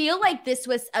 I feel like this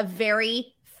was a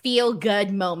very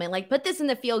feel-good moment. Like, put this in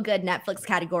the feel-good Netflix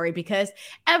category, because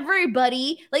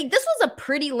everybody, like, this was a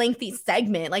pretty lengthy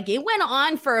segment. Like, it went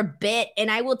on for a bit,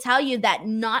 and I will tell you that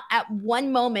not at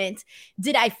one moment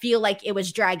did I feel like it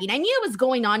was dragging. I knew it was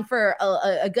going on for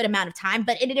a good amount of time,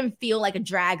 but it didn't feel like a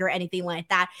drag or anything like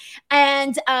that.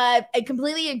 And I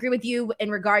completely agree with you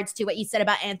in regards to what you said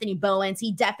about Anthony Bowens.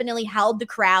 He definitely held the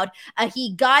crowd.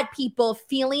 He got people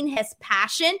feeling his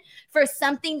passion for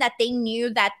something that they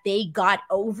knew that they got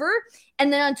over.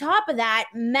 And then on top of that,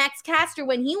 Max Caster,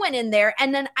 when he went in there,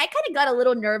 and then I kind of got a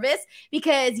little nervous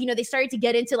because, they started to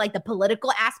get into like the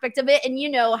political aspect of it. And you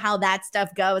know how that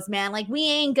stuff goes, man. Like, we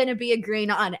ain't going to be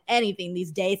agreeing on anything these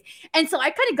days. And so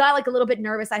I kind of got like a little bit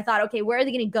nervous. I thought, okay, where are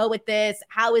they going to go with this?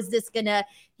 How is this going to,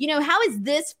 how is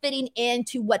this fitting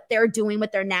into what they're doing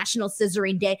with their National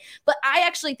Scissoring Day? But I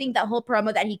actually think that whole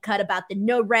promo that he cut about the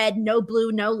no red, no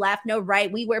blue, no left, no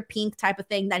right, we wear pink type of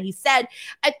thing that he said,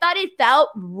 I thought it felt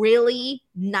really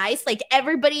nice. Like,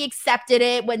 everybody accepted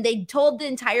it when they told the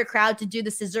entire crowd to do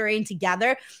the scissoring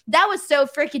together. That was so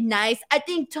freaking nice. I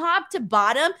think top to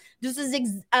bottom,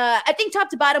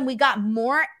 we got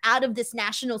more out of this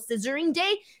National Scissoring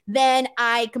Day than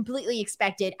I completely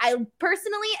expected. I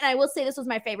personally, and I will say this was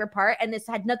my favorite part, and this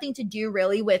had nothing to do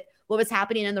really with what was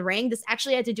happening in the ring. This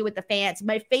actually had to do with the fans.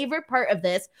 My favorite part of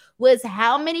this was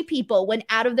how many people went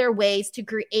out of their ways to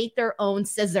create their own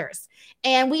scissors.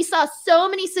 And we saw so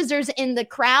many scissors in the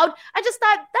crowd. I just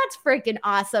thought that's freaking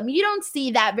awesome. You don't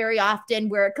see that very often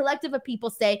where a collective of people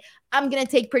say, I'm going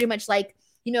to take pretty much like,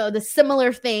 the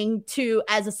similar thing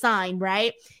as a sign,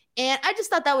 right? And I just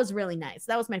thought that was really nice.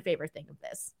 That was my favorite thing of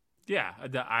this. Yeah,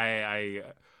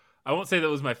 I won't say that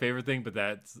was my favorite thing, but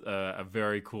that's a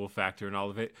very cool factor in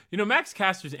all of it. Max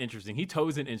Caster's interesting. He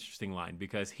toes an interesting line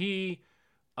because he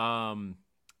mentions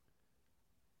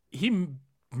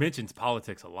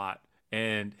politics a lot.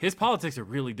 And his politics are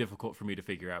really difficult for me to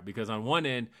figure out because on one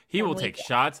end, he will take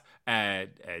shots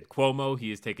at Cuomo.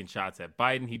 He has taken shots at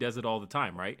Biden. He does it all the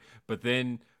time, right? But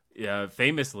then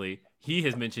famously, he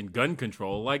has mentioned gun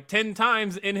control like 10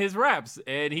 times in his raps.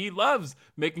 And he loves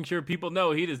making sure people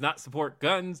know he does not support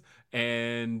guns.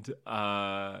 And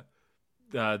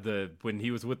when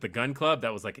he was with the gun club,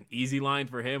 that was like an easy line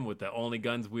for him with the only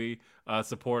guns we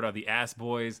support are the ass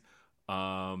boys.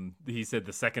 He said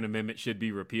the Second Amendment should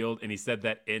be repealed, and he said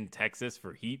that in Texas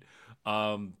for heat.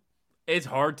 It's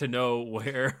hard to know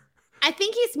where. I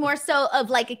think he's more so of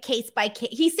like a case by case.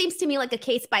 He seems to me like a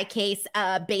case by case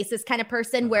basis kind of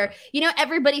person where,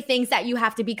 everybody thinks that you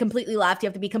have to be completely left. You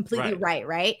have to be completely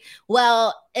right?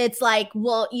 Well, it's like,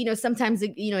 sometimes,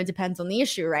 it depends on the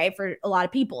issue, right? For a lot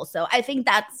of people. So I think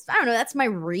that's my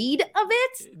read of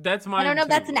it. That's my, I don't know if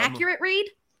that's an accurate read.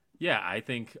 Yeah, I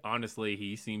think, honestly,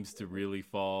 he seems to really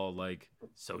fall, like,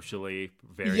 socially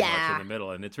very much in the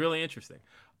middle, and it's really interesting.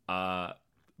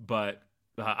 But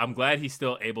I'm glad he's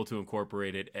still able to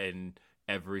incorporate it in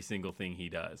every single thing he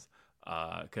does,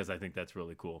 because I think that's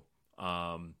really cool.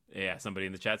 Somebody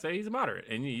in the chat said he's a moderate,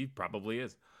 and he probably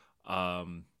is. But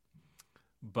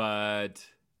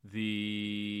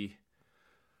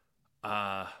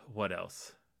what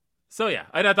else? So, yeah,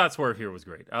 I thought Swerve here was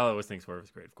great. I always think Swerve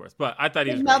was great, of course. But I thought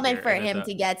he was great. Moment for him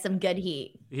to get some good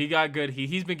heat. He got good heat.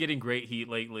 He's been getting great heat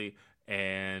lately.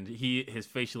 And his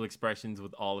facial expressions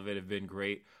with all of it have been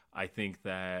great. I think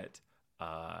that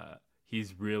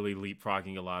he's really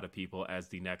leapfrogging a lot of people as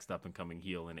the next up-and-coming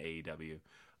heel in AEW.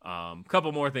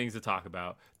 Couple more things to talk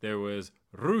about. There was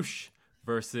Rush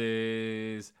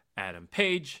versus Adam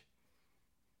Page.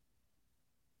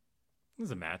 It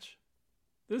was a match.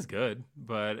 It was good,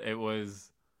 but it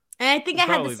was... And I think I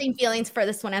had the same feelings for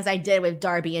this one as I did with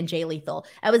Darby and Jay Lethal.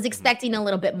 I was expecting a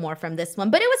little bit more from this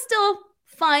one, but it was still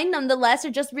fine nonetheless.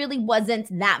 It just really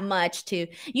wasn't that much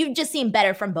you've just seen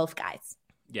better from both guys.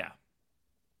 Yeah.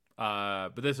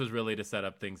 But this was really to set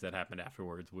up things that happened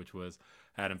afterwards, which was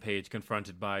Adam Page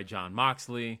confronted by Jon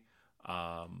Moxley.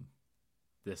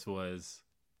 This is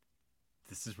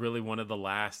really one of the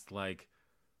last,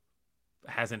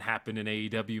 hasn't happened in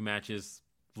AEW matches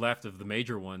left of the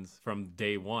major ones from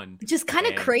day one. Just kind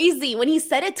of crazy. When he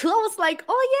said it too, I was like,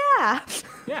 oh yeah.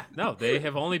 Yeah, no, they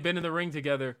have only been in the ring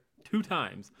together 2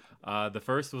 times. The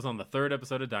first was on the 3rd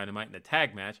episode of Dynamite in the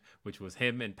tag match, which was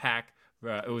him and Pac.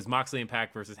 It was Moxley and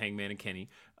Pac versus Hangman and Kenny.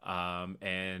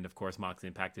 And of course, Moxley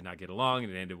and Pac did not get along,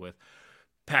 and it ended with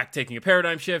Pac taking a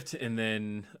paradigm shift. And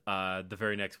then the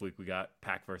very next week, we got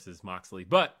Pac versus Moxley.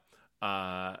 But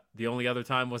the only other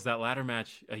time was that ladder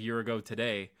match a year ago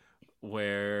today,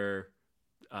 where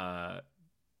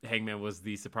Hangman was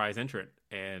the surprise entrant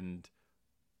and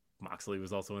Moxley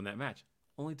was also in that match.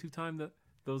 Only 2 times that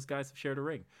those guys have shared a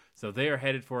ring. So they are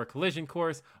headed for a collision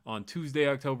course on Tuesday,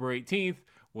 October 18th,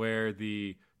 where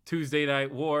the Tuesday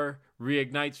Night War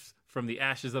reignites from the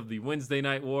ashes of the Wednesday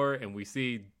Night War, and we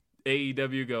see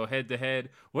AEW go head to head.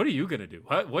 What are you going to do?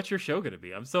 What's your show going to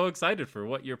be? I'm so excited for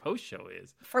what your post show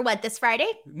is. For what, this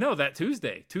Friday? No, that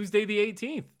Tuesday the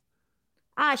 18th.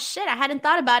 Ah, shit, I hadn't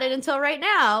thought about it until right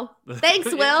now.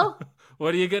 Thanks, Will.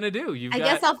 What are you going to do? I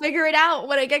guess I'll figure it out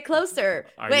when I get closer.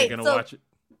 Are you going to watch it?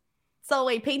 So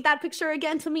wait, paint that picture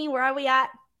again to me. Where are we at?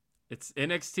 It's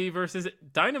NXT versus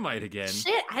Dynamite again.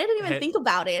 Shit, I didn't even think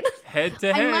about it. Head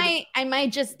to head. I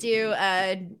might just do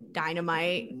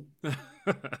Dynamite.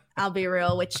 I'll be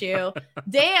real with you.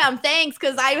 Damn, thanks,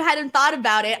 because I hadn't thought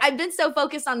about it. I've been so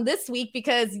focused on this week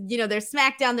because, there's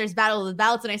SmackDown, there's Battle of the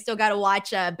Belts, and I still got to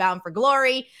watch Bound for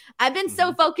Glory. I've been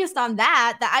so focused on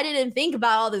that I didn't think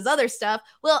about all this other stuff.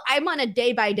 Well, I'm on a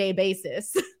day-by-day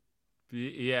basis.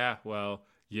 Yeah, well,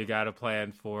 you got to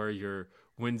plan for your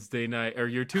Wednesday night or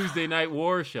your Tuesday night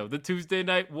war show. The Tuesday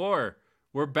night war.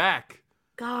 We're back.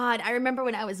 God, I remember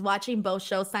when I was watching both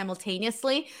shows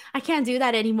simultaneously. I can't do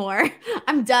that anymore.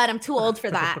 I'm done. I'm too old for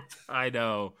that. I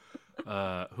know.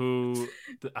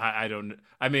 I don't.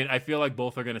 I mean, I feel like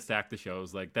both are going to stack the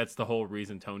shows. Like, that's the whole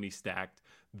reason Tony stacked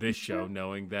this show,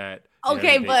 knowing that.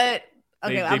 Okay,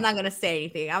 I'm not going to say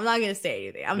anything. I'm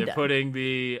They're done. putting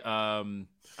the.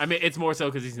 I mean, it's more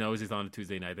so because he knows he's on a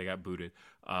Tuesday night. They got booted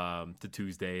to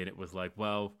Tuesday, and it was like,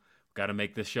 well, got to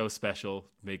make this show special.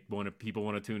 People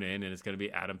want to tune in, and it's going to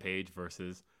be Adam Page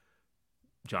versus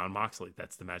Jon Moxley.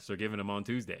 That's the match they're giving him on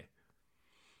Tuesday.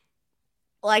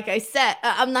 Like I said,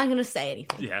 I'm not going to say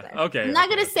anything. Yeah, okay. I'm not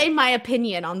going to say my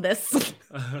opinion on this.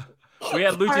 We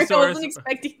had Luchasaurus. I wasn't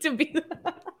expecting to be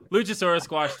that. Luchasaurus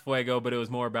squashed Fuego, but it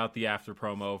was more about the after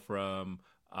promo from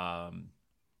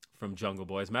Jungle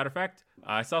Boy. As a matter of fact,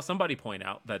 I saw somebody point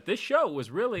out that this show was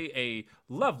really a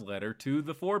love letter to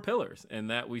the Four Pillars,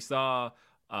 and that we saw,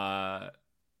 the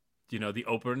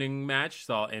opening match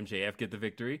saw MJF get the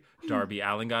victory. Darby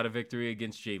Allin got a victory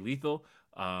against Jay Lethal.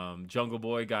 Jungle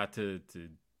Boy got to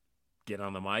get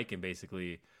on the mic and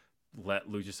basically let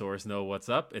Luchasaurus know what's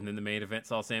up, and then the main event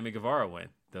saw Sammy Guevara win.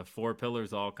 The Four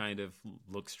Pillars all kind of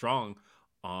look strong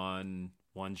on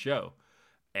one show,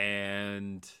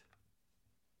 and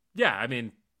yeah, I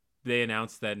mean, they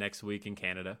announced that next week in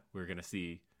Canada, we're going to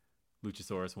see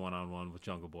Luchasaurus one-on-one with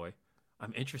Jungle Boy.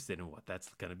 I'm interested in what that's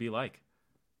going to be like.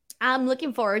 I'm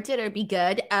looking forward to it. It'll be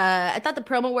good. I thought the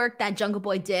promo work that Jungle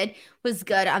Boy did was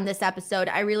good on this episode.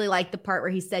 I really liked the part where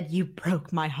he said, "You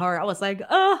broke my heart." I was like,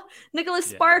 oh, Nicholas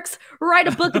Sparks, write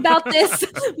a book about this.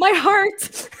 My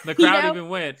heart. The crowd even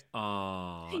went,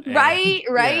 oh. Right?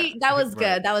 Yeah. That was good.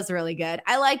 Right. That was really good.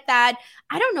 I like that.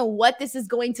 I don't know what this is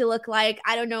going to look like.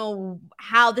 I don't know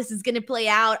how this is going to play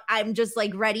out. I'm just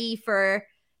ready for...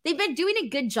 They've been doing a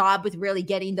good job with really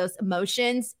getting those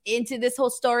emotions into this whole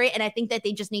story, and I think that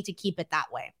they just need to keep it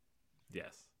that way.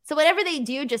 Yes. So whatever they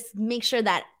do, just make sure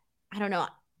that, I don't know,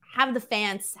 have the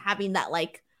fans having that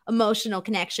emotional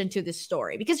connection to this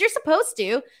story, because you're supposed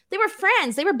to. They were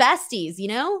friends. They were besties,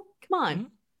 Come on. Mm-hmm.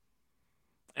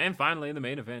 And finally, in the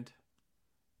main event,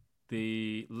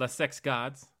 the La Sex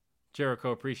Gods, Jericho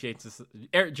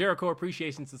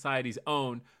Appreciation Society's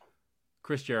own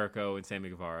Chris Jericho and Sammy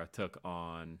Guevara took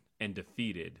on and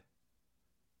defeated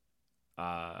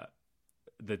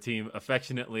the team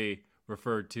affectionately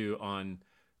referred to on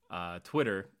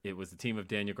Twitter. It was the team of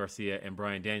Daniel Garcia and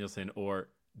Bryan Danielson, or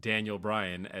Daniel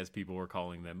Bryan, as people were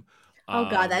calling them. Oh,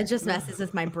 God, that just messes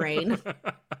with my brain.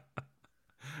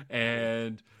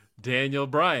 And Daniel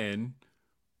Bryan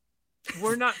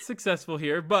were not successful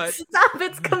here, but... Stop,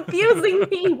 it's confusing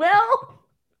me, Will.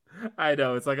 I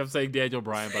know, it's like I'm saying Daniel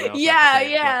Bryan, but I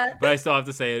also but I still have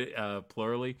to say it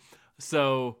plurally.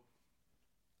 So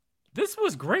this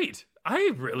was great.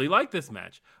 I really liked this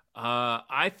match.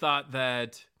 I thought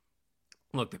that,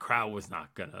 look, the crowd was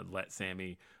not gonna let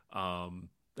Sammy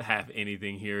have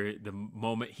anything here. The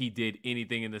moment he did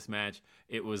anything in this match,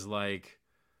 it was like,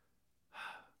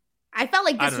 I felt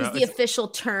like this was the official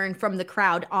turn from the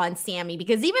crowd on Sammy,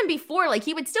 because even before,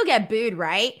 he would still get booed,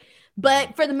 right?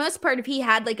 But for the most part, if he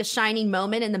had a shining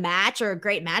moment in the match or a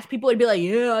great match, people would be like,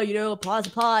 yeah,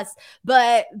 applause.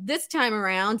 But this time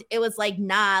around, it was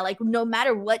nah, no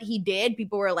matter what he did,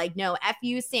 people were like, no, F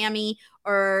you, Sammy,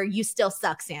 or you still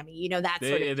suck, Sammy.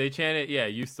 They chanted, yeah,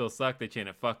 you still suck. They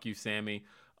chanted, fuck you, Sammy.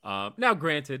 Now,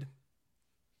 granted,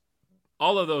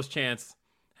 all of those chants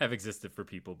have existed for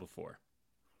people before.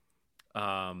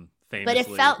 Famously, but it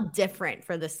felt different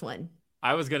for this one.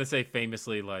 I was going to say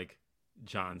famously,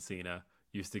 John Cena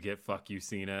used to get "fuck you,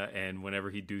 Cena," and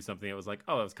whenever he'd do something, it was like,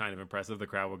 "Oh, that was kind of impressive." The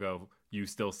crowd would go, "You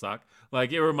still suck."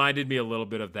 It reminded me a little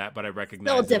bit of that, but I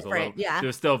recognized still different. There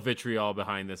was still vitriol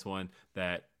behind this one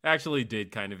that actually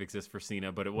did kind of exist for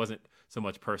Cena, but it wasn't so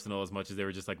much personal as much as they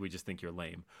were just we just think you're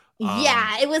lame.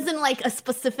 It wasn't a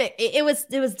specific. It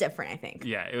was different, I think.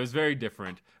 Yeah, it was very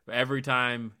different. But every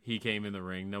time he came in the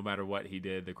ring, no matter what he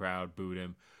did, the crowd booed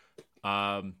him.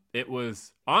 It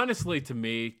was honestly, to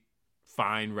me,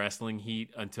 fine wrestling heat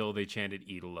until they chanted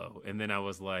Idolo, and then I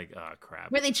was like, oh crap.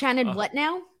 Where they chanted what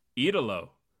now? Idolo.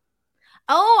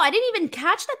 Oh, I didn't even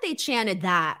catch that they chanted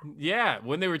that. Yeah,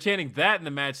 when they were chanting that in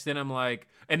the match, then I'm like,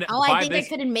 and Oh, I think I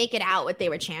couldn't make it out what they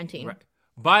were chanting. Right,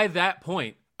 by that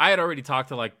point, I had already talked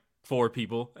to like 4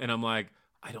 people, and I'm like,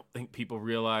 I don't think people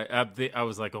realize. I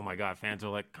was like, oh my god, fans are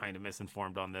like kind of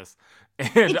misinformed on this,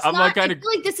 and I'm like, I feel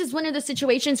like this is one of the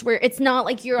situations where it's not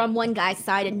like you're on one guy's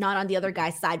side and not on the other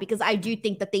guy's side, because I do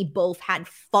think that they both had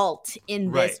fault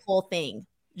in this whole thing.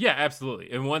 Yeah,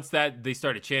 absolutely. And once that they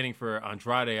started chanting for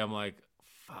Andrade, I'm like,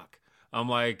 fuck. I'm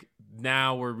like,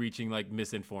 now we're reaching like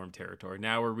misinformed territory.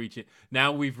 Now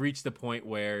we've reached the point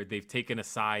where they've taken a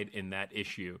side in that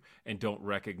issue and don't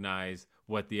recognize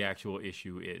what the actual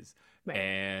issue is.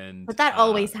 Right. But that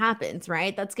always happens,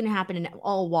 right? That's going to happen in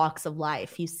all walks of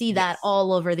life. You see that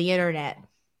all over the internet.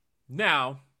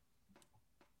 Now,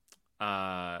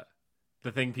 the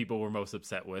thing people were most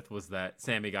upset with was that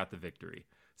Sammy got the victory.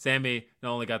 Sammy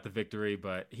not only got the victory,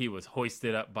 but he was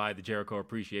hoisted up by the Jericho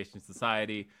Appreciation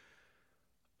Society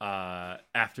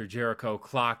after Jericho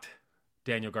clocked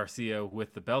Daniel Garcia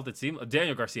with the belt. It seemed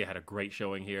Daniel Garcia had a great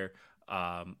showing here.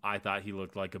 I thought he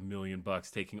looked like $1 million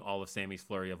taking all of Sammy's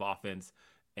flurry of offense,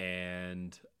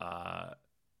 and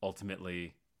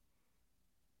ultimately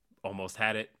almost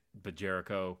had it. But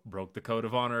Jericho broke the code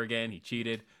of honor again. He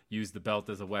cheated, used the belt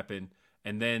as a weapon,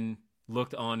 and then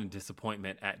looked on in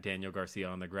disappointment at Daniel Garcia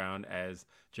on the ground as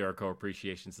Jericho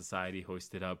Appreciation Society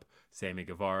hoisted up Sammy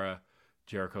Guevara,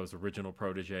 Jericho's original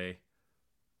protege.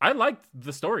 I liked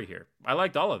the story here. I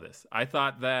liked all of this. I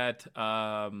thought that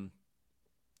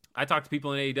I talked to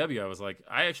people in AEW. I was like,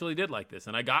 I actually did like this,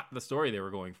 and I got the story they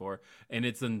were going for. And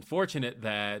it's unfortunate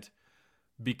that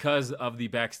because of the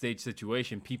backstage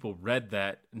situation, people read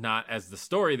that not as the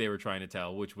story they were trying to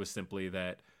tell, which was simply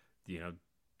that,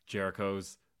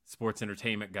 Jericho's sports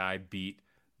entertainment guy beat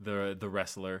the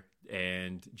wrestler,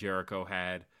 and Jericho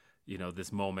had,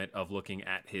 this moment of looking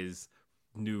at his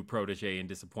new protege in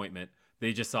disappointment.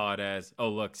 They just saw it as, oh,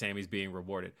 look, Sammy's being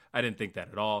rewarded. I didn't think that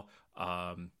at all.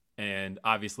 And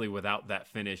obviously without that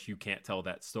finish, you can't tell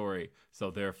that story.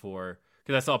 So therefore,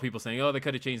 because I saw people saying, oh, they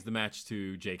could have changed the match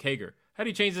to Jake Hager. How do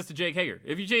you change this to Jake Hager?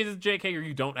 If you change this to Jake Hager,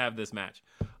 you don't have this match.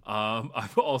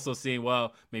 I've also seen,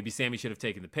 well, maybe Sammy should have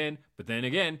taken the pin, but then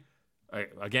again,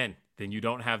 then you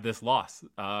don't have this loss.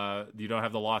 You don't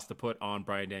have the loss to put on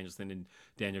Bryan Danielson and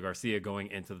Daniel Garcia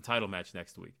going into the title match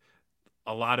next week.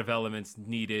 A lot of elements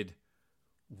needed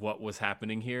what was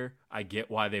happening here. I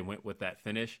get why they went with that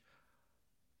finish.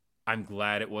 I'm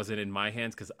glad it wasn't in my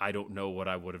hands, because I don't know what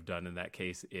I would have done in that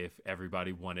case if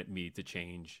everybody wanted me to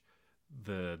change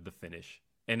the finish.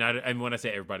 And when I say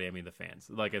everybody, I mean the fans.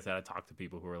 Like I said, I talked to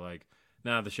people who were like,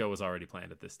 nah, the show was already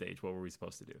planned at this stage. What were we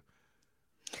supposed to do?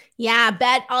 Yeah,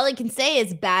 all I can say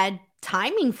is bad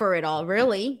timing for it all,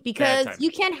 really, because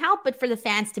you can't help but for the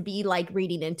fans to be like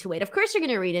reading into it. Of course you're going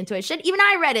to read into it. Even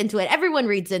I read into it. Everyone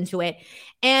reads into it.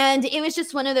 And it was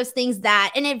just one of those things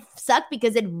that, and it sucked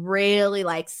because it really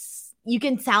you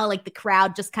can tell like the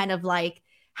crowd just kind of like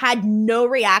had no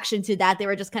reaction to that. They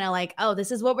were just kind of like, oh,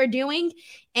 this is what we're doing.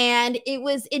 And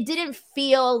it didn't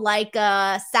feel like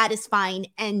a satisfying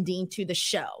ending to the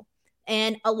show.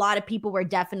 And a lot of people were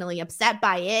definitely upset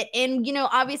by it. And,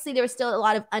 obviously there was still a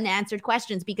lot of unanswered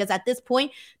questions, because at this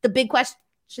point, the big question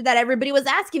that everybody was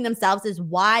asking themselves is,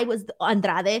 why was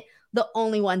Andrade the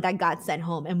only one that got sent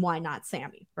home, and why not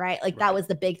Sammy, right? That was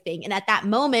the big thing. And at that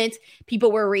moment,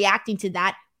 people were reacting to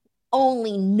that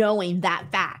only knowing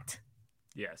that fact.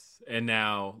 Yes. And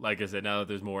now, like I said, now that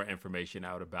there's more information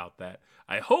out about that,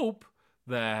 I hope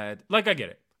that, I get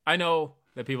it. I know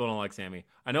that people don't like Sammy.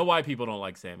 I know why people don't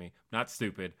like Sammy. I'm not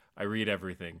stupid. I read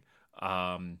everything.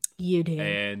 You do.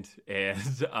 And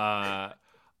I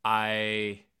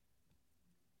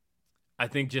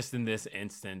think just in this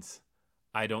instance,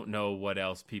 I don't know what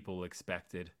else people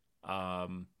expected.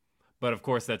 But of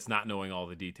course, that's not knowing all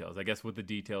the details. I guess with the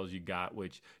details you got,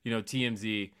 which,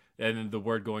 TMZ, and the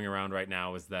word going around right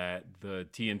now is that the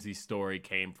TMZ story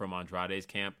came from Andrade's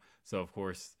camp. So, of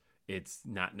course, it's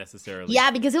not necessarily.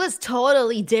 Yeah, because it was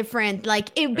totally different.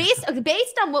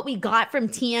 Based on what we got from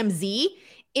TMZ,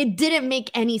 it didn't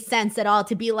make any sense at all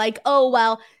to be like, oh,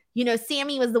 well,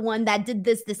 Sammy was the one that did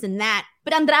this, and that,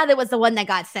 but Andrade was the one that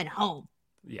got sent home.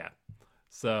 Yeah.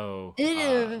 So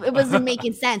it wasn't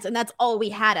making sense. And that's all we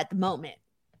had at the moment.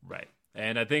 Right.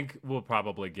 And I think we'll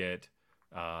probably get,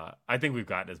 I think we've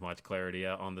gotten as much clarity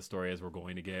on the story as we're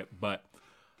going to get, but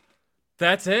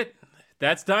that's it.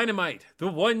 That's Dynamite.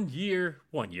 The 3-year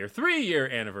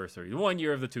anniversary, the 1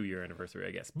 year of the 2-year anniversary,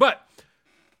 I guess. But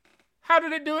how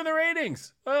did it do in the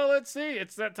ratings? Well, let's see.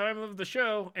 It's that time of the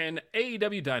show. And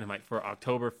AEW Dynamite for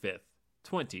October 5th,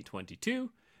 2022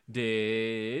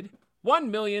 did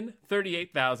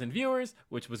 1,038,000 viewers,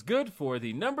 which was good for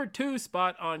the number 2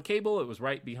 spot on cable. It was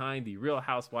right behind the Real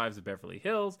Housewives of Beverly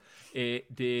Hills.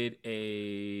 It did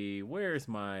a, where's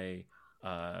my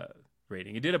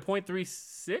rating? It did a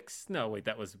 0.36. No, wait,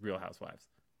 that was Real Housewives.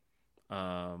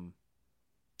 Go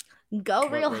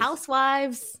Real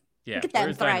Housewives. Yeah, look at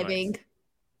them thriving.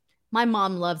 My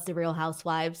mom loves the Real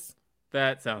Housewives.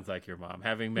 That sounds like your mom.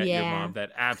 Having met your mom,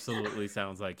 that absolutely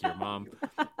sounds like your mom.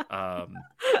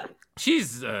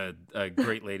 She's a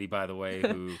great lady, by the way,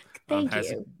 who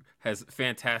has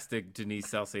fantastic Denise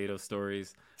Salcedo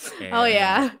stories. And, oh,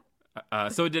 yeah.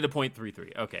 So it did a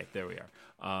 0.33. Okay, there we are.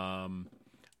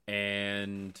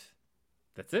 And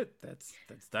that's it. That's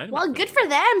Dynamite. Well, good for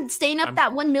them. Staying up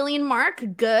that 1 million mark.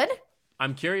 Good.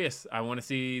 I'm curious. I want to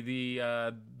see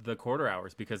the quarter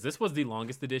hours because this was the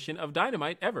longest edition of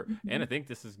Dynamite ever. Mm-hmm. And I think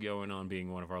this is going on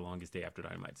being one of our longest day after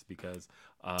Dynamites because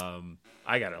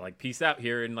I got to peace out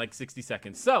here in 60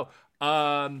 seconds. So,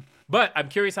 but I'm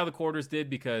curious how the quarters did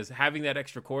because having that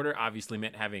extra quarter obviously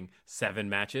meant having 7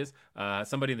 matches.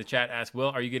 Somebody in the chat asked, Will,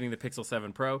 are you getting the Pixel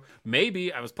 7 Pro?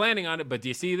 Maybe. I was planning on it, but do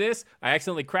you see this? I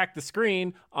accidentally cracked the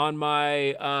screen on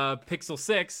my Pixel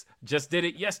 6. Just did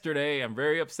it yesterday. I'm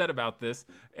very upset about this.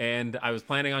 And I was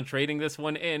planning on trading this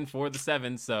one in for the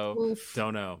 7, so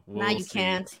don't know. Now you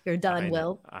can't. You're done,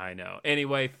 Will. I know.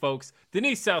 Anyway, folks,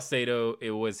 Denise Salcedo,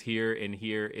 it was here and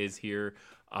here is here.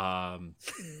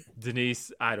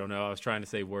 Denise, I don't know. I was trying to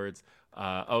say words.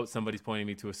 Somebody's pointing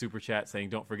me to a super chat saying,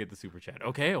 don't forget the super chat.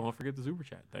 Okay, I won't forget the super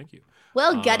chat. Thank you.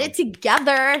 Well, get it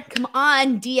together. Come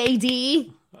on,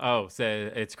 DAD.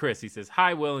 It's Chris. He says,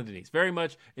 hi, Will and Denise. Very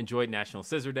much enjoyed National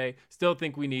Scissor Day. Still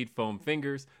think we need foam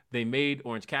fingers. They made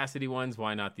Orange Cassidy ones.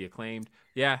 Why not the acclaimed?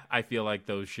 Yeah, I feel like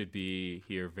those should be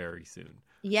here very soon.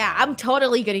 Yeah, I'm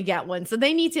totally going to get one. So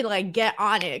they need to get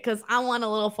on it because I want a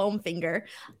little foam finger.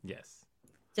 Yes.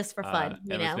 Just for fun,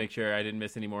 let's make sure I didn't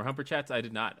miss any more Humper Chats. I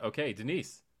did not. Okay,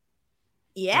 Denise.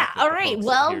 Yeah, all right.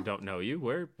 Well, here don't know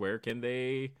you. Where can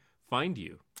they find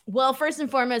you? Well, first and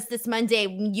foremost, this Monday,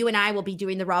 you and I will be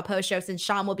doing the Raw Post show since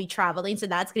Sean will be traveling. So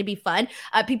that's going to be fun.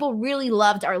 People really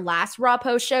loved our last Raw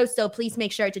Post show. So please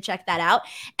make sure to check that out.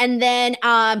 And then,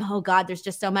 there's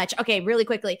just so much. Okay, really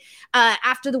quickly.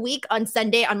 After the week on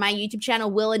Sunday on my YouTube channel,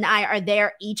 Will and I are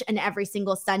there each and every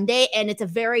single Sunday. And it's a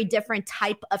very different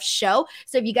type of show.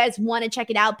 So if you guys want to check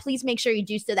it out, please make sure you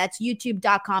do so. That's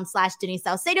youtube.com/Denise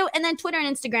Salcedo. And then Twitter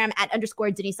and Instagram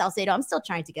 @ Denise Salcedo. I'm still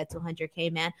trying to get to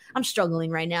 100K, man. I'm struggling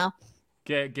right now.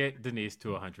 Get Denise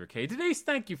to 100K. Denise,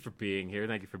 thank you for being here.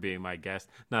 Thank you for being my guest.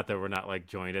 Not that we're not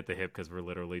joined at the hip because we're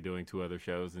literally doing 2 other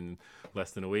shows in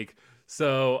less than a week.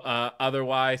 So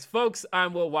otherwise, folks,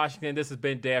 I'm Will Washington. This has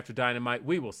been Day After Dynamite.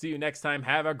 We will see you next time.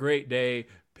 Have a great day.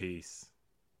 Peace.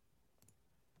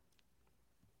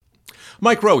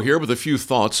 Mike Rowe here with a few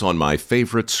thoughts on my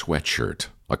favorite sweatshirt.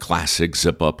 A classic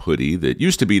zip-up hoodie that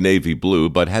used to be navy blue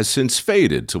but has since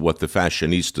faded to what the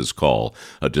fashionistas call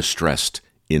a distressed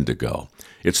indigo.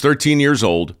 It's 13 years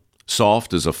old,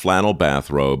 soft as a flannel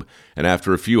bathrobe, and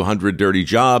after a few hundred dirty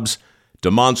jobs,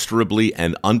 demonstrably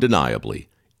and undeniably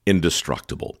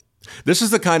indestructible. This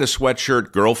is the kind of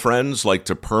sweatshirt girlfriends like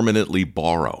to permanently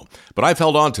borrow, but I've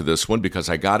held on to this one because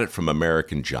I got it from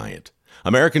American Giant.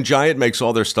 American Giant makes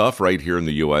all their stuff right here in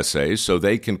the USA so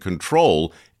they can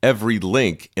control every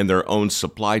link in their own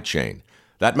supply chain.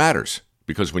 That matters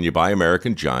because when you buy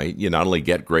American Giant, you not only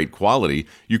get great quality,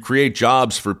 you create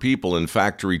jobs for people in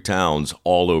factory towns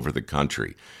all over the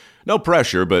country. No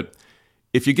pressure, but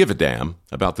if you give a damn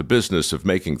about the business of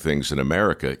making things in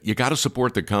America, you got to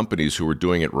support the companies who are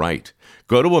doing it right.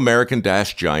 Go to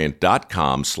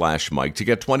american-giant.com/Mike to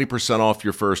get 20% off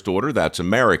your first order. That's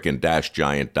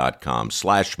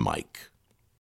american-giant.com/Mike.